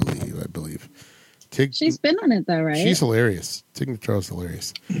Discovery, I believe. Tig, she's been on it, though, right? She's hilarious. Tig Notaro's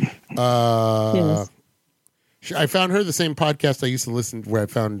hilarious. I found her the same podcast I used to listen to, where I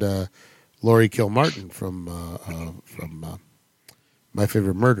found Laurie Kilmartin from My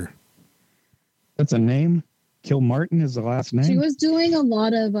Favorite Murder. That's a name? Kilmartin is the last name? She was doing a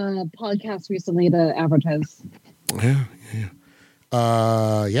lot of podcasts recently to advertise. Yeah.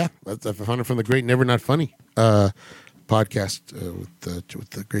 I found it from the great Never Not Funny podcast with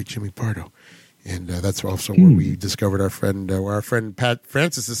the great Jimmy Pardo. And that's also where we discovered our friend Pat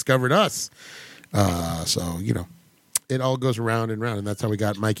Francis discovered us. So, it all goes around and round. And that's how we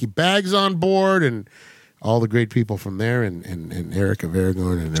got Mikey Baggs on board and all the great people from there and Erica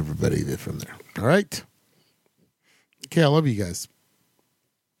Varagorn and everybody from there. All right. Okay, I love you guys.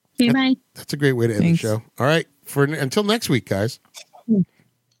 Okay, bye. That's a great way to end the show. All right. Until next week, guys.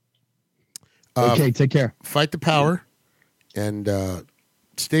 Okay, take care. Fight the power and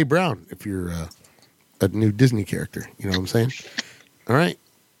stay brown if you're a new Disney character. You know what I'm saying? All right.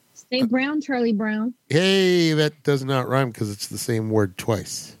 Stay brown, Charlie Brown. Hey, that does not rhyme because it's the same word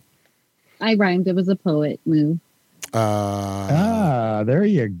twice. I rhymed. It was a poet move. There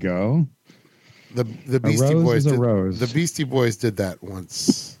you go. The Beastie Boys did, the Beastie Boys did that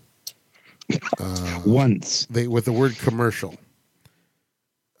once. With the word commercial.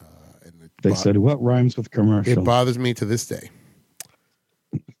 They said, "What rhymes with commercial?" It bothers me to this day.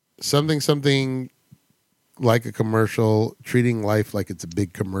 Something like a commercial, treating life like it's a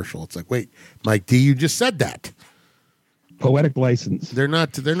big commercial. It's like, wait, Mike D, you just said that. Poetic license. They're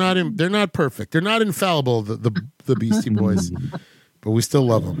not perfect. They're not infallible. The Beastie Boys. But we still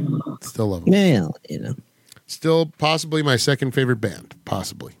love them. Yeah, Still possibly my second favorite band.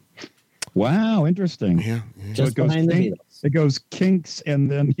 Possibly. Wow, interesting. Yeah. Just so behind the Beatles. It goes Kinks and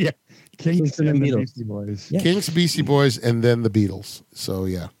then Kinks and the Beastie Boys. Yeah. Kinks, Beastie Boys, and then the Beatles. So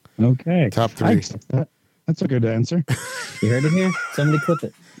yeah. Okay. Top three. That's a good answer. You heard it here? Somebody clip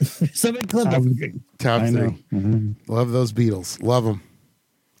it. Somebody clip it. Top three. Mm-hmm. Love those Beatles. Love them.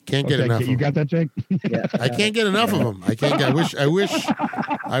 Can't get enough. You got that, Jake? Yeah. I can't get enough of them.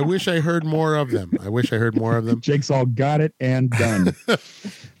 I wish I heard more of them. Jake's all got it and done.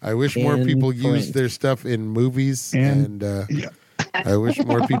 I wish more people used their stuff in movies, and I wish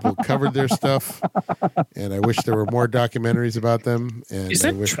more people covered their stuff, and I wish there were more documentaries about them. And is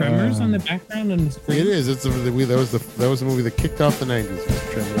that Tremors on the background on the screen? It is. That was the movie that kicked off the 90s. Was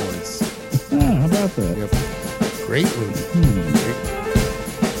Tremors. How about that? Yep. Great movie.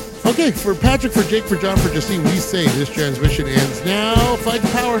 Okay, for Patrick, for Jake, for John, for Justine, we say this transmission ends now. Fight the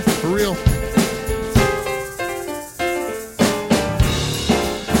power, for real.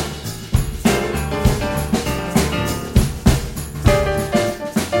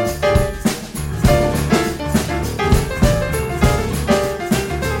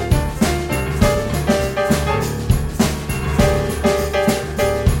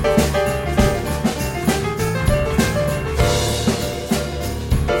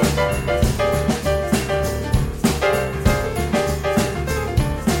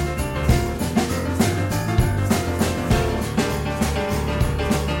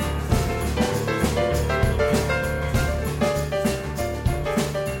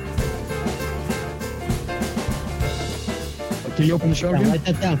 Can you open the show again? Write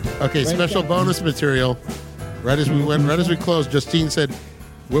that down. Okay, special bonus material. Right as we closed, Justine said,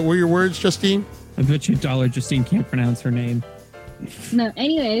 "What were your words, Justine?" I bet you $1 Justine can't pronounce her name. No,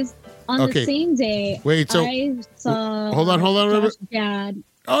 anyways, On the same day, wait, so I saw. Hold on. Josh Gad.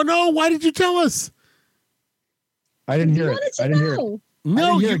 Oh no! Why did you tell us? I didn't hear it. I didn't hear it.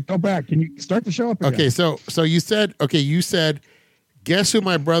 No, you go back. Can you start the show up again? Okay, so you said guess who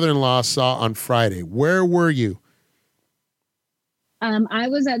my brother-in-law saw on Friday? Where were you? I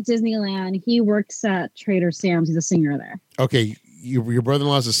was at Disneyland. He works at Trader Sam's. He's a singer there. Okay, your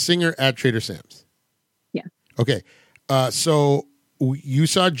brother-in-law is a singer at Trader Sam's. Yeah. Okay, so you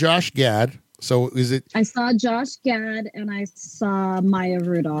saw Josh Gad. So is it? I saw Josh Gad and I saw Maya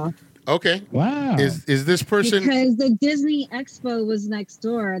Rudolph. Okay. Wow. Is this person? Because the Disney Expo was next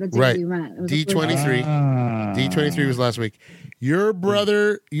door. The day we went. D23. D23 was last week. Your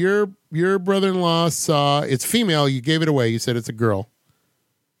brother, your brother-in-law saw. It's female. You gave it away. You said it's a girl.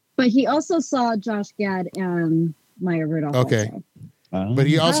 But he also saw Josh Gad and Maya Rudolph. Okay. Also. But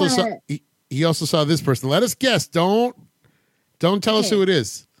he also saw. He also saw this person. Let us guess. Don't tell us who it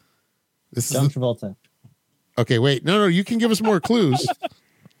is. This John is Travolta. Okay, wait. No, you can give us more clues.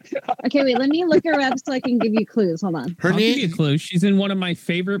 Okay, wait. Let me look her up so I can give you clues. Hold on. I'll give you a clue. She's in one of my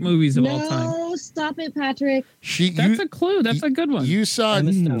favorite movies of all time. No, stop it, Patrick. That's a clue. That's a good one. You saw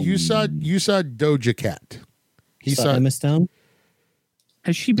Doja Cat. He saw Emma Stone.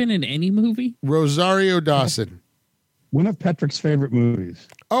 Has she been in any movie? Rosario Dawson. One of Patrick's favorite movies.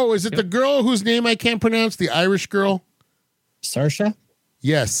 Oh, is it the girl whose name I can't pronounce? The Irish girl? Saoirse?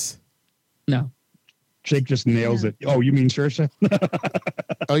 Yes. No. Jake just nails it. Oh, you mean Saoirse?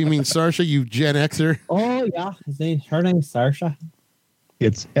 Oh, you mean Saoirse, you Gen Xer? Oh, yeah. Her name's Saoirse.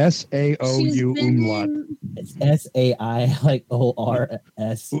 It's S-A-O-U umlaut. It's S-A-I, like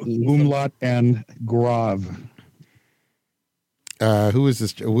O-R-S-E. Umlaut and Grav. Who is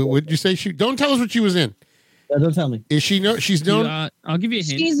this? What did you say? Don't tell us what she was in. No, don't tell me. Is she she's known? I'll give you a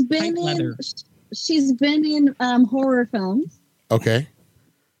hint. She's been in horror films. Okay.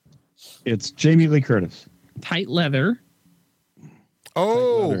 It's Jamie Lee Curtis. Tight leather.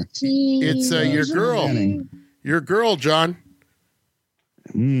 Oh, it's your girl. Your girl, John.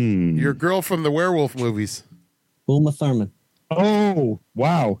 Your girl from the werewolf movies. Uma Thurman. Oh,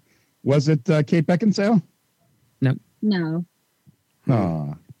 wow. Was it Kate Beckinsale? No.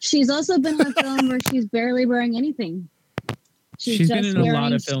 Oh. She's also been in a film where she's barely wearing anything. She's been in a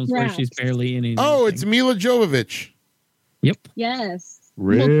lot of films where she's barely in anything. Oh, it's Mila Jovovich. Yep. Yes.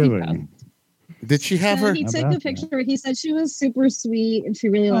 Really? Did she have her? He took a picture. He said she was super sweet and she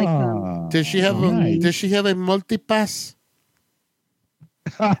really liked them. Does she have a? Does she have a multipass?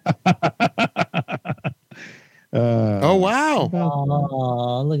 Oh wow!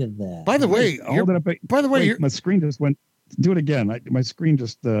 Oh, look at that! By the way, my screen just went. Do it again. My screen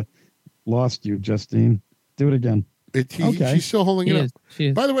just lost you, Justine. Do it again. Okay. She's still holding it up.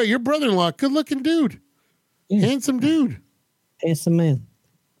 By the way, your brother-in-law, good-looking dude, handsome dude, handsome man.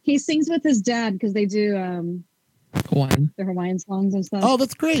 He sings with his dad because they do Hawaiian. The Hawaiian songs and stuff. Oh,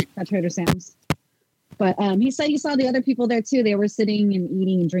 that's great. At Trader Sam's. But he said he saw the other people there too. They were sitting and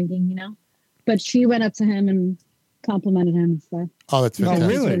eating and drinking, But she went up to him and complimented him and stuff. Oh, that's fantastic.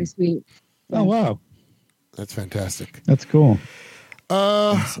 Really? Really sweet. Oh, wow. That's fantastic. That's cool.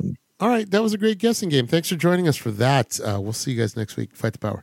 Awesome. All right. That was a great guessing game. Thanks for joining us for that. We'll see you guys next week. Fight the power.